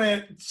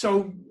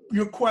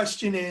your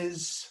question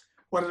is,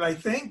 what did I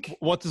think?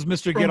 What does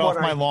Mr. Get Off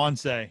My Lawn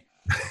say?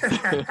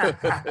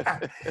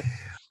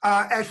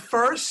 At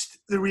first,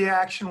 the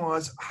reaction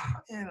was,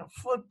 in a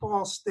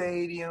football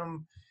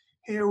stadium,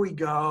 here we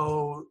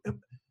go.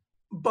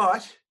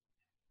 But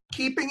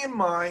keeping in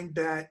mind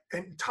that,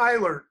 and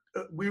Tyler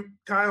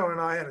and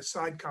I had a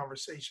side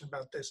conversation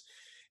about this,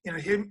 you know,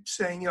 him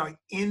saying, you know,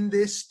 in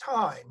this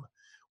time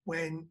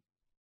when,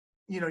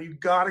 you know, you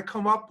got to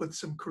come up with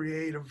some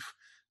creative,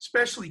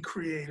 especially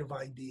creative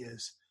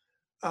ideas.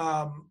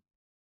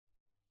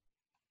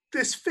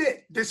 This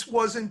fit. This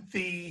wasn't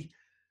the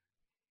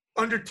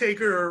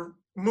Undertaker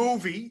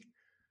movie,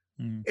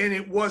 and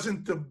it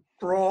wasn't the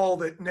brawl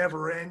that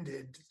never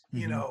ended,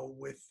 you know,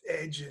 with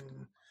Edge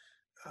and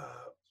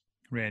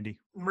Randy.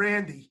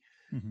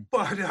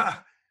 But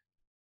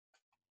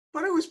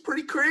it was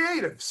pretty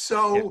creative.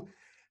 So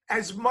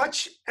as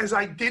much as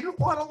I didn't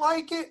want to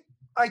like it,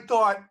 I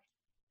thought,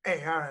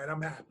 hey, all right,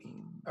 I'm happy.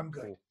 I'm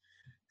good.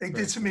 They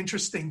did some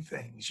interesting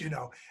things, you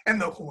know, and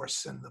the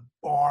horse and the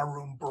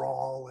barroom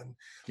brawl and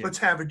let's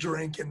have a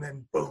drink and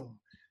then boom.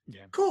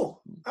 Yeah.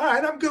 Cool. All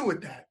right, I'm good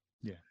with that.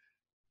 Yeah.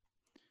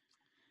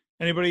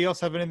 Anybody else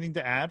have anything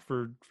to add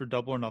for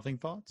Double or Nothing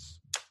thoughts?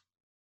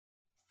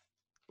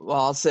 Well,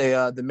 I'll say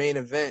the main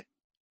event.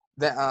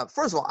 That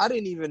first of all, I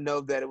didn't even know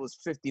that it was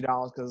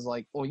 $50 because,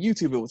 like, on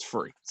YouTube it was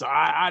free. So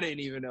I didn't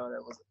even know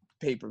that was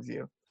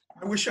pay-per-view.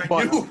 I wish I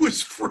knew it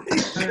was free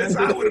because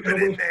I would have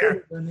been in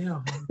there.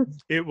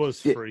 It was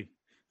free.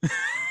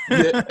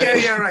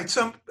 Yeah, right.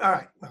 All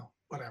right. Well,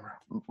 whatever.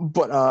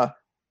 But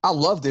I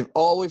loved it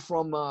all the way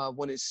from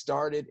when it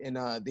started and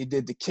they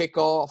did the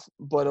kickoff,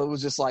 but it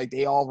was just like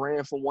they all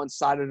ran from one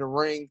side of the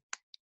ring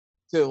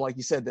to, like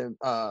you said,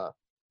 the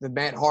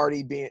Matt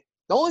Hardy being.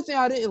 The only thing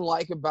I didn't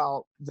like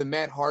about the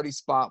Matt Hardy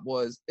spot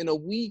was in a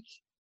week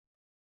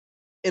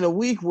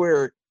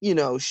where, you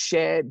know,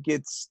 Shad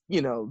gets,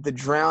 you know, the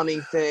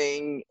drowning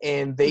thing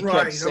and they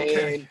kept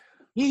saying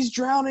he's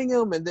drowning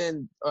him. And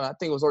then I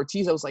think it was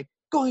Ortiz. I was like,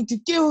 going to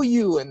kill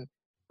you. And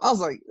I was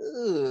like,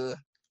 ugh.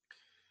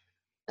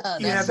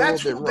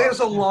 There's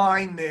a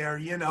line there,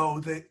 you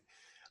know, that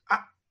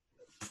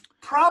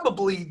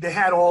probably they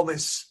had all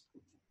this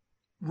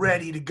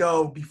ready to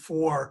go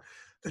before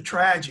the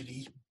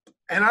tragedy.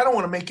 And I don't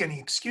want to make any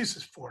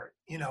excuses for it,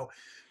 you know,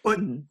 but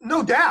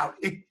no doubt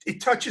it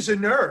touches a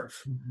nerve.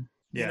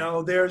 You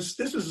know, this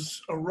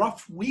is a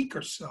rough week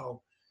or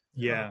so.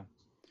 Yeah.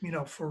 You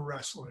know, for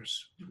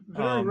wrestlers,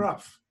 very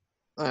rough.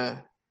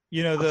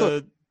 You know,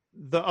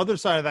 the other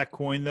side of that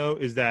coin though,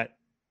 is that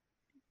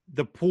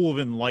the pool of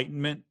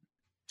enlightenment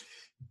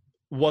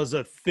was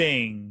a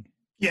thing.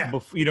 Yeah.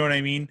 Before, you know what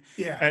I mean?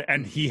 Yeah.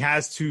 And he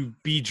has to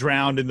be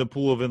drowned in the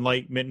pool of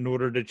enlightenment in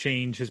order to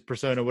change his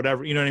persona,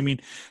 whatever. You know what I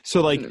mean?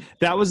 So, like,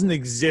 that was an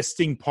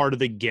existing part of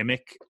the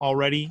gimmick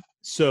already.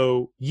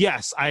 So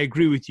yes, I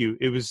agree with you.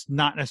 It was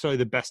not necessarily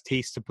the best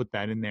taste to put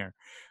that in there.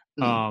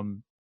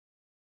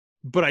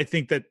 But I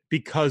think that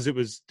because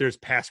there's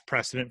past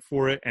precedent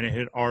for it and it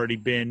had already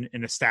been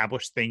an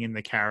established thing in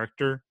the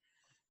character,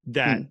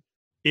 that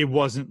it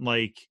wasn't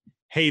like,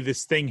 hey,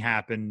 this thing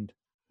happened,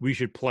 we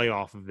should play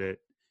off of it.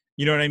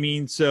 You know what I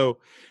mean? So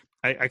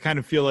I kind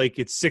of feel like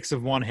it's 6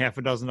 of one, half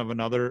a dozen of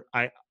another.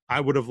 I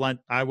would have,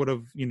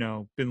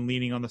 been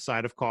leaning on the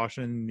side of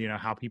caution,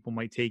 how people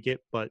might take it,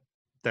 but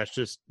that's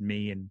just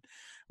me. And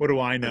what do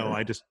I know?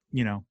 I just,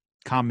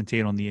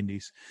 commentate on the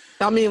indies.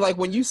 I mean, like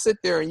when you sit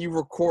there and you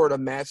record a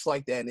match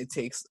like that and it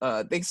takes,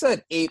 they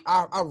said 8,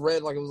 I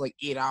read like it was like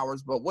 8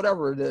 hours, but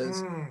whatever it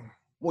is,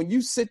 when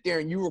you sit there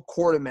and you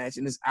record a match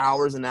and it's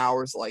hours and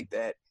hours like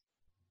that,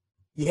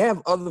 you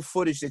have other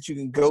footage that you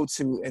can go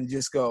to and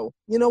just go,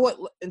 you know what,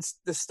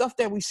 the stuff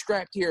that we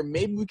scrapped here,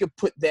 maybe we could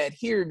put that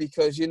here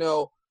because,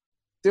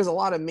 there's a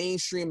lot of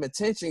mainstream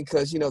attention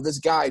because, this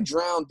guy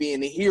drowned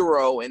being a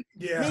hero and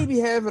maybe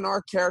having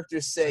our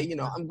characters say,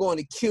 I'm going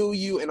to kill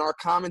you, and our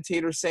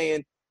commentator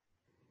saying,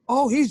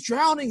 oh, he's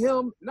drowning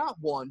him. Not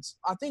once.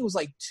 I think it was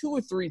like 2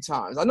 or 3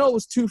 times. I know it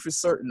was 2 for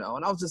certain, though.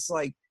 And I was just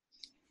like,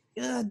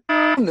 damn,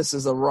 this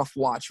is a rough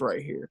watch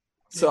right here.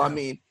 So, I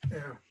mean,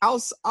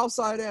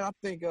 outside of that, I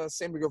think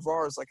Sammy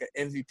Guevara is like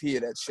an MVP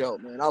of that show,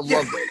 man. I love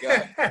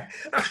that guy.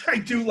 I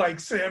do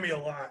like Sammy a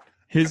lot.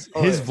 His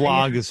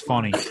vlog is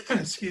funny.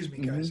 Excuse me,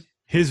 guys.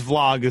 His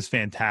vlog is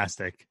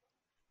fantastic.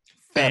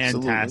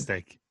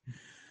 Fantastic. Absolutely.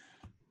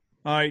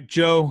 All right,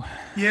 Joe.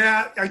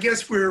 Yeah, I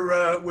guess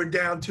we're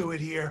down to it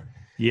here.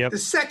 Yep. The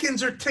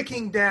seconds are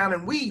ticking down,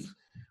 and we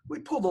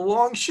pulled a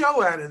long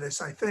show out of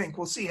this. I think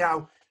we'll see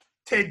how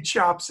Ted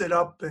chops it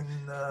up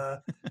and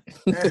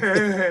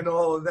and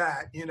all of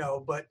that,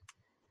 But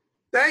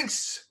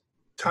thanks,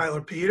 Tyler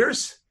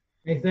Peters.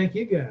 Hey, thank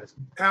you guys.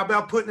 How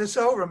about putting us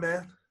over,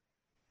 man?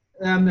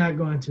 I'm not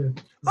going to.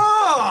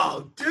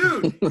 Oh,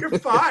 dude, you're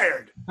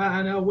fired.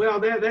 I know. Well,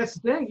 that's the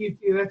thing.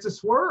 That's a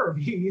swerve.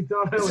 You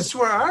thought I was. It's a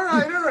swerve.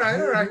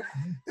 All right.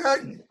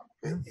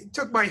 It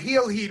took my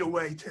heel heat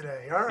away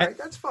today. All right,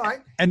 that's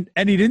fine. And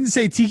he didn't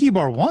say Tiki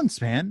Bar once,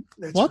 man.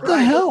 That's what right.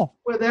 the hell?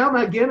 Well, now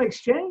my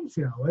gimmicks changed,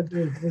 it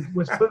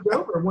was put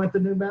over. Went to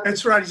New Mouth.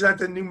 That's right. He's not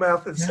the New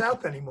Mouth of the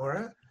South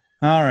anymore,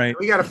 huh? All right.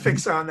 We got to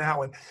fix on that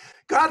one.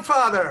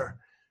 Godfather,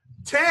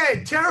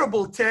 Ted,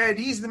 terrible Ted.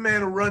 He's the man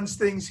who runs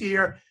things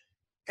here.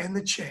 And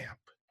the champ,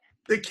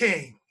 the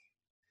king,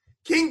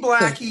 King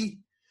Blackie.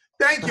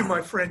 Thank you,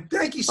 my friend.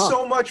 Thank you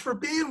so much for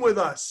being with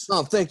us.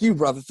 Oh, thank you,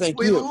 brother. Thank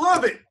you. We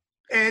love it.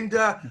 And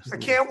I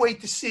can't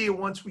wait to see you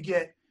once we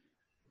get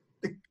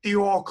the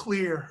all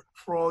clear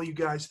for all you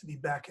guys to be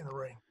back in the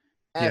ring.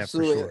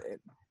 Absolutely. Yeah, for sure.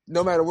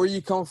 No matter where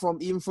you come from,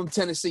 even from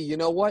Tennessee, you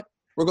know what?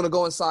 We're going to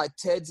go inside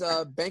Ted's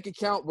bank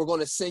account. We're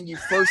going to send you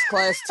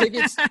first-class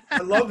tickets. I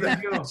love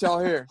that. Y'all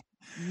here.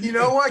 You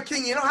know what,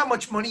 King? You know how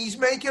much money he's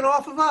making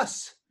off of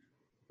us?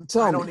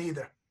 I don't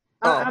either.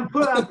 I'm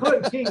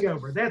putting King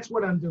over. That's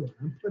what I'm doing.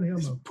 I'm putting him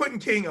over. Putting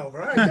King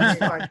over. All right, that's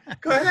fine.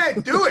 Go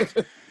ahead, do it.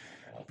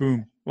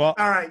 Boom. Well,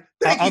 all right.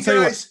 Thank you,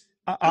 guys.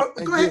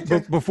 Go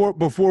ahead.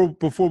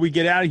 Before we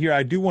get out of here,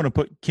 I do want to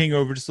put King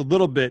over just a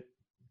little bit.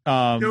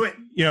 Do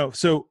it.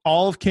 So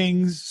all of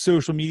King's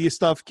social media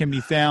stuff can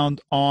be found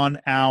on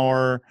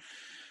our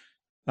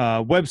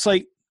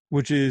website,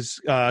 which is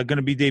going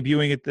to be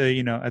debuting at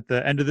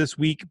the end of this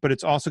week, but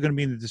it's also going to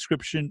be in the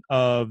description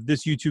of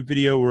this YouTube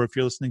video, or if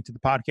you're listening to the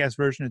podcast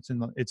version, it's in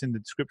the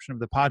description of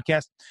the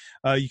podcast.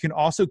 You can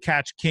also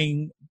catch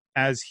King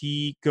as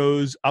he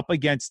goes up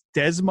against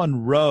Des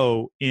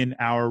Monroe in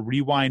our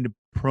Rewind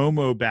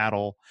promo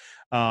battle.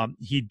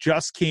 He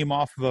just came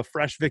off of a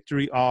fresh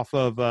victory off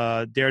of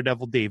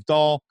Daredevil Dave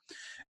Dahl,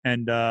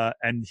 and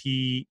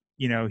he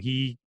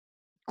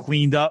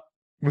cleaned up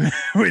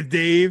with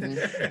Dave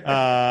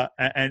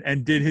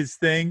and did his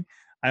thing.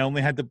 I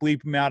only had to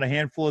bleep him out a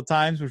handful of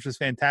times, which was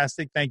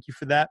fantastic. Thank you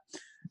for that.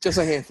 Just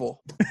a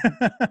handful.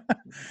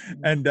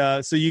 And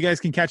so you guys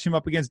can catch him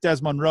up against Des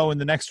Monroe in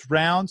the next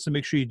round, so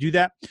make sure you do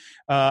that.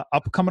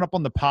 Coming up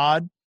on the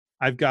pod,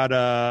 I've got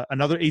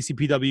another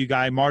ACPW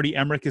guy. Marty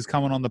Emmerich is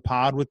coming on the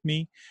pod with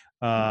me.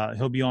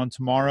 He'll be on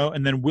tomorrow.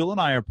 And then Will and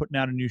I are putting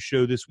out a new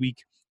show this week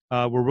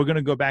where we're going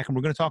to go back and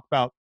we're going to talk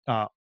about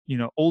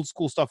old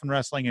school stuff in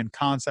wrestling and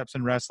concepts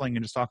in wrestling,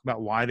 and just talk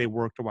about why they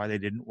worked or why they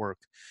didn't work.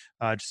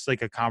 Just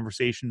like a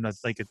conversation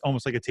that's like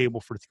almost like a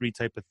table for 3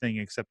 type of thing,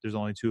 except there's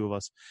only 2 of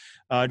us.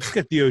 Just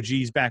get the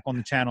OGs back on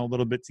the channel a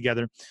little bit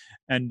together.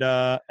 And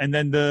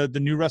then the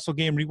new Wrestle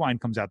Game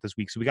Rewind comes out this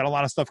week. So we got a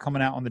lot of stuff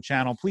coming out on the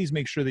channel. Please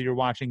make sure that you're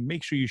watching.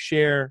 Make sure you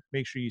share.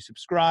 Make sure you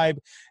subscribe.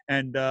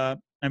 And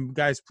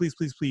guys, please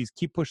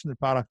keep pushing the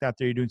product out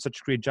there. You're doing such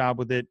a great job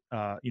with it.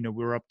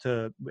 We're up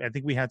to, I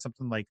think we had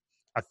something like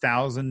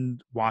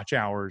 1,000 watch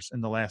hours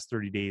in the last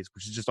 30 days,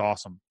 which is just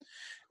awesome.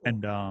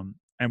 Cool.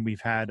 And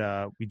we've had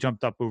we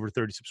jumped up over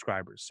 30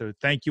 subscribers. So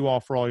thank you all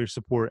for all your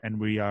support, and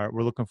we're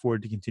looking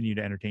forward to continue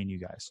to entertain you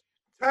guys.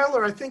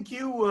 Tyler, I think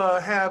you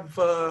have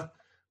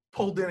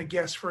pulled in a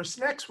guest for us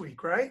next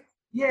week, right?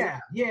 Yeah.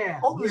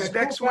 Oh, this is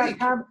next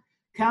week.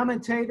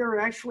 commentator,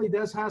 actually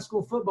does high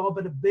school football,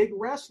 but a big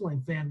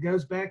wrestling fan.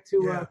 Goes back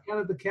to kind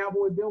of the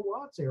Cowboy Bill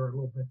Watts era a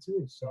little bit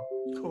too. So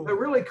Cool. a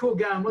really cool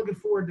guy. I'm looking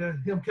forward to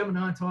him coming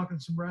on talking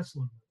some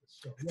wrestling with us.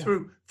 So,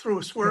 yeah. Threw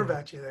a swerve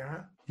at you there,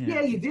 huh?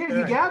 Yeah, you did.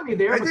 You got me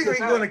there. I think we're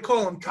going to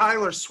call him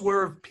Tyler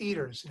Swerve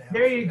Peters now.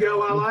 There you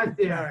go. I like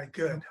that. All right,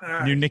 good. All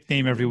right. New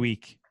nickname every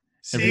week.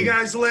 See you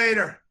guys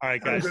later. All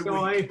right, guys.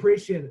 I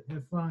appreciate it.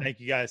 Have fun. Thank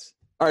you, guys.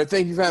 All right,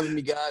 thank you for having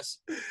me, guys.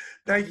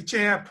 Thank you,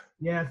 champ.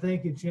 Yeah,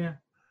 thank you, champ.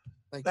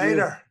 Thank you.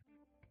 Later.